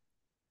homework.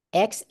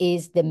 X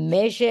is the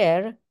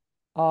measure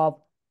of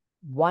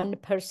one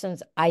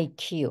person's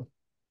IQ.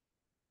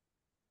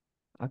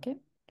 Okay.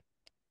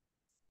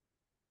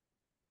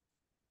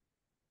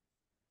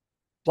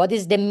 What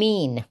is the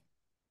mean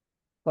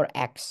for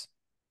X?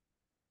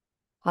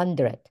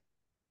 100.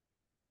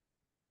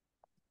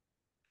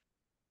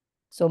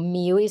 So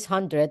mu is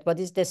 100. What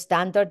is the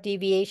standard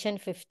deviation?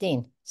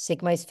 15.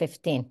 Sigma is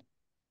 15.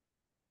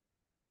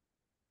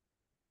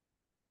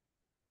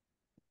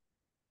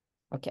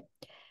 Okay.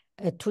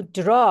 To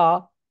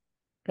draw,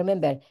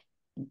 remember,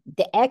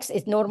 the X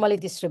is normally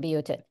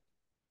distributed.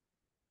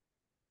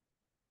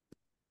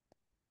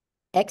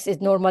 X is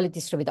normally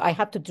distributed. I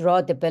have to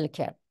draw the bell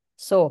curve.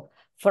 So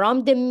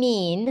from the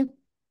mean,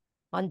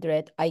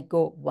 100, I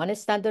go 1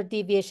 standard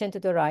deviation to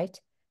the right,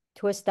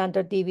 2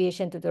 standard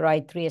deviation to the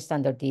right, 3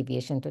 standard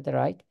deviation to the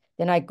right.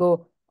 Then I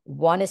go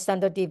 1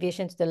 standard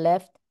deviation to the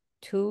left,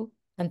 2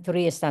 and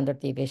 3 standard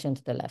deviation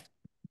to the left.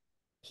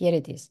 Here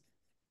it is,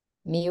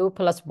 mu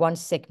plus 1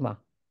 sigma.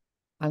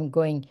 I'm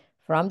going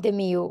from the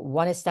mu,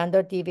 1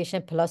 standard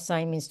deviation plus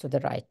sign means to the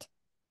right.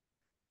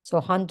 So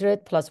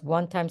 100 plus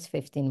 1 times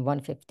 15,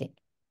 115.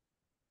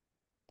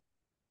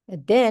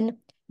 Then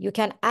you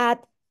can add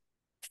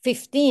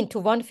 15 to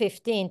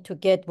 115 to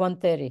get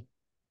 130.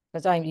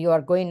 Because you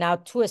are going now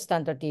 2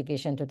 standard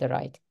deviation to the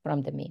right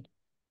from the mean.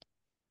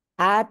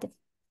 Add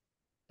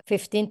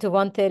 15 to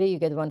 130, you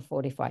get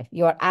 145.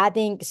 You are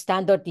adding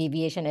standard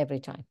deviation every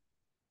time.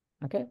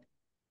 Okay.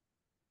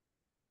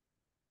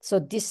 So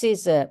this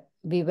is,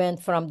 we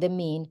went from the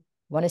mean,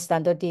 1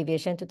 standard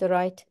deviation to the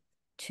right,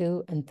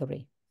 2 and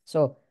 3.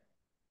 So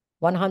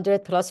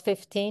 100 plus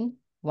 15,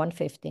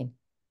 115.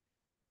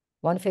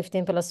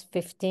 115 plus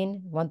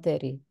 15,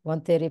 130.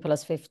 130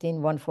 plus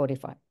 15,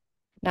 145.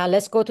 Now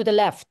let's go to the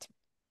left.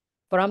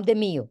 From the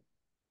mu,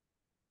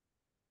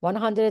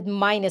 100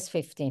 minus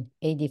 15,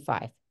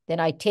 85. Then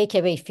I take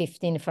away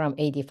 15 from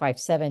 85,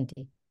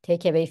 70.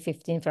 Take away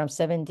 15 from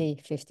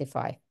 70,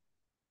 55.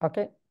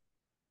 Okay.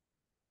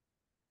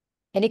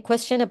 Any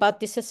question about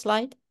this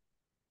slide?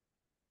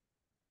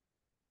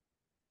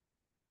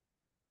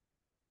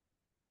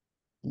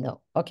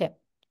 No. Okay.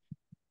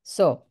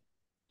 So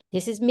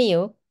this is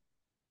mu,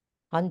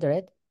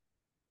 100.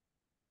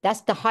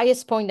 That's the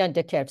highest point on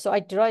the curve. So I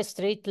draw a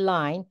straight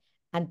line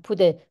and put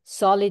a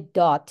solid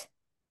dot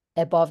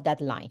above that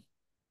line.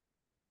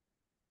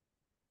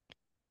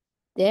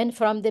 Then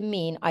from the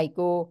mean, I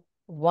go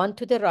 1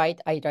 to the right.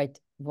 I write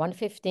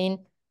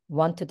 115,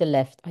 1 to the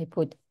left. I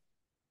put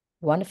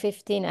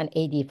 115 and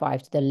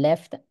 85 to the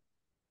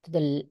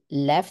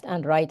left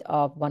and right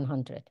of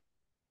 100.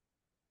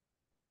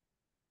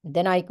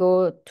 Then I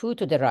go 2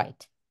 to the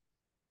right.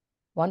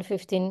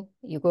 115,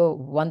 you go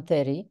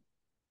 130.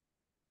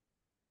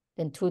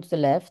 Then 2 to the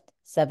left,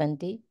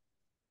 70.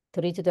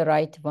 3 to the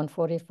right,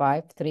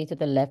 145. 3 to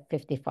the left,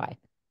 55.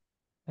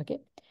 Okay.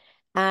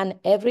 And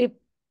every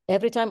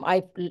time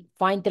I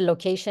find the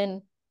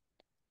location,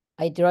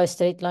 I draw a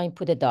straight line,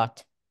 put a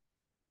dot.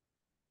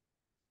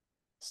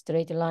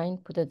 Straight line,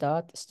 put a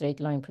dot, straight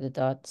line, put a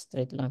dot,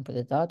 straight line, put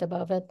a dot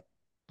above it.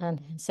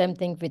 And same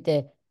thing with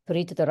the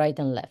 3 to the right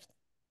and left.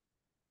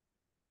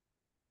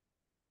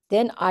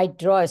 Then I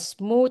draw a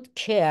smooth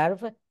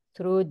curve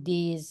through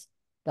these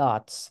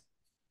dots.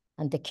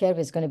 And the curve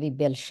is going to be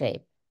bell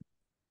shape.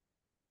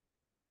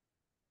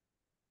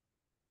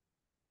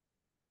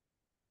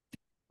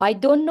 I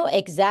don't know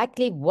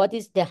exactly what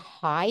is the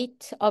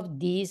height of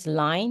these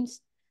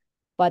lines,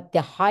 but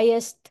the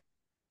highest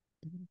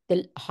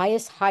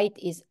height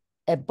is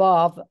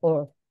above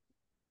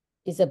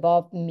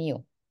mu.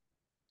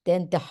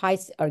 Then the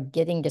heights are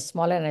getting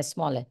smaller and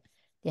smaller.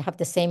 They have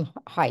the same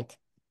height.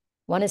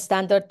 One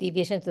standard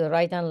deviation to the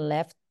right and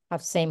left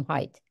have same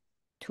height.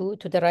 2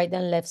 to the right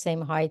and left,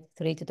 same height.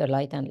 3 to the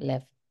right and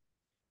left,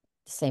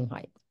 same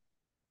height.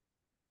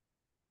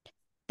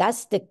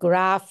 That's the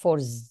graph for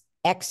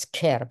X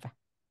curve.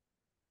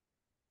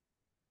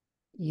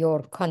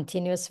 Your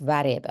continuous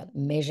variable,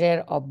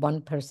 measure of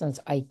one person's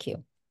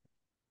IQ.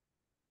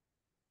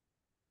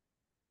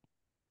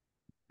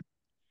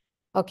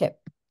 Okay.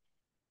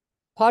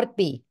 Part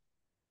B.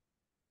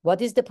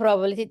 What is the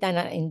probability that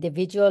an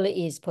individual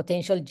is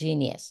potential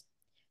genius?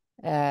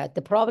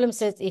 The problem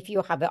says if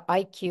you have an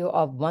IQ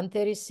of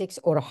 136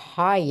 or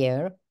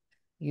higher,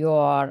 you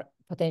are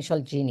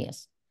potential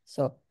genius.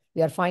 So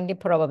we are finding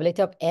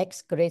probability of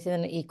X greater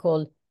than or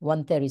equal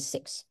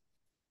 136.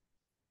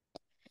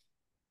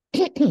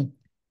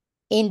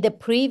 In the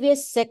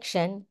previous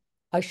section,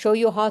 I show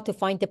you how to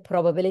find the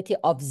probability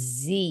of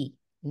Z,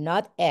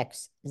 not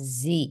X,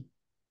 Z.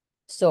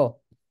 So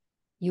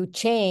you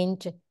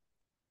change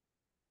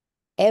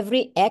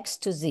every X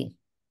to Z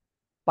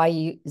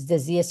by the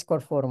Z-score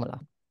formula.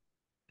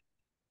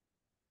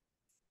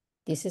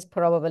 This is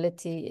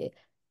probability.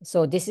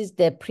 So this is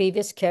the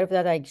previous curve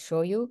that I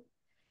show you.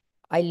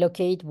 I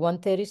locate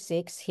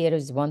 136. Here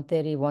is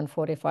 130,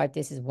 145.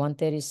 This is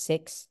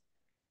 136.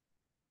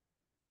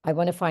 I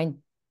want to find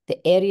the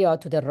area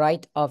to the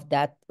right of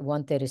that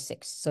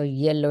 136. So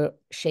yellow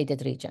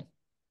shaded region.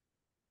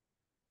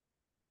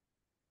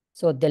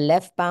 So the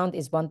left bound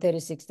is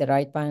 136. The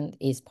right bound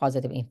is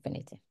positive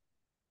infinity.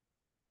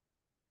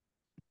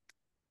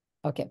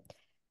 Okay.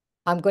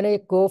 I'm going to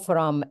go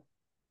from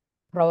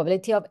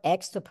probability of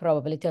X to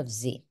probability of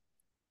Z.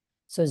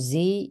 So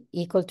Z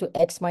equal to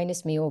X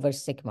minus mu over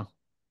sigma.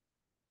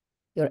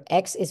 Your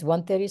X is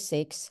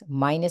 136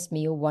 minus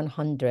mu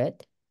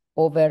 100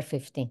 over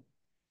 15.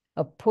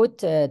 Put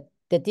the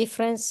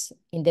difference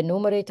in the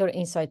numerator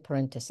inside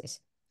parentheses.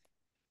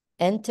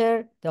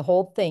 Enter the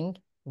whole thing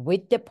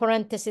with the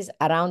parentheses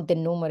around the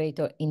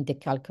numerator in the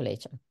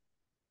calculator.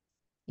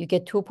 You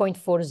get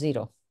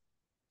 2.40.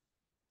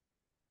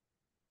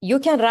 You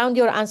can round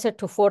your answer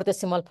to 4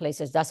 decimal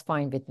places. That's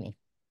fine with me.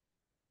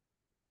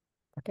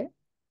 Okay.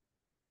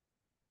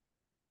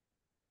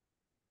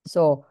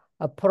 So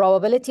a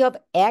probability of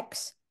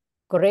X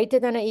greater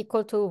than or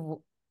equal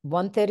to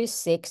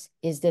 136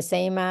 is the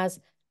same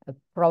as a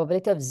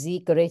probability of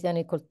Z greater than or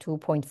equal to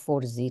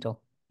 2.40.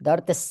 They're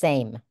the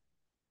same.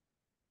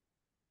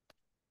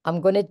 I'm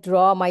going to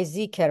draw my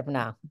Z curve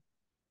now.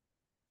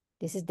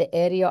 This is the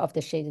area of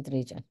the shaded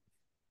region.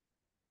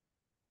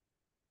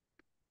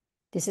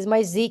 This is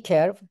my Z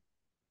curve.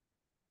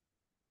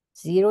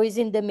 0 is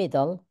in the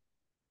middle.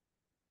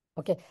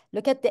 Okay,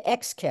 look at the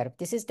X curve.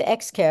 This is the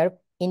X curve.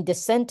 In the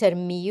center,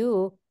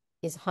 mu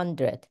is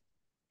 100.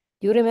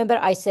 Do you remember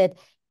I said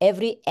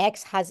every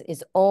X has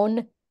its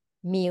own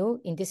mu,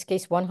 in this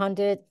case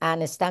 100,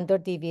 and a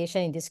standard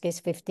deviation, in this case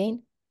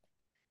 15?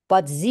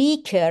 But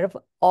Z curve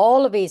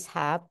always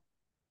have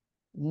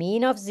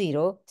mean of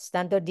 0,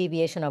 standard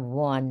deviation of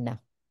 1.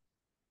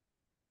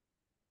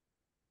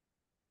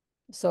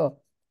 So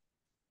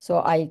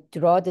I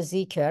draw the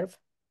Z curve,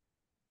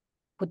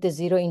 put the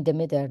 0 in the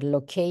middle,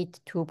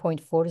 locate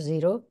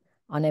 2.40,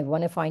 and I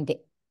want to find the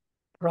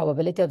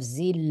probability of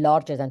Z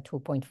larger than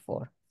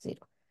 2.40.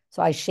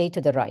 So I shade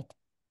to the right.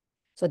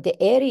 So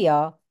the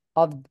area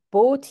of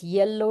both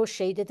yellow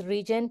shaded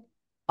region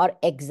are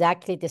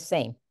exactly the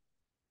same.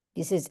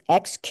 This is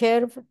X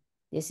curve.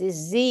 This is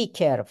Z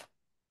curve.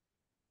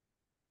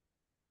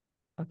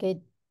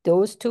 Okay,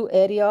 those two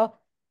areas,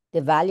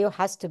 the value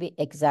has to be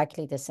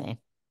exactly the same.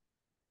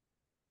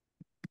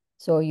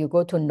 So you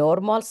go to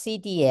normal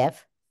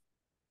CDF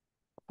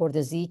for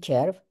the Z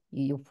curve.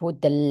 You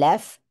put the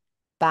left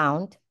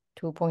bound,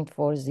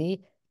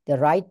 2.4Z, the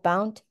right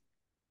bound,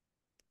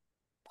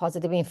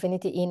 positive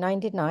infinity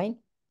E99.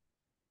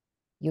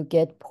 You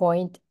get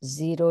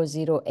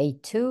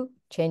 0.0082,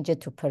 change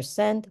it to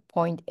percent,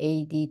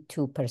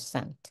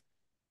 0.82%.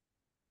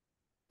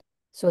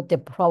 So the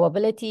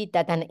probability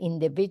that an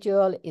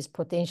individual is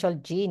potential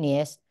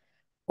genius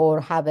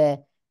or have a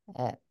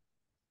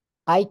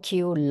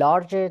IQ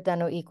larger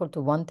than or equal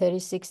to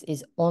 136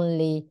 is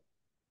only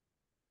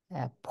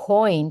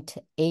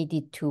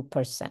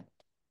 0.82%.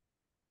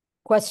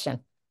 Question.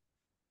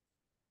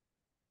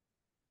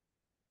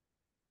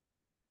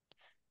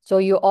 So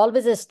you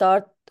always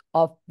start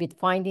off with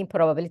finding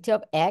probability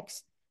of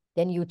X,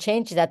 then you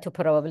change that to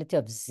probability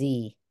of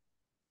Z.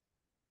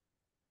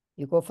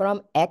 You go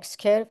from X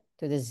curve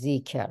to the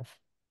Z curve.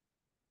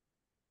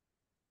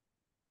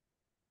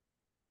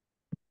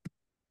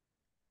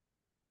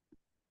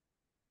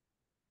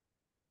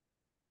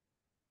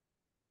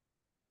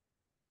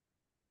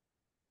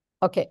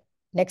 Okay,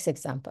 next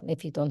example,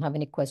 if you don't have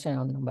any question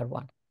on number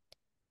 1.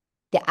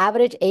 The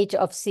average age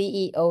of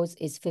CEOs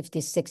is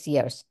 56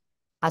 years.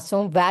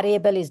 Assume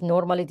variable is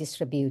normally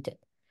distributed.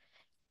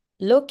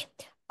 Look,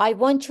 I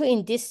want you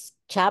in this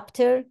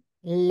chapter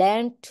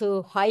learn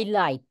to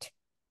highlight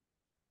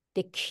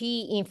the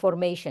key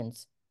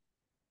informations.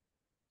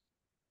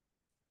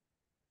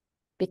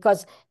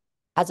 Because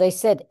as I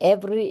said,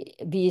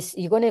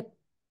 you're going to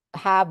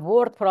have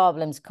word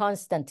problems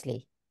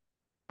constantly.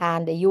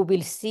 And you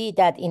will see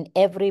that in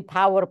every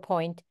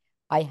PowerPoint,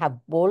 I have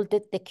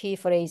bolded the key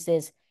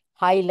phrases,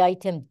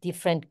 highlight them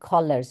different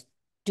colors.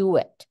 Do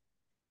it.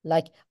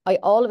 Like I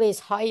always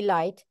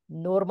highlight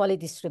normally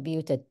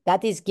distributed.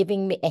 That is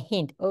giving me a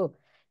hint. Oh,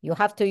 you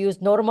have to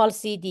use normal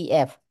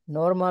CDF,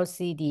 normal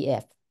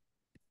CDF.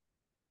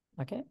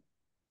 Okay.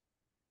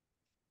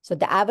 So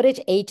the average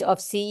age of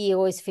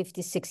CEO is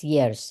 56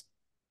 years.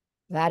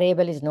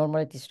 Variable is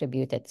normally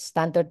distributed.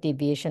 Standard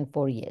deviation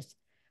 4 years.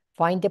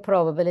 Find the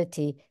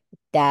probability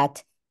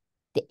that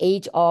the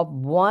age of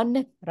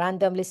one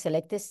randomly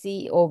selected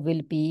CEO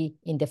will be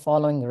in the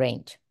following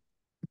range.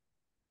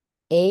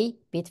 A,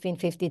 between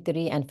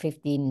 53 and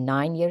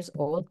 59 years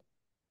old.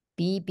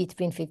 B,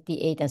 between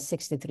 58 and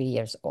 63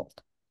 years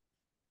old.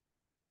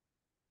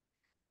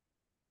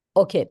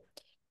 Okay,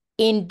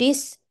 in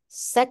this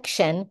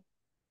section,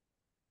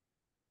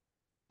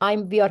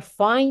 we are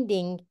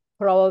finding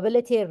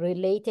probability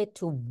related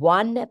to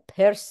one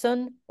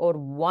person or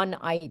one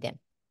item.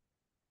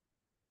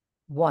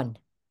 One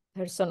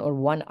person or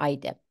one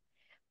item.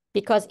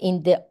 Because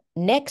in the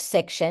next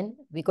section,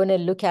 we're going to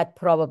look at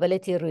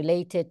probability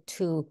related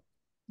to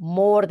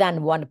more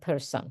than one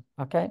person,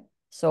 okay?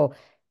 So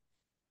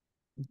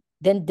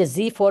then the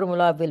Z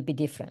formula will be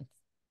different.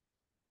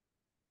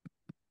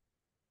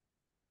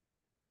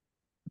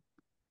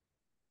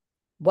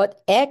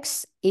 But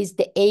X is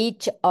the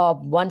age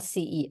of one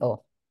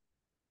CEO.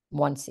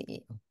 One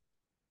CEO.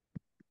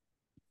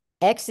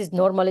 X is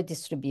normally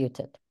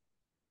distributed.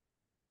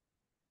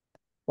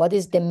 What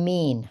is the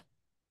mean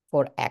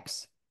for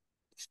X?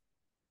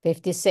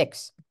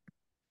 56.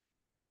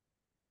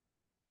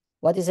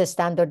 What is a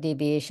standard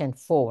deviation?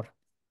 4.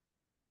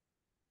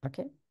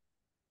 Okay.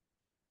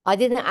 I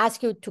didn't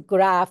ask you to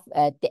graph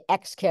the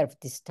X curve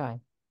this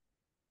time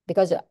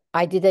because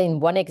I did it in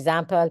one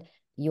example.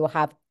 You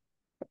have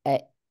an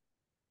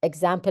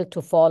example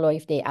to follow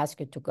if they ask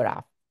you to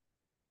graph.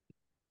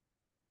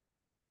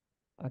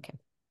 Okay.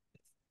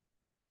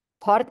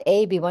 Part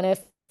A, we want to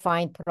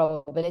find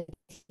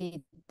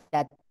probability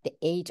that the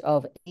age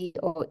of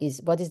CEO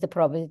is, what is the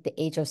probability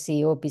the age of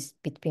CEO is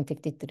between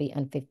 53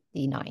 and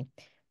 59?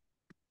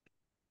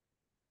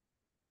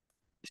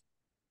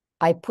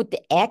 I put the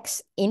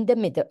X in the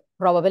middle,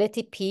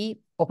 probability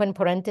P, open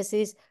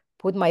parentheses,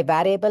 put my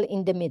variable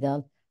in the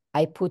middle.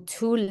 I put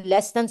 2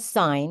 less than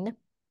sign.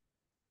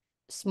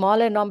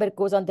 Smaller number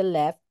goes on the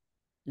left,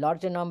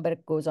 larger number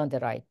goes on the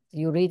right.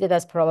 You read it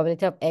as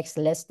probability of X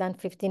less than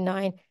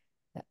 59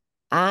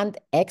 and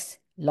X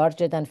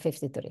larger than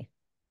 53.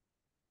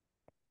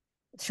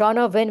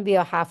 Shauna, when we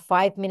have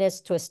 5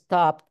 minutes to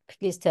stop,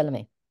 please tell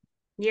me.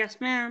 Yes,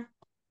 ma'am.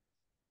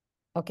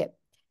 Okay.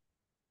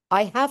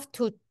 I have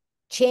to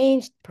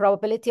change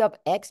probability of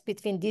X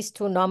between these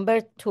two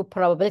numbers to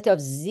probability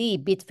of Z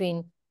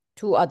between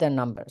two other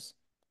numbers.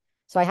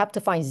 So I have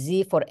to find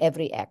Z for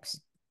every X.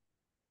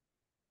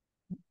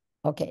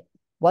 Okay.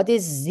 What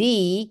is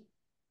Z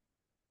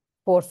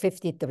for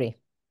 53?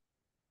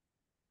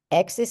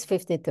 X is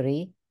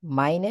 53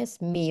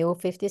 minus mu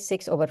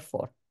 56 over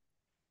 4.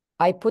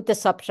 I put the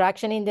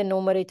subtraction in the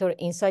numerator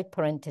inside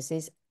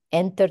parentheses.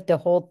 enter the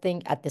whole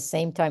thing at the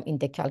same time in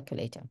the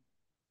calculator.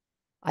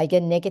 I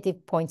get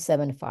negative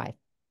 0.75.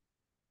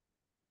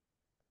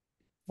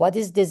 What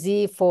is the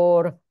Z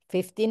for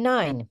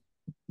 59?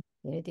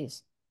 Here it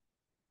is.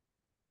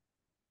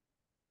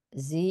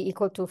 Z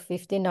equal to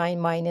 59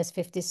 minus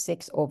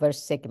 56 over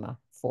sigma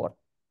 4.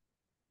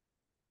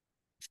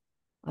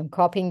 I'm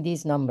copying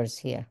these numbers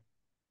here.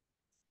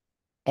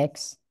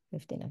 X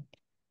 59.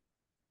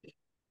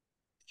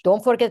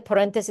 Don't forget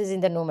parentheses in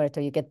the numerator.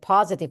 You get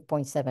positive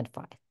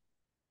 0.75.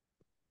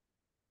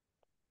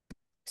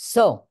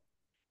 So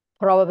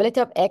probability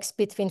of X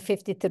between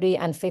 53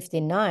 and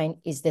 59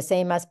 is the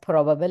same as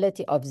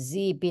probability of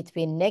Z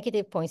between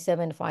negative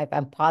 0.75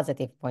 and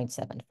positive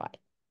 0.75.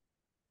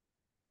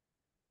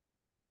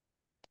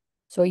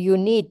 So you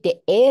need the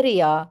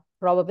area,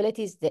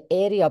 probability is the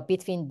area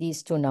between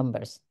these two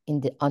numbers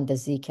on the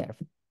Z curve.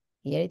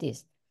 Here it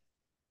is.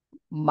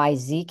 My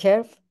Z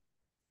curve,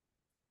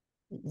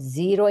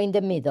 0 in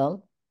the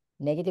middle,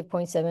 negative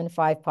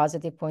 0.75,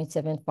 positive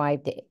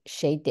 0.75,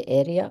 shade the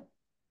area.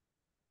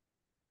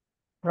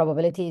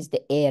 Probability is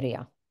the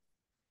area.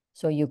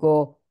 So you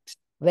go,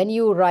 when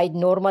you write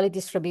normally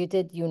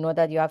distributed, you know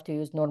that you have to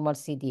use normal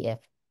CDF.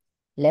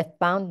 Left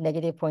bound,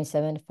 negative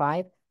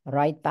 0.75,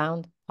 right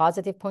bound,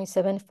 positive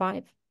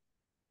 0.75.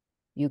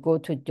 You go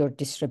to your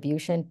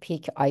distribution,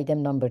 pick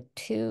item number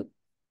 2.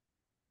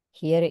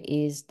 Here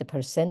is the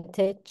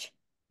percentage,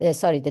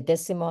 the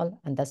decimal,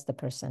 and that's the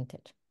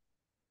percentage.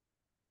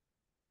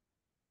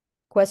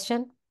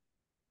 Question?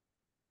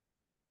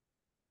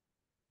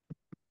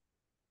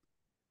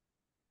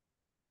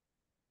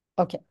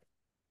 Okay.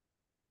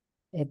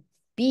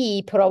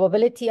 B,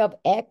 probability of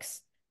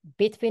X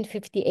between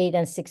 58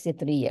 and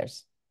 63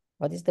 years.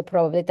 What is the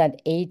probability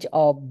that age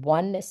of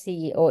one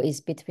CEO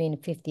is between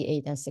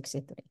 58 and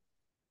 63?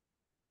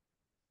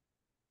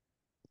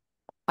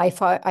 I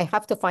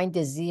have to find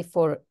the Z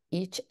for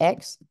each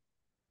X.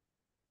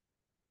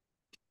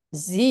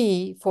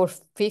 Z for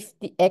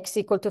 50, X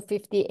equal to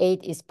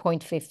 58 is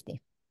 0.50.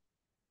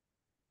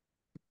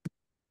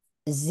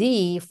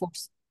 Z for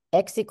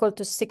X equal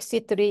to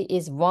 63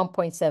 is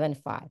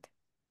 1.75.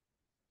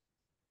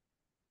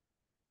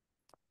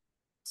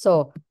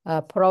 So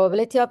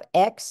probability of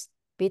X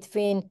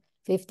between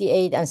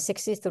 58 and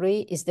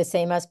 63 is the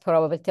same as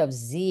probability of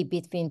Z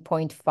between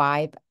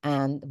 0.5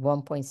 and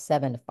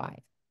 1.75.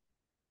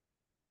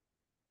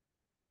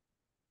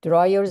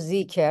 Draw your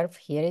Z curve.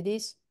 Here it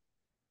is.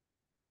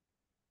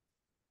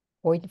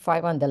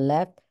 0.5 on the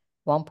left,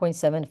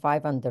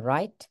 1.75 on the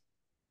right.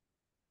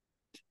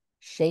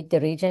 Shade the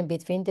region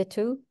between the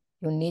two.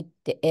 You need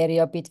the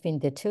area between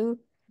the two.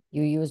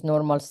 You use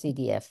normal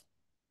CDF.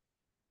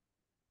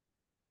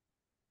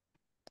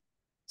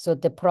 So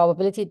the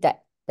probability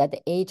that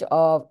the age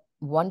of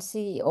one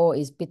CEO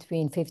is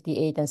between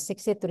 58 and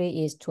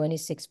 63 is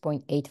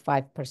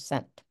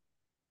 26.85%.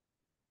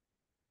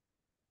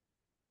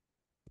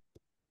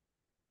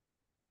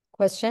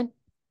 Question?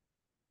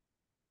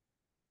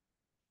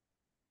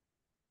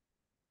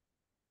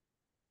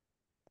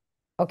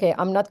 Okay,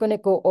 I'm not going to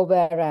go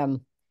over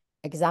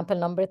example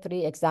number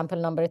 3. Example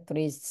number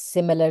 3 is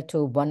similar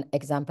to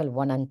example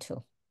 1 and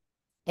 2.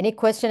 Any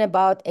question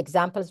about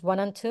examples 1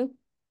 and 2?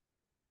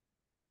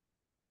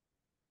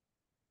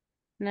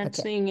 Not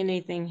seeing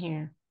anything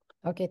here.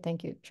 Okay,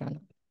 thank you, Chana.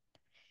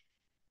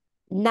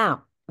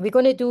 Now, we're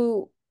going to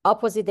do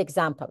opposite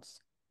examples.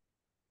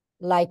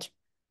 Like,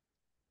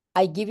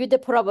 I give you the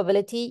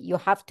probability, you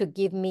have to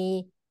give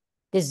me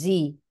the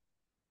Z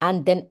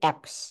and then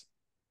X.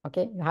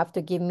 Okay, you have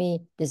to give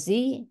me the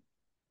Z,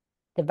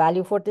 the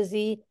value for the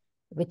Z,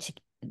 which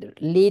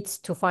leads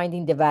to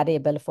finding the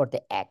variable for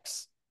the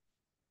X.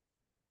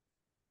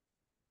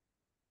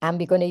 And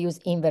we're going to use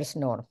inverse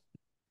norm.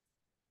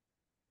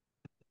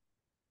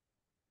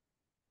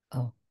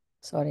 Oh,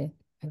 sorry,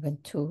 I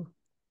went too.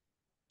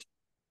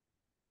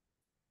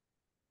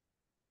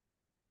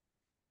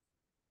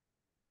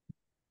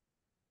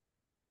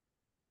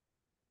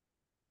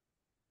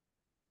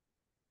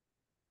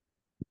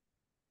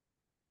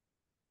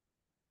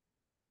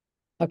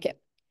 Okay,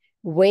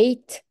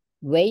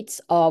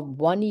 weights of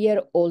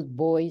 1-year-old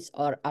boys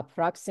are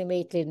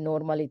approximately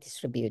normally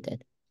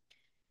distributed,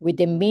 with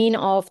a mean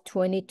of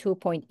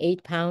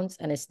 22.8 pounds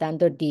and a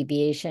standard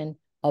deviation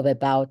of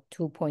about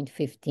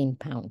 2.15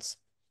 pounds.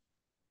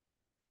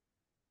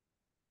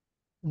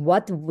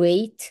 What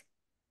weight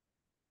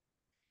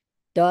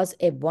does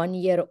a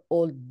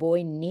 1-year-old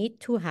boy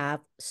need to have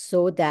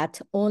so that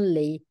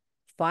only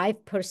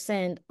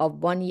 5% of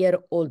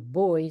 1-year-old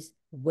boys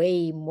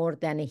weigh more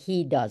than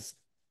he does?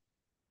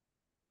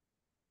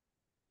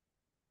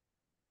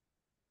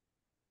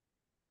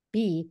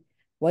 B,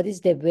 what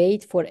is the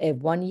weight for a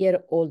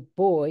 1-year-old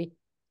boy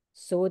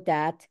so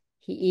that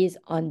he is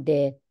on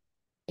the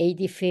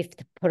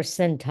 85th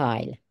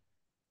percentile?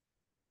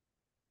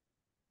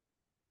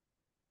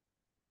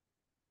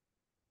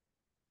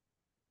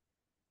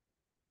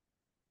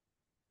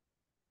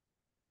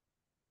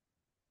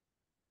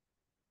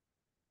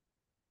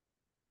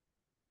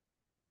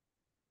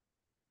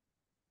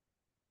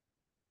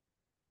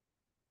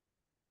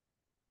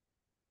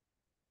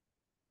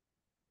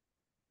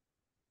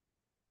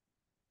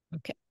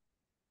 Okay.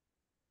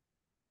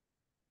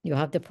 You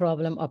have the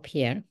problem up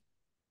here.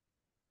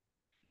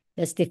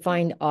 Let's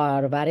define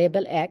our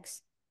variable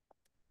x.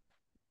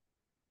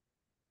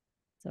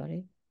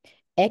 Sorry.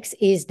 X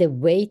is the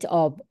weight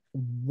of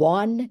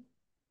one-year-old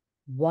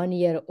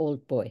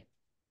boy.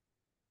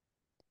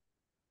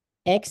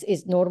 X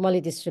is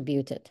normally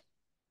distributed.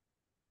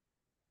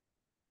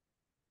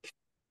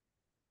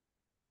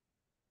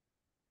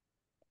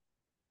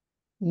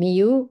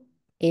 Mu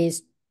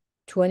is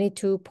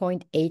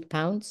 22.8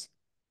 pounds.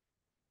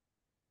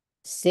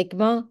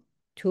 Sigma,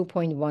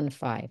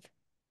 2.15.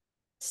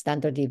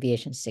 Standard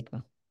deviation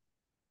sigma.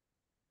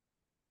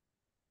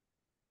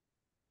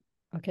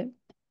 Okay.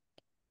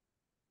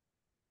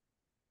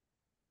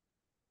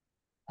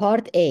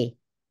 Part A.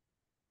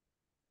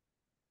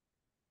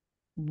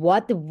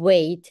 What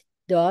weight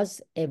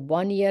does a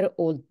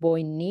one-year-old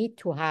boy need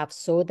to have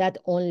so that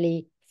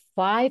only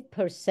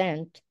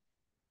 5%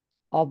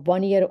 of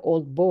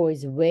one-year-old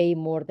boys weigh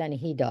more than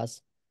he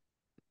does?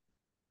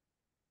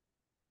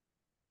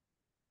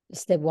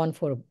 Step 1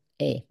 for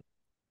A.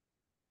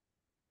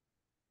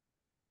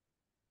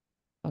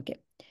 Okay.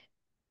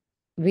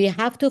 We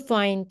have to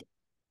find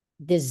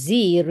the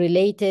Z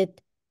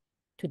related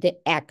to the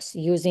X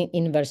using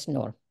inverse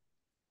norm.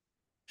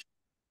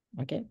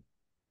 Okay.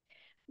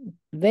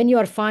 When you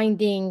are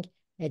finding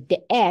the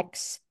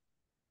X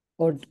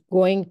or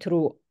going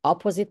through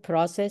opposite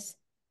process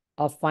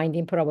of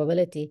finding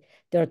probability,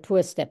 there are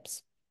two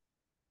steps.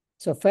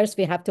 So first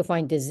we have to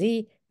find the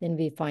Z, then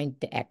we find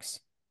the X.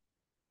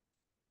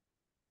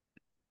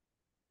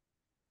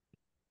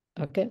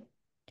 Okay.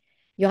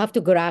 You have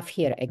to graph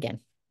here again.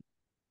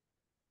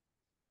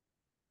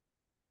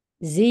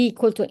 Z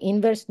equal to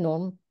inverse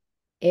norm,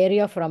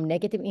 area from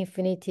negative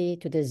infinity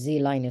to the Z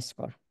line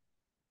score.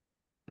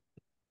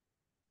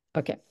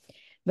 Okay.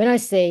 When I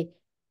say,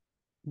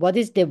 what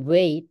is the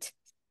weight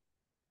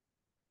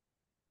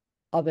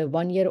of a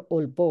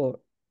one-year-old boy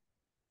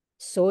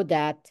so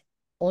that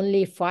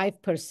only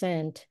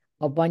 5%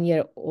 of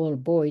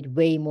one-year-old boy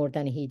weigh more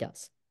than he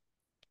does?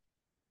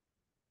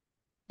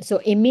 So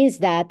it means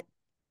that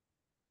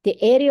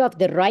the area of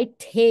the right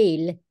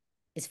tail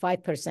is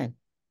 5%.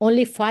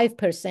 Only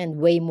 5%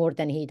 weigh more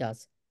than he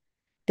does.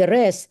 The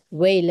rest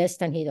weigh less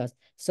than he does.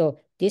 So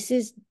this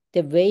is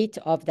the weight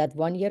of that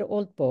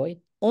one-year-old boy.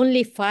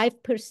 Only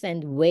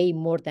 5% weigh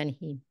more than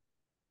him.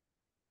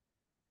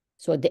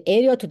 So the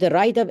area to the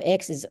right of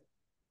X is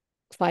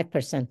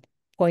 5%,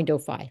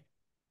 0.05.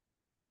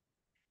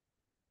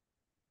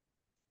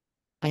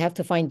 I have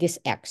to find this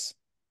X.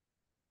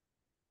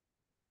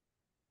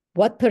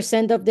 What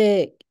percent of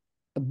the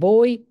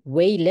boy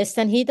weigh less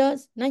than he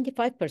does?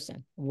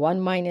 95%.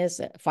 1 minus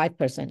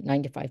 5%,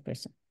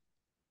 95%.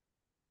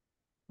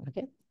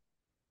 Okay.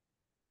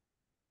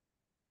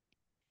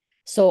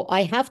 So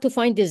I have to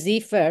find the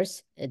Z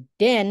first,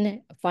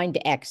 then find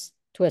the X.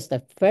 Two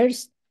steps.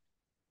 First,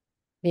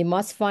 we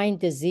must find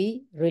the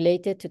Z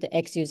related to the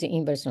X using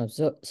inverse norm.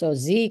 So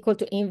Z equal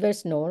to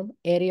inverse norm,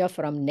 area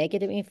from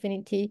negative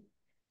infinity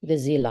to the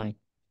Z line.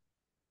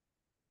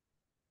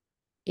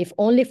 If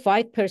only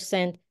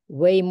 5%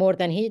 weigh more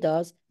than he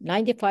does,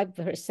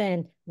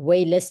 95%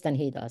 weigh less than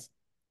he does.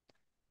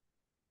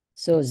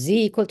 So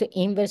Z equal to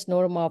inverse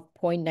norm of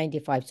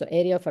 0.95. So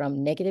area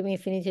from negative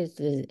infinity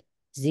to the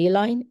Z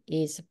line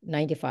is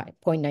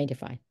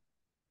 0.95.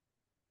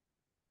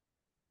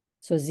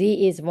 So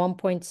Z is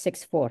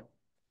 1.64.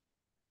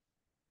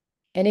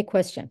 Any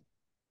question?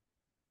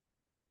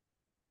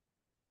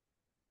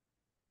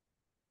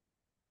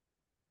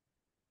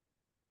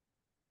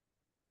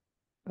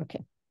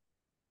 Okay.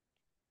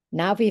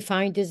 Now we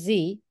find the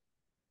Z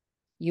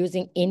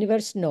using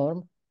inverse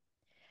norm.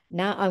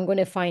 Now I'm going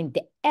to find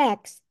the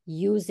X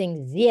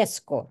using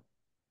Z-score.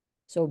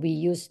 So we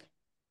use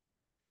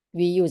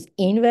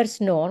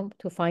inverse norm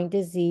to find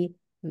the Z.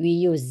 We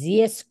use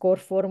Z-score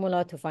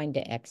formula to find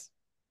the X.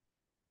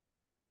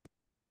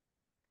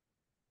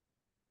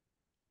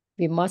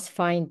 We must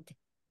find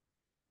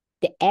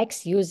the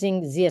X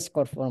using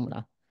Z-score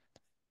formula.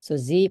 So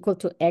Z equal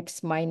to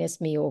X minus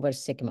mu over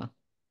sigma.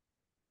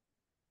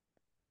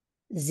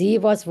 Z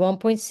was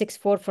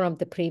 1.64 from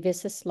the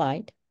previous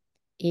slide,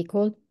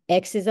 equal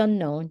X is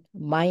unknown,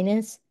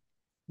 minus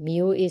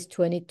mu is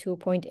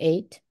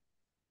 22.8,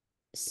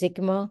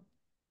 sigma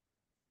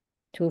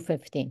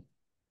 215.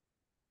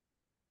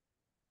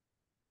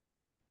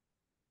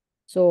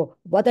 So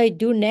what I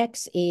do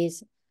next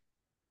is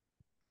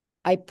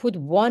I put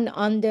 1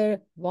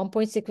 under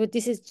 1.6.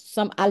 This is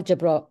some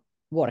algebra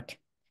work.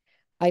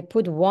 I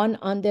put 1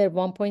 under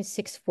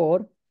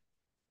 1.64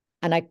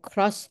 and I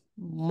cross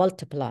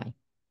multiply.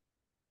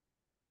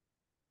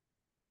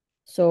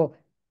 So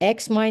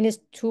X minus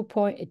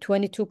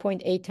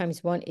 22.8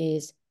 times 1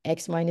 is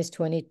X minus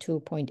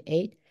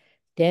 22.8.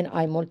 Then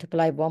I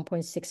multiply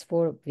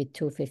 1.64 with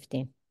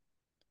 215.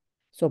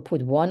 So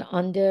put 1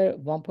 under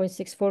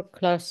 1.64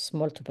 plus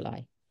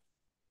multiply.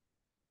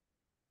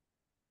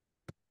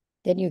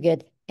 Then you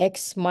get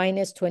X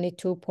minus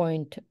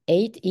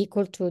 22.8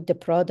 equal to the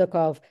product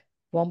of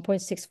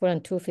 1.64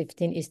 and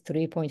 215 is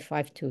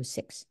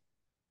 3.526.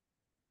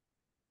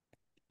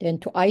 Then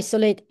to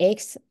isolate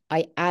X,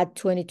 I add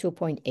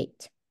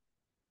 22.8.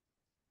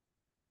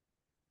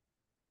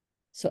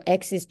 So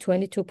X is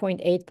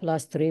 22.8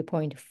 plus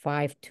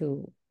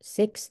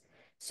 3.526.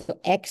 So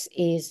X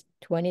is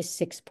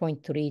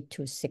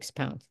 26.326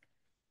 pounds.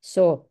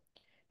 So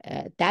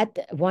that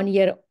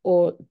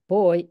 1-year-old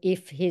boy,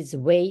 if his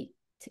weight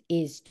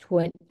is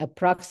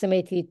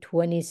approximately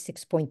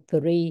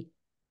 26.3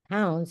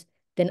 pounds,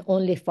 then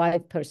only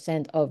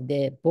 5% of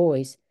the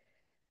boys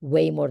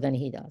weigh more than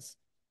he does.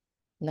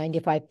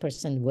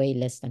 95% weigh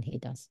less than he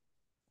does.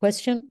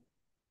 Question?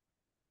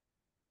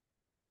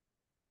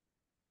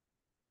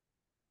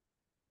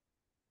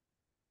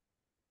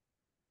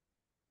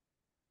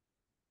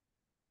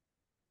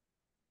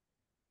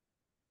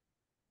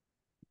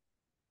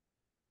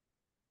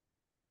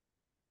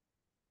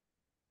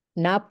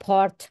 Now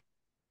part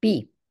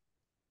B.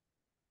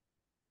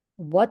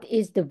 What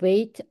is the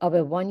weight of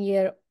a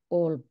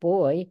 1-year-old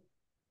boy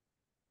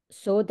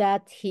so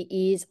that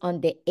he is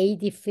on the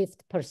 85th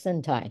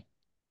percentile?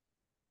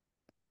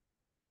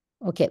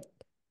 Okay,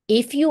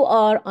 if you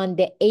are on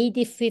the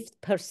 85th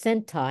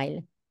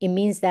percentile, it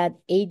means that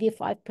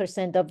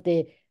 85% of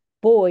the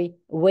boy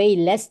weigh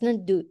less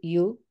than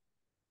you,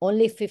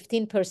 only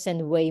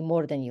 15% weigh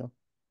more than you.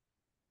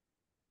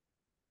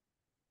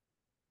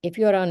 If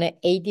you're on an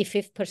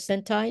 85th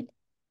percentile,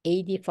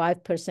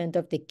 85%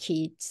 of the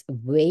kids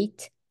weigh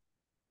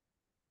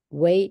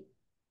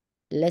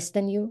less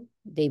than you.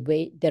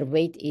 Their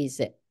weight is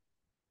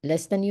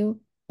less than you,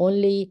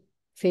 only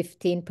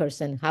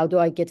 15%. How do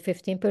I get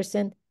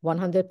 15%?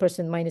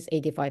 100% minus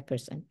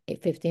 85%.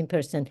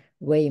 15%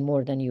 weigh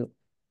more than you.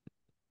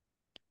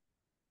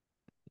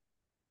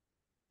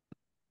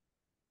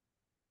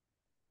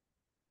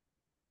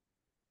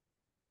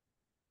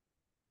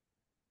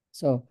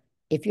 So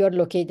if you're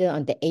located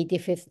on the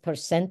 85th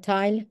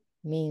percentile,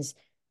 means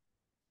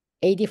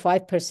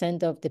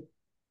 85% of the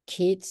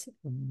kids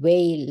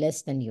weigh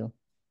less than you.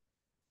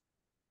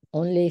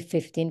 Only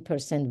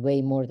 15%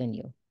 weigh more than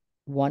you.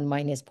 1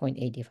 minus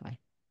 0.85.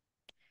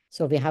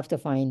 So we have to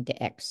find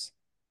the X.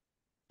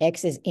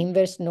 X is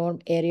inverse norm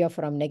area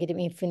from negative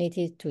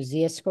infinity to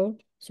Z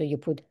squared. So you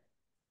put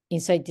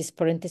inside this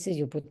parenthesis,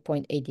 you put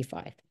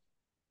 0.85.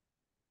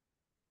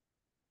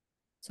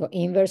 So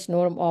inverse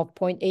norm of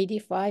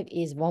 0.85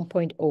 is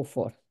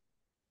 1.04.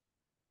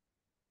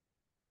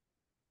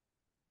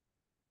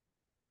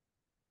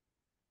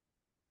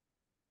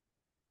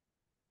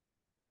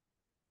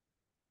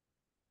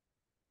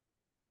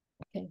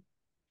 Okay.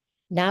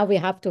 Now we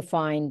have to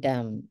find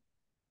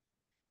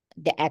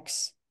the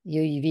X.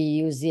 We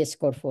use Z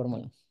square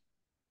formula.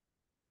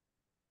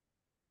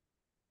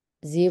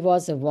 Z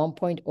was a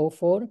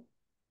 1.04.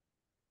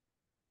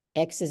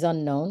 X is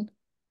unknown.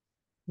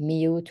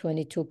 Mu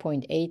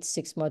 22.8,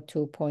 sigma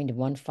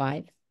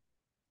 2.15.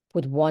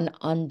 Put 1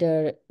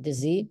 under the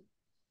Z.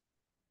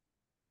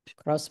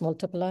 Cross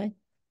multiply.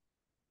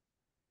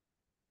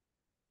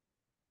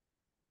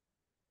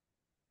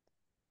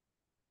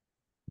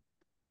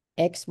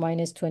 X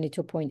minus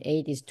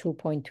 22.8 is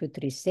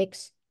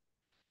 2.236.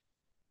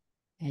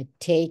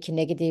 Take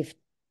negative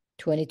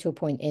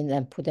 22.8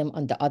 and put them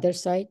on the other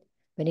side.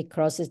 When it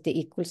crosses the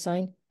equal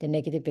sign, the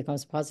negative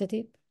becomes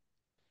positive.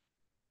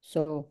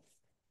 So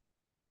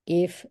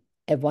if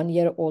a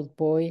 1-year-old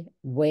boy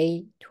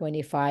weighs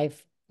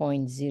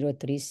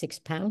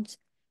 25.036 pounds,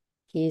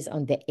 he is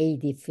on the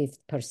 85th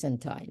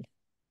percentile.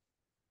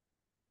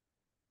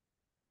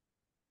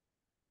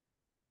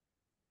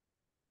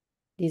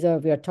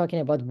 We are talking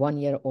about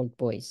 1-year-old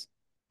boys.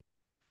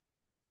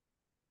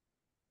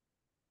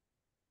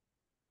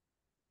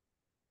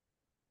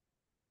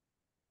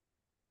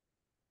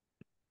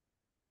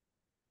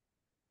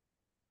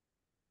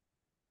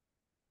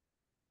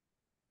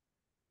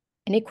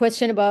 Any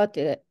question about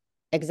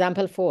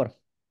example 4?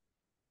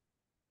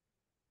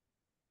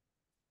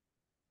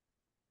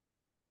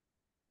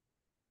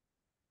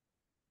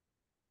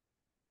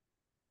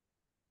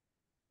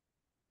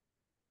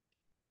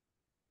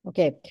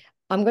 Okay,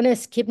 I'm going to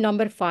skip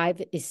number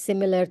 5. Is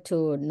similar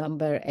to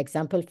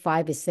example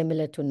 5 is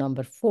similar to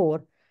number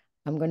 4.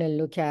 I'm going to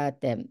look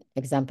at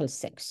example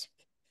 6.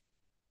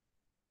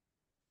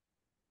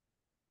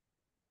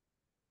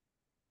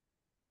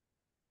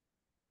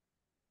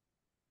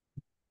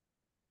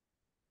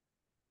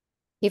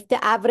 If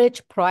the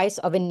average price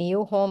of a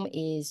new home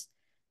is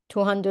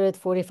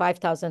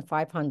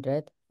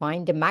 $245,500,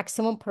 find the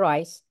maximum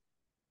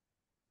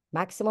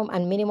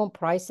and minimum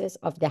prices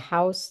of the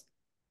house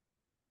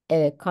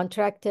a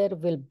contractor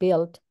will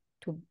build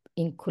to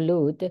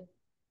include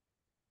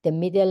the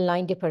middle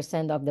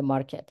 90% of the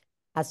market.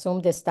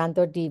 Assume the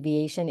standard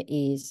deviation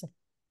is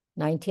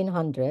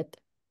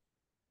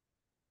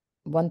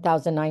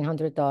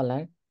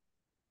 $1,900,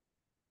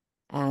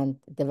 and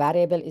the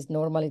variable is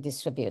normally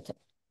distributed.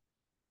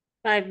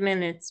 5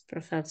 minutes,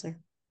 Professor.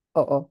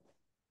 Oh,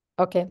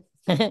 okay.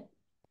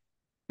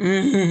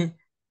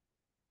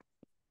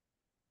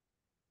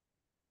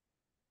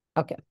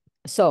 Okay,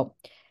 so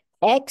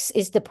X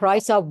is the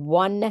price of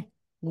one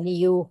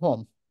new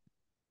home.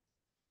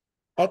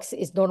 X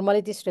is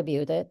normally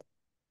distributed.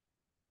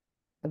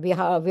 we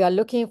are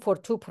looking for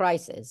two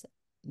prices: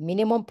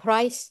 minimum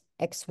price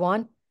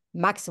x1,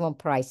 maximum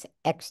price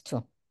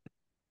x2.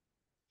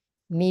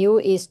 Mu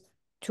is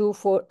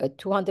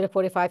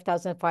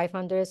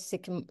 245,500,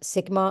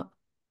 sigma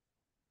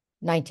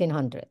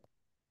 $1,900.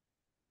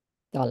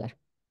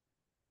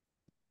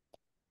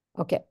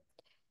 Okay.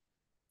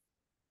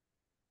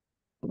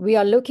 We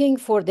are looking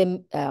for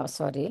the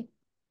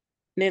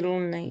Middle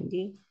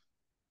 90.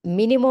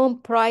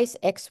 minimum price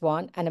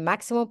x1 and a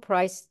maximum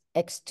price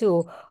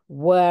x2,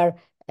 where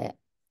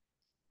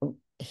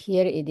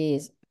here it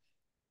is,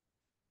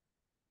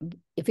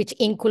 which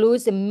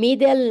includes the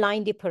middle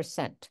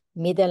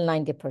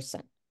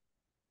 90%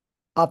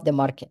 of the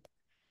market.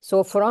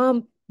 So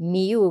from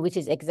mu, which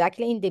is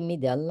exactly in the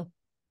middle,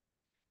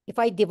 if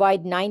I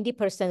divide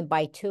 90%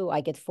 by 2, I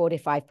get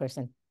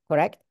 45%,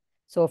 correct?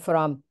 So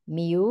from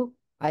mu,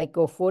 I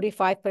go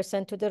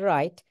 45% to the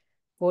right,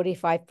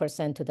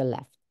 45% to the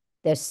left.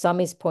 Their sum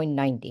is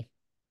 0.90.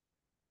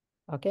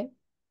 Okay?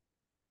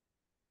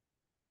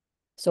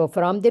 So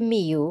from the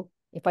mu,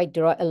 if I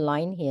draw a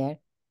line here,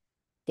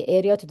 the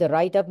area to the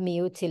right of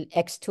mu till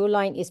x2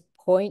 line is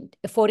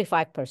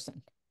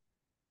 45%.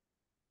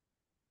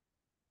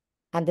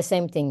 And the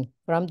same thing,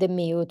 from the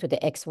mu to the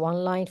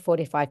x1 line,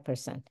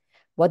 45%.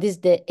 What is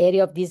the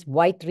area of this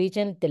white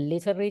region, the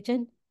little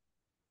region?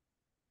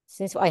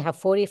 Since I have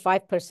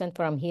 45%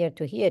 from here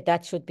to here,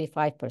 that should be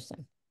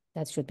 5%.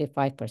 That should be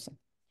 5%.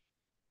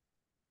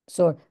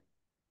 So,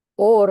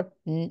 or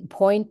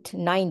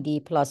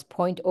 0.90 plus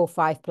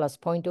 0.05 plus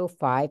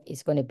 0.05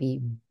 is going to be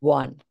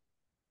 1.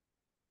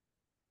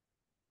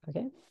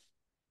 Okay.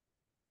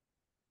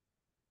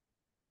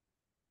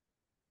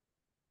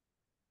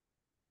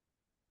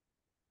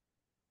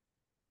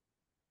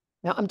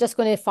 Now I'm just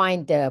going to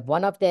find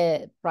one of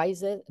the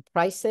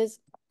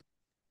prices.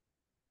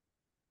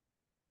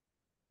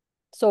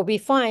 So we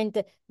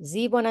find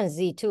Z1 and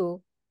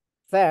Z2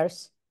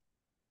 first,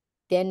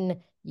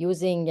 then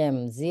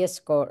using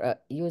Z-score,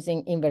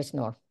 using inverse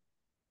norm.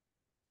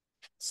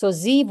 So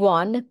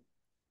Z1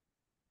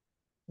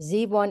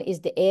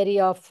 is the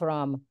area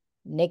from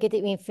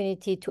negative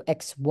infinity to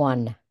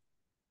x1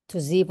 to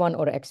Z1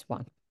 or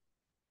x1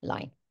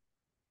 line.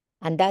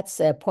 And that's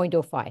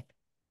 0.05.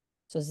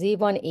 So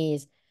Z1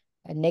 is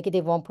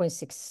negative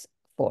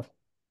 1.64.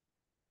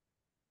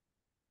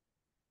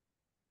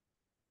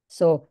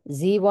 So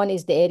Z1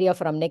 is the area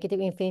from negative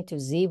infinity to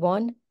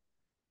Z1,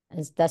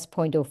 and that's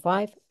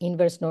 0.05.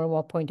 Inverse norm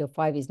of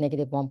 0.05 is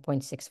negative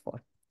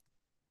 1.64.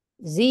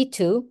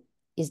 Z2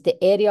 is the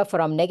area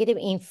from negative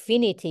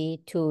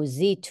infinity to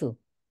Z2.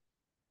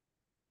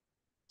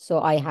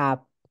 So I have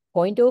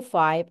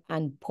 0.05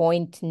 and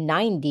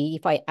 0.90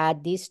 if I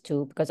add these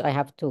two, because I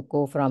have to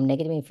go from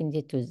negative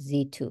infinity to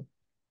Z2.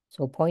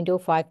 So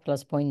 0.05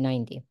 plus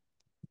 0.90.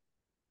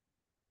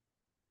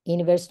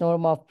 Inverse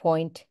norm of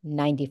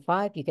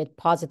 0.95, you get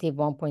positive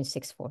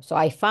 1.64. So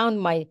I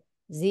found my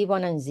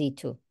Z1 and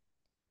Z2.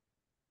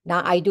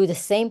 Now I do the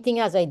same thing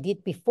as I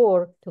did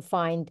before to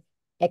find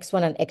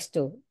X1 and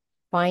X2,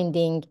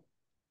 finding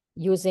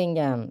using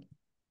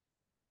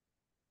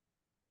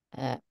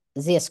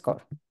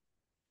Z-score.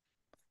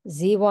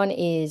 Z1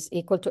 is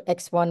equal to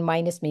X1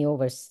 minus mu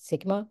over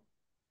sigma.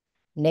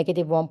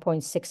 Negative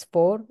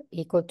 1.64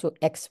 equal to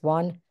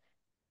X1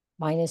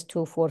 minus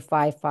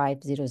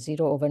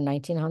 245,500 over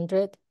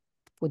 1900.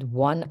 Put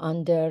 1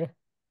 under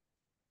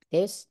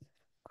this.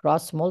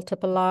 Cross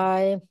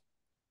multiply.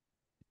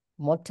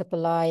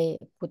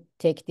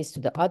 Take this to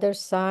the other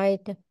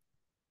side.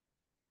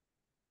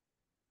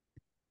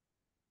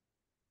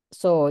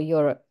 So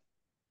your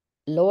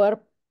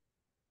lower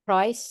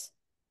price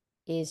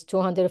is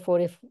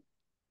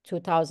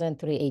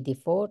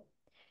 242,384.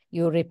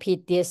 You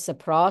repeat this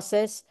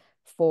process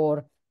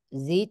for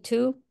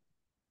Z2.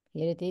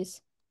 Here it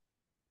is.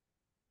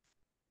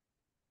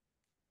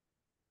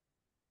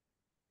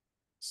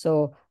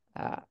 So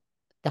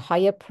the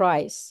higher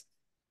price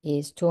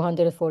is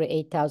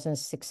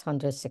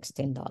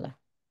 $248,616.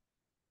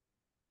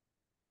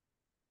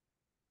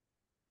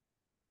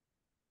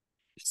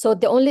 So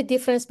the only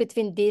difference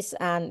between this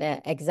and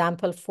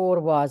example 4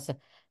 was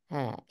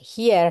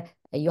here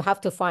you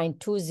have to find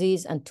 2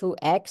 Z's and 2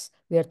 X.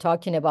 We are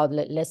talking about,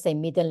 let's say,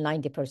 middle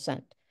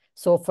 90%.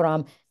 So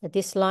from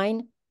this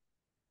line,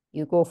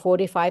 you go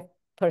 45%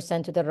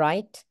 to the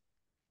right,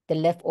 the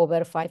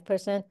leftover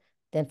 5%.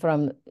 Then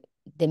from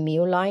the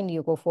mu line,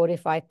 you go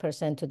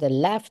 45% to the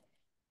left.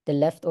 The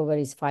leftover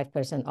is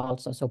 5%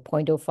 also. So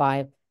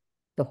 0.05,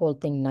 the whole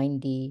thing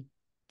 90,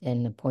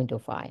 and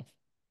 0.05.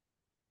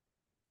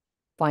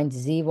 Find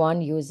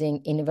Z1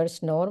 using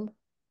inverse norm.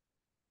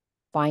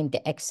 Find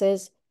the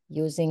X's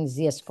using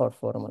Z-score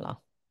formula.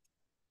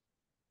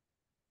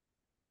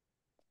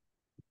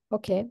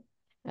 Okay.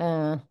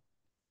 We're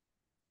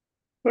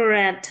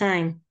at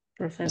time,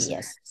 Professor.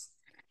 Yes.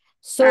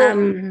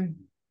 So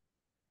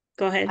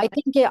go ahead. I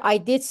think I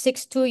did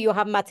 6.2. You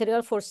have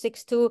material for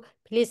 6.2.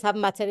 Please have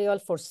material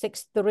for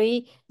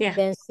 6.3. Yeah.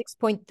 Then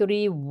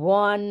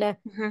 6.31.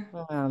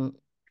 Mhm.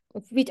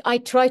 Which I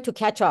try to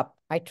catch up.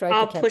 I try to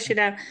I'll catch push up. it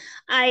out.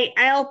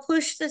 I'll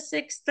push the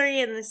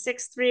 6-3 and the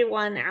 6-3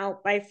 one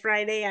out by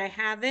Friday. I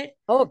have it.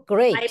 Oh, I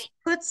great.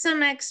 put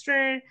some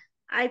extra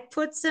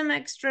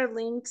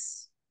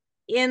links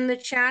in the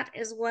chat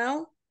as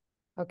well.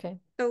 Okay.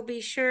 So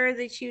be sure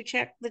that you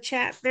check the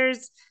chat.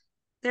 There's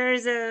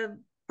a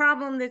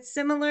problem that's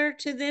similar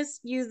to this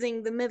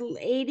using the middle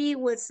 80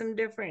 with some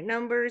different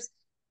numbers.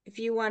 If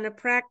you want to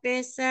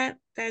practice that,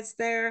 that's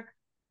there.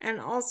 And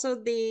also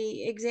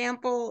the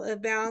example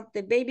about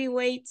the baby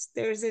weights,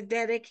 there's a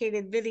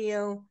dedicated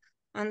video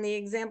on the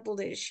example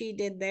that she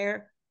did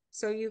there.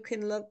 So you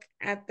can look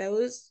at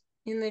those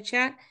in the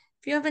chat.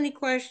 If you have any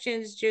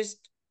questions,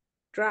 just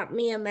drop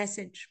me a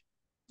message.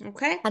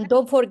 Okay? And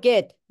don't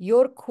forget,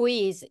 your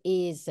quiz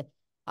is,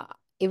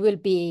 you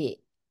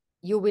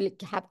will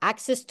have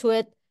access to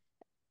it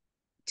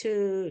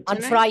on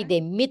Tonight?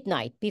 Friday,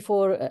 midnight,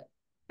 before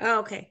Oh,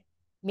 okay.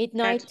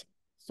 midnight. Gotcha.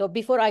 So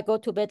before I go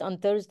to bed on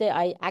Thursday,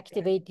 I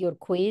activate your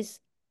quiz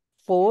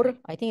 4.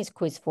 I think it's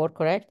quiz 4,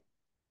 correct?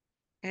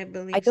 I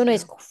believe I don't know,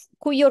 it's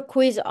so. your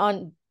quiz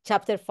on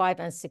chapter 5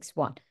 and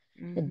 6.1.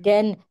 Mhm.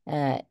 Then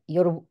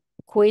your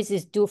quiz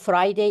is due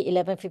Friday,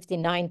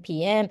 11:59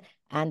 p.m.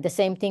 And the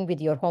same thing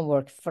with your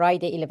homework,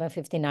 Friday,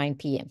 11:59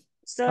 p.m.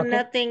 So Okay.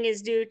 nothing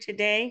is due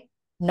today?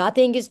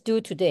 Nothing is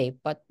due today,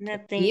 but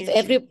Nothing is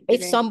due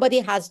if today. somebody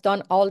has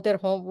done all their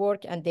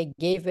homework and they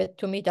gave it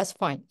to me, that's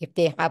fine. If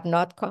they have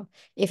not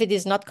if it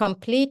is not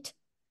complete,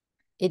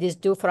 it is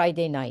due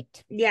Friday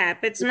night. Yeah,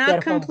 if it's Their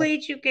not homework.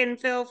 complete, you can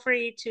feel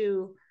free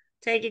to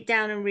take it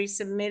down and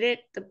resubmit it.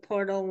 The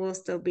portal will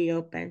still be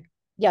open.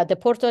 Yeah, the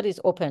portal is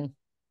open,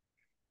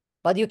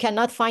 but you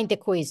cannot find the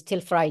quiz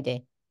till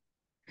Friday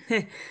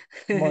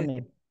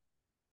morning.